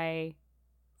Pass, I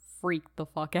freaked the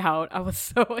fuck out. I was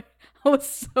so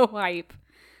hype.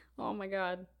 Oh my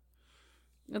god.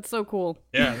 That's so cool.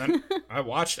 Yeah, and then I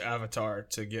watched Avatar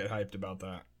to get hyped about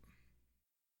that.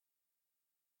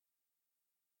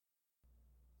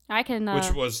 I can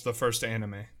which was the first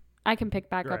anime. I can pick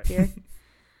back up here.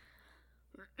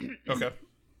 Okay.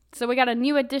 So we got a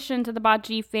new addition to the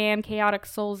Bot-G fam, Chaotic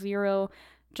Soul Zero.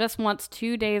 Just wants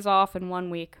 2 days off in 1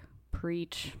 week.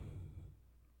 Preach.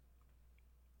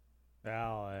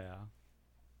 Oh,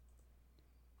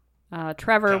 yeah.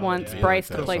 Trevor wants Bryce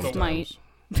to play Smite.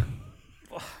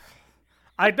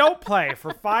 I don't play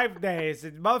for 5 days,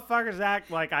 and motherfuckers act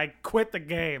like I quit the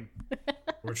game.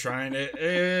 We're trying to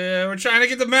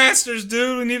get the Masters,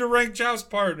 dude. We need a ranked joust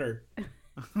partner.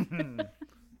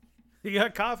 You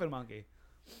got Coffin Monkey.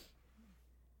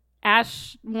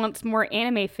 Ash wants more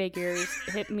anime figures.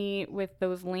 Hit me with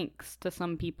those links to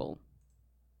some people.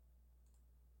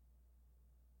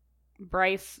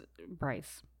 Bryce.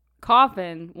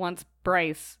 Coffin wants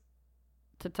Bryce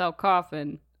to tell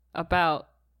Coffin about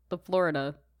the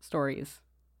Florida stories.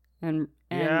 And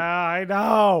yeah, I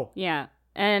know. Yeah.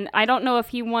 And I don't know if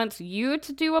he wants you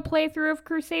to do a playthrough of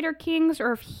Crusader Kings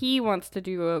or if he wants to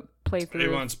do a playthrough. He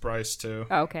wants Bryce too.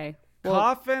 Oh, okay. Well,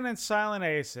 Coffin and Silent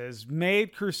Aces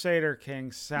made Crusader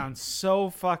Kings sound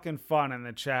so fucking fun in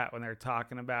the chat when they're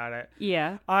talking about it.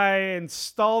 yeah. I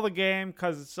install the game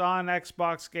because it's on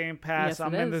Xbox Game Pass. Yes,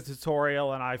 I'm it in the is.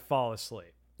 tutorial and I fall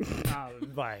asleep.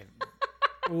 By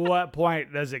what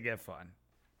point does it get fun?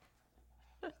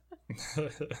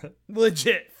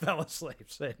 Legit fell asleep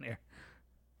sitting here.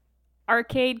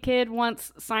 Arcade Kid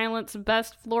wants Silent's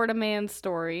best Florida man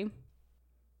story.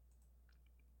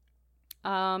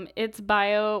 Its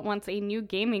Bio wants a new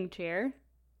gaming chair.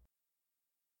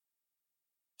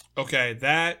 Okay,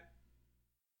 that.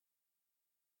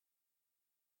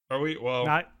 Are we? Well,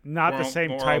 Not the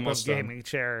same type of almost done. gaming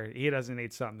chair. He doesn't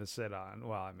need something to sit on.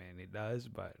 Well, I mean, he does,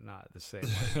 but not the same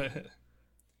way.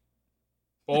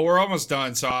 Well, we're almost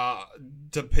done. So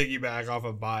to piggyback off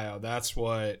of Bio, that's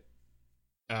what.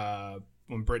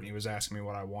 When Brittany was asking me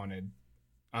what I wanted,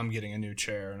 I'm getting a new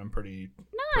chair, and I'm pretty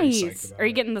psyched Nice. about Are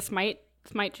you it. getting the Smite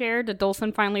chair? Did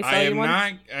Dolson finally sell I you am one?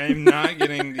 not. I am not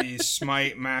getting the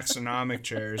Smite Maxonomic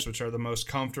chairs, which are the most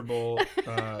comfortable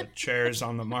chairs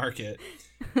on the market.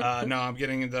 No, I'm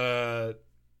getting the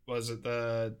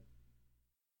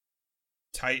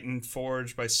Titan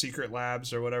Forge by Secret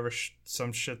Labs or whatever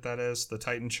some shit that is. The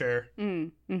Titan chair.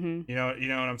 Mm-hmm. You know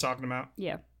what I'm talking about?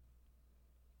 Yeah.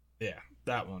 Yeah,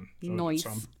 that one. Nice. So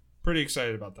I'm pretty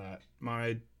excited about that.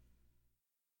 My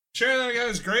chair that I got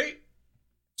is great.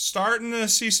 Starting to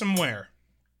see some wear.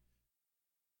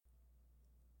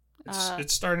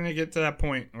 It's starting to get to that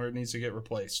point where it needs to get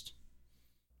replaced.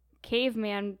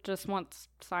 Caveman just wants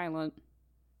Silent.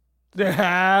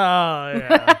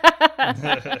 Yeah.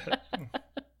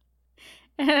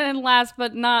 And last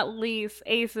but not least,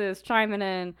 Aces chiming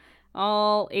in.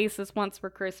 All Aces wants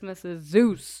for Christmas is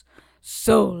Zeus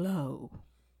Solo.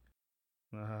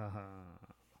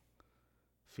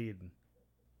 Feeding.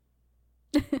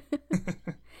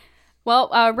 Well,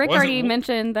 Rick Wasn't- already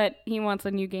mentioned that he wants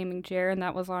a new gaming chair, and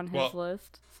that was on his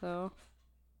list. So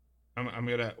I'm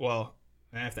gonna. Well,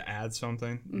 I have to add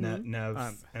something. Mhm.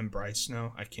 Nev and Bryce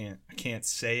know. I can't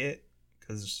say it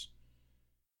because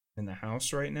in the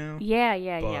house right now.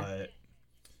 yeah.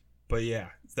 But yeah,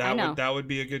 I know. that would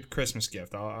be a good Christmas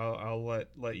gift. I'll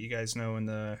let you guys know in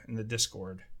the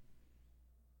Discord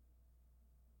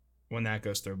when that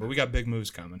goes through. But we got big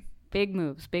moves coming. Big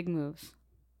moves.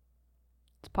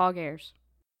 It's Pog hairs.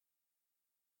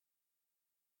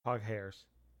 Hog hairs.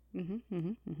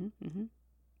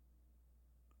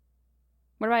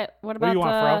 What about What do you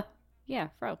want, Fro? Yeah,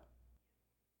 Fro.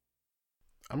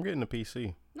 I'm getting a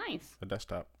PC, Nice. a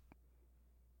desktop.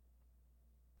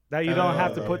 That you don't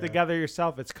have to put together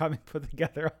yourself. It's coming put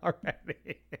together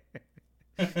already.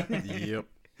 Yep.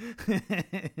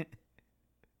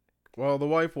 Well, the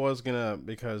wife was gonna,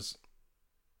 because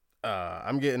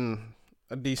I'm getting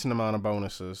a decent amount of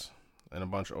bonuses and a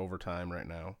bunch of overtime right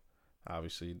now.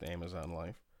 Obviously, the Amazon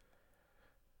life.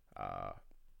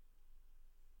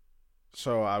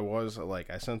 So I was like,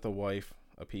 I sent the wife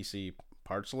a PC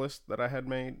parts list that I had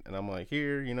made, and I'm like,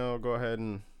 here, go ahead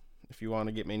and if you want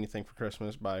to get me anything for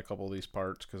Christmas, buy a couple of these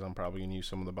parts, because I'm probably gonna use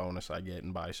some of the bonus I get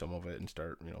and buy some of it and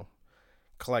start,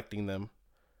 collecting them.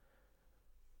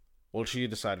 Well, she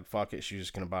decided, fuck it, she's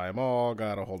just gonna buy them all.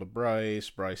 Got a hold of Bryce.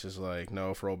 Bryce is like,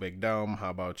 no, Fro big dumb. How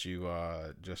about you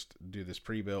just do this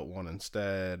pre-built one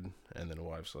instead? And then the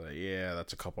wife's like, yeah,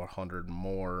 that's a couple $100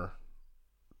 more.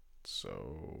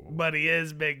 So, But he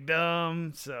is big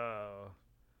dumb, so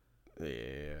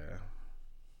yeah.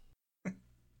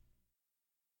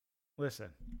 listen.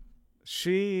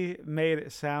 She made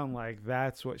it sound like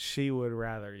that's what she would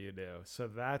rather you do. So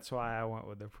that's why I went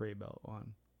with the pre-built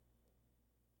one.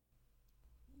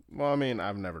 Well, I mean,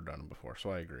 I've never done it before,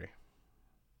 so I agree.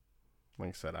 Like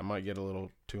I said, I might get a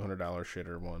little $200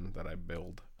 shitter one that I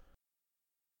build.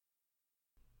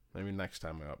 Maybe next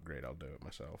time I upgrade, I'll do it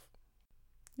myself.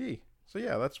 Yee. So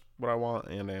yeah, that's what I want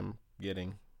and am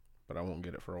getting, but I won't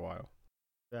get it for a while.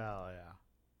 Oh, yeah.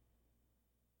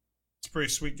 It's a pretty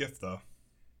sweet gift, though.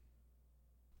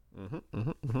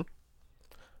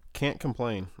 Can't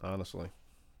complain, honestly.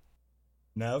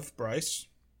 Nev, Bryce?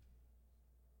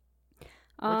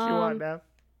 What you want, Nev?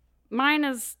 Mine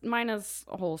is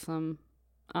wholesome.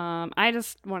 I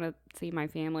just want to see my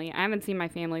family. I haven't seen my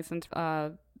family since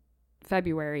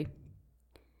February,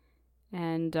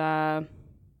 and so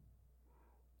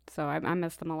I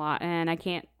miss them a lot. And I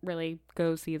can't really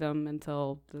go see them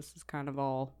until this is kind of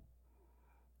all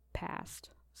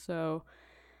past. So,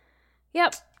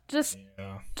 yep, just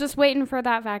waiting for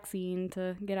that vaccine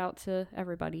to get out to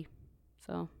everybody.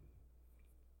 So.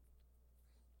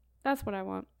 That's what I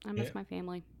want. I miss my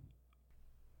family.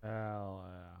 Hell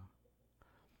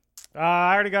yeah.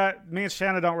 I already got, me and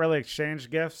Shanna don't really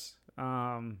exchange gifts. So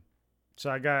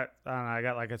I got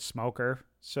like a smoker.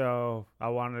 So I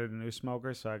wanted a new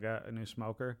smoker, so I got a new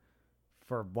smoker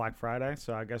for Black Friday.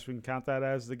 So I guess we can count that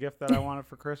as the gift that I wanted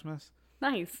for Christmas.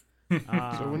 Nice.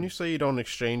 So when you say you don't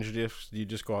exchange gifts, you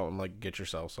just go out and like get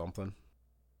yourself something?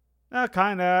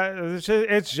 Kind of.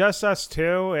 It's just us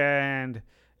two, and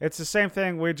it's the same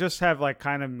thing. We just have like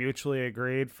kind of mutually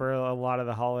agreed for a lot of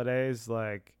the holidays.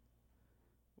 Like,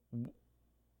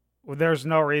 there's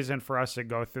no reason for us to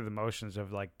go through the motions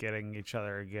of like getting each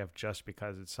other a gift just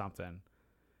because it's something.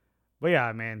 But yeah,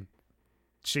 I mean,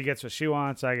 she gets what she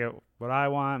wants. I get what I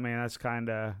want. I mean, that's kind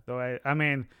of the way. I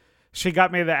mean, she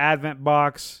got me the Advent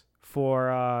box for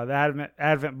the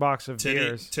Advent box of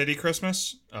beers. Titty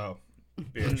Christmas? Oh.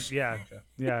 Beers. Yeah, okay.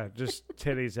 Yeah, just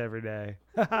titties every day.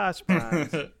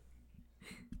 Surprise.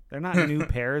 They're not new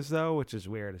pairs though, which is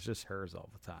weird. It's just hers all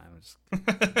the time.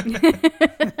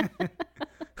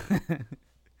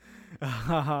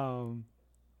 I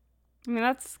mean,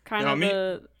 that's kind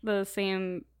of the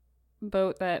same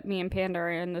boat that me and Panda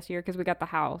are in this year because we got the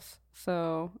house.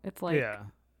 So it's like,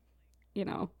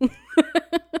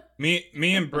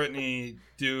 me and Brittany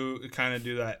do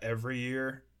that every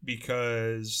year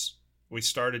because we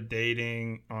started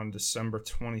dating on December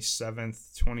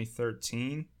 27th,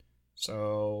 2013.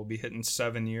 So we'll be hitting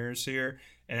 7 years here.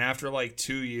 And after like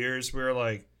 2 years, we were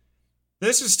like,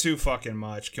 this is too fucking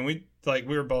much. Can we, like,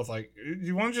 we were both like,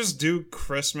 you want to just do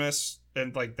Christmas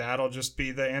and like that'll just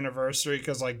be the anniversary?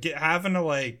 Because like having to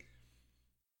like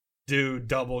do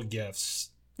double gifts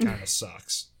kind of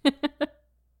sucks.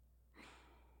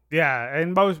 Yeah,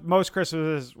 and most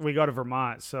Christmases we go to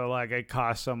Vermont, so like it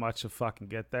costs so much to fucking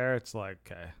get there. It's like,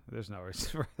 okay, there's no reason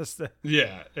for us to.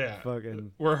 Yeah.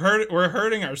 Fucking. We're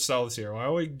hurting ourselves here. Why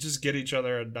don't we just get each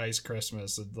other a nice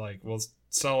Christmas and like we'll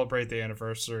celebrate the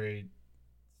anniversary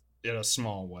in a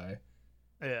small way.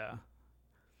 Yeah.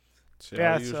 See,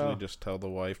 I usually just tell the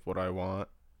wife what I want,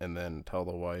 and then tell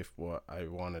the wife what I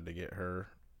wanted to get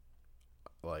her,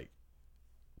 like.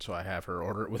 So I have her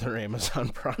order it with her Amazon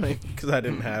Prime because I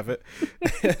didn't have it.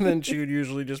 And then she would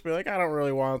usually just be like, I don't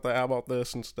really want that. How about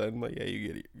this instead? I'm like, yeah, you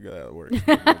get it. Yeah, that works.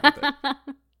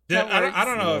 Yeah, That I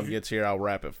don't know When if it gets here, I'll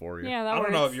wrap it for you. Yeah, that I don't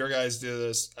works. know if your guys do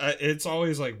this. It's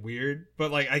always like weird,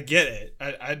 but like I get it.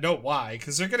 I know why,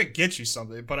 because they're gonna get you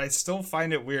something. But I still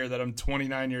find it weird that I'm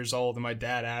 29 years old and my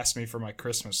dad asked me for my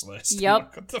Christmas list. Yep. I'm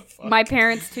like, what the fuck? My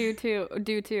parents do too.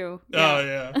 Yeah. Oh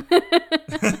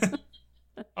yeah.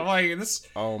 I'm like this.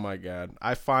 Oh my god.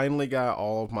 I finally got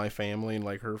all of my family and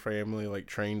like her family like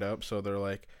trained up, so they're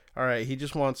like, all right, he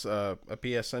just wants a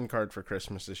PSN card for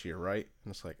Christmas this year, right?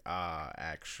 And it's like,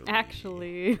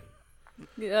 actually.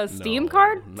 Steam No,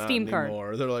 card? not Steam card.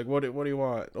 anymore. They're like, what do you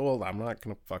want? Well, I'm not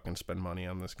gonna fucking spend money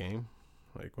on this game.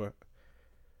 Like what?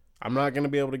 I'm not gonna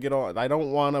be able to get all. I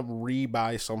don't want to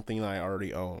rebuy something I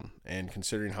already own. And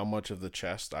considering how much of the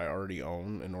chest I already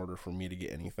own, in order for me to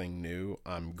get anything new,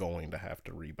 I'm going to have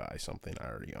to rebuy something I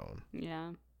already own.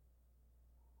 Yeah.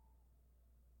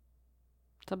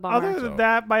 It's a bummer. Other than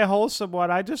that, my wholesome one,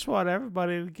 I just want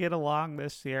everybody to get along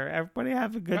this year. Everybody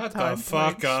have a good Shut time. the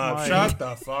fuck playing up. Smite. Shut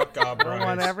the fuck up, I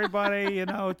want Bryce. everybody,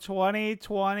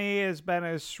 2020 has been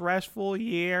a stressful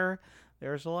year.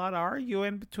 There's a lot of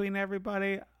arguing between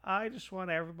everybody. I just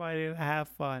want everybody to have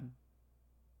fun.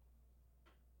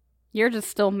 You're just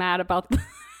still mad about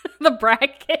the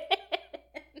bracket.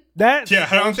 That's Yeah,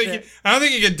 I don't bullshit.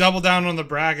 think you could double down on the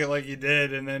bracket like you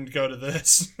did and then go to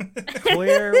this.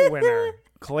 Clear winner.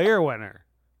 Clear winner.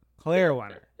 Clear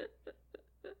winner.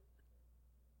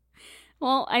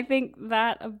 Well, I think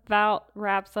that about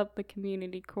wraps up the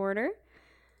community quarter.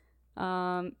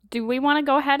 Do we want to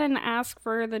go ahead and ask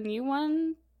for the new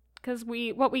one? Because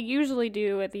what we usually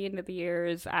do at the end of the year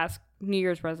is ask New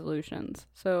Year's resolutions.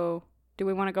 So do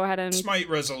we want to go ahead and Smite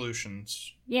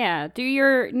resolutions. do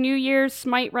your New Year's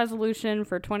Smite resolution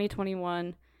for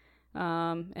 2021,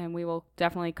 and we will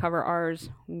definitely cover ours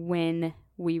when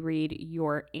we read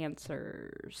your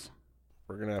answers.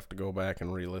 We're gonna have to go back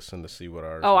and re-listen to see what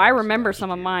ours. Oh, I was remember last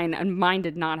some of year. mine, and mine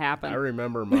did not happen. I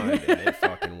remember mine, and it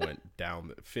fucking went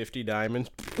down. 50 diamonds.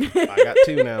 I got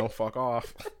 2 now. Fuck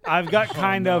off. I've got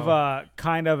kind of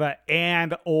a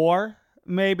and or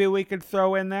maybe we could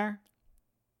throw in there.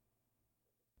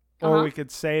 Or Uh-huh. we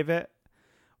could save it.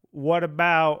 What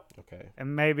about, Okay.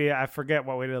 and maybe I forget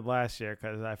what we did last year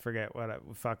because I forget what I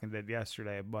fucking did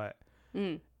yesterday, but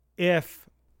if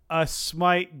a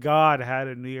Smite god had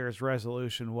a New Year's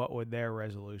resolution, what would their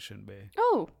resolution be?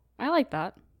 Oh, I like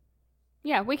that.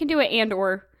 Yeah, we can do it and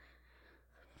or.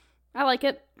 I like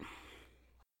it.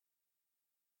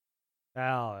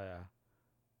 Hell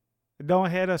yeah. Don't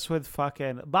hit us with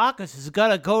fucking, Bacchus is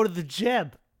gonna go to the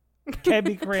gym. Can't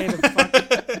be creative.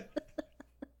 Fucking.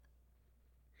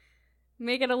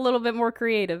 Make it a little bit more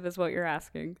creative is what you're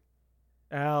asking.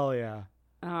 Hell yeah.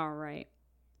 All right.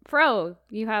 Fro,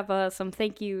 you have some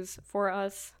thank yous for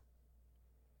us.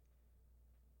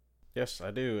 Yes,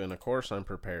 I do, and of course I'm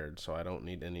prepared, so I don't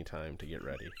need any time to get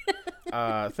ready.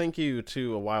 Thank you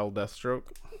to A Wild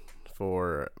Deathstroke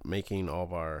for making all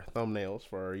of our thumbnails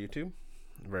for our YouTube.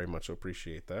 Very much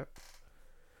appreciate that.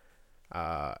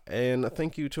 And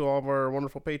thank you to all of our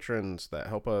wonderful patrons that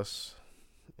help us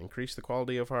increase the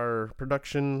quality of our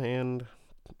production and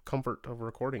comfort of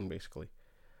recording, basically.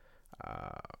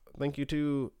 Thank you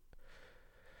to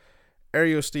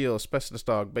Aereo Steel, Asbestos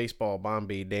Dog, Baseball,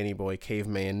 Bombi, Danny Boy,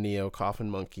 Caveman, Neo, Coffin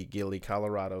Monkey, Gilly,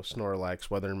 Colorado, Snorlax,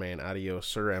 Weatherman, Adios,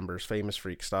 Sir Embers, Famous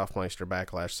Freak, Stoffmeister,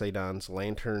 Backlash, Sadons,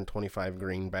 Lantern, 25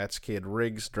 Green, Bats Kid,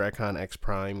 Riggs, Dracon X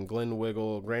Prime, Glen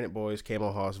Wiggle, Granite Boys,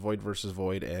 Camo Hoss, Void vs.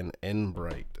 Void, and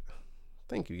Enbright.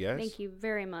 Thank you, guys. Thank you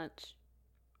very much.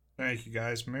 Thank you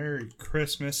guys. Merry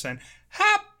Christmas and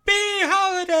Happy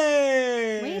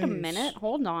Holidays! Wait a minute.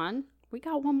 Hold on. We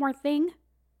got one more thing.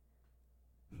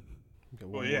 Got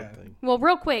Well, one yeah. more thing. Well,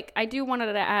 real quick, I do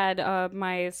wanted to add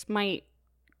my Smite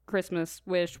Christmas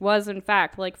wish was, in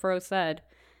fact, like Fro said,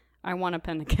 I want a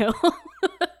pentakill.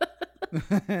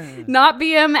 Not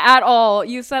BM at all.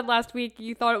 You said last week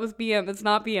you thought it was BM. It's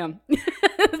not BM.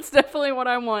 It's definitely what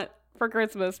I want for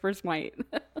Christmas for Smite.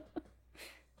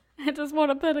 I just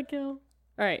want a pentakill.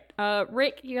 All right.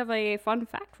 Rick, you have a fun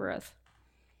fact for us.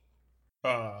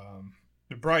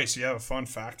 Bryce, you have a fun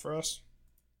fact for us?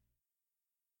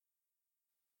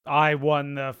 I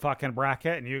won the fucking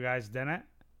bracket and you guys didn't.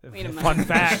 Wait a minute. Fun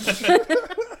fact.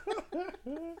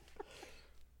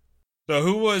 So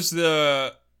who was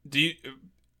the...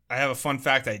 I have a fun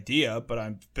fact idea, but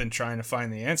I've been trying to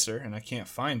find the answer, and I can't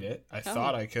find it. I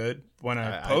thought I could when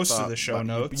I posted thought- the show but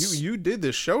notes. You did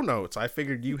the show notes. I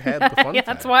figured you had the fun Yeah, fact.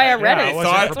 that's why I read Yeah, I it.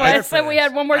 wasn't That's why I prepared said for we this.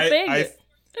 had one more thing.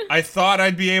 I thought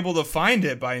I'd be able to find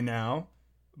it by now.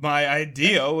 My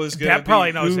idea was going to That probably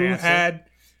be knows who the answer. had...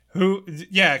 Who...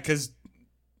 Yeah, because...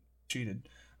 Cheated.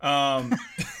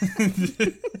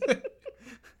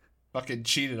 Fucking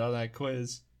cheated on that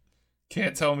quiz.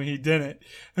 Can't tell me he didn't.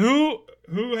 Who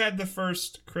had the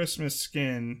first Christmas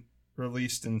skin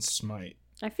released in Smite?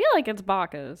 I feel like it's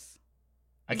Bacchus.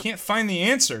 I can't find the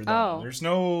answer, though. Oh. There's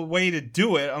no way to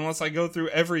do it unless I go through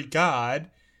every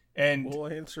god and We'll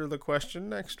answer the question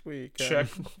next week. check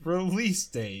release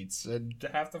dates and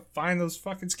have to find those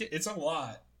fucking skins. It's a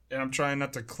lot. And I'm trying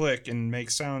not to click and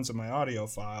make sounds in my audio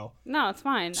file. No, it's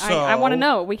fine. So, I want to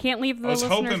know. We can't leave the I was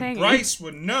listeners hoping hanging. Bryce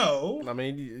would know. I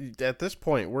mean, at this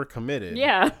point, we're committed.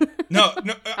 Yeah. No,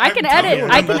 I can I'm telling edit. you, I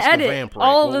Don't can mess with edit Vamp Rake.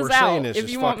 all What this we're saying out is if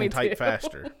just you want me fucking to. type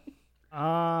faster.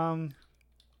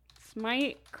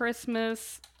 Smite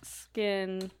Christmas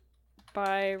skin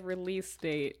by release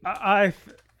date. I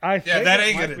think that it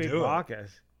ain't might gonna be do it.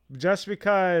 Bacchus. Just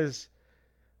because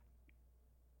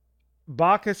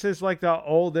Bacchus is like the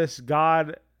oldest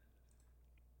god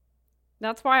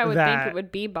That's why I would think that- it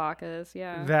would be Bacchus.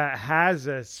 Yeah. that has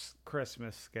this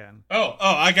Christmas skin. Oh,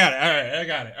 I got it. All right, I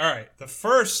got it. All right. The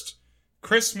first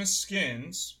Christmas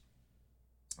skins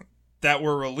that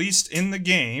were released in the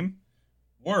game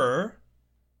were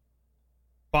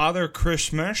Father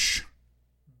Christmas,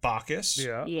 Bacchus,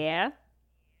 Yeah.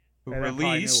 who And I probably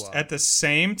knew released of. at the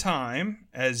same time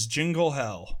as Jingle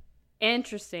Hell.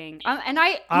 Interesting. And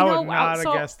I I know, would not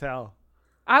so have guessed hell.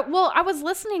 I was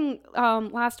listening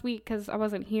last week because I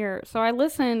wasn't here, so I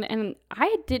listened and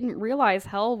I didn't realize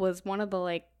Hell was one of the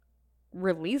like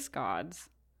release gods.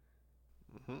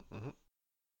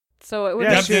 So it would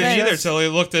Yeah, make she- Didn't either sense. till he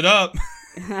looked it up.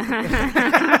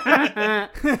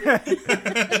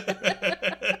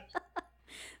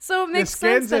 So it The makes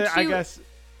sense skins, that I guess.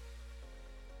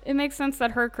 it makes sense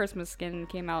that her Christmas skin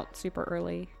came out super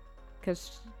early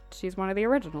because she's one of the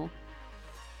original.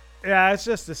 Yeah, it's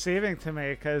just deceiving to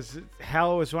me because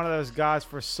hell was one of those gods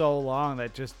for so long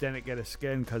that just didn't get a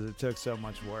skin because it took so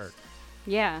much work.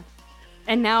 Yeah,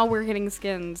 and now we're getting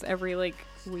skins every like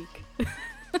week.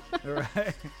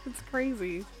 Right? It's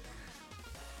crazy.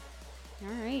 All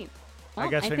right. I Well,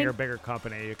 guess when think- you're a bigger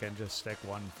company, you can just stick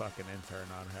one fucking intern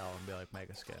on hell and be like, make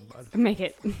a skin, bud. Make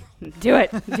it. Do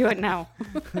it. Do it now.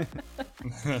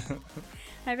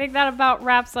 I think that about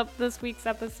wraps up this week's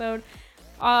episode.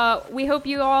 We hope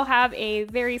you all have a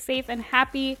very safe and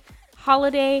happy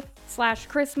holiday /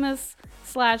 Christmas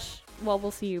 / well,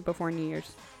 we'll see you before New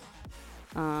Year's.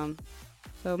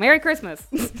 So Merry Christmas.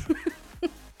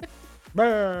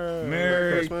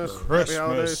 Merry Christmas.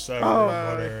 Christmas, Happy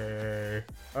holidays.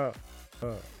 everybody.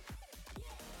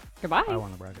 Goodbye. I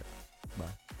want to bracket. Bye.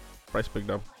 Price Big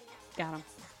Dumb. Got him.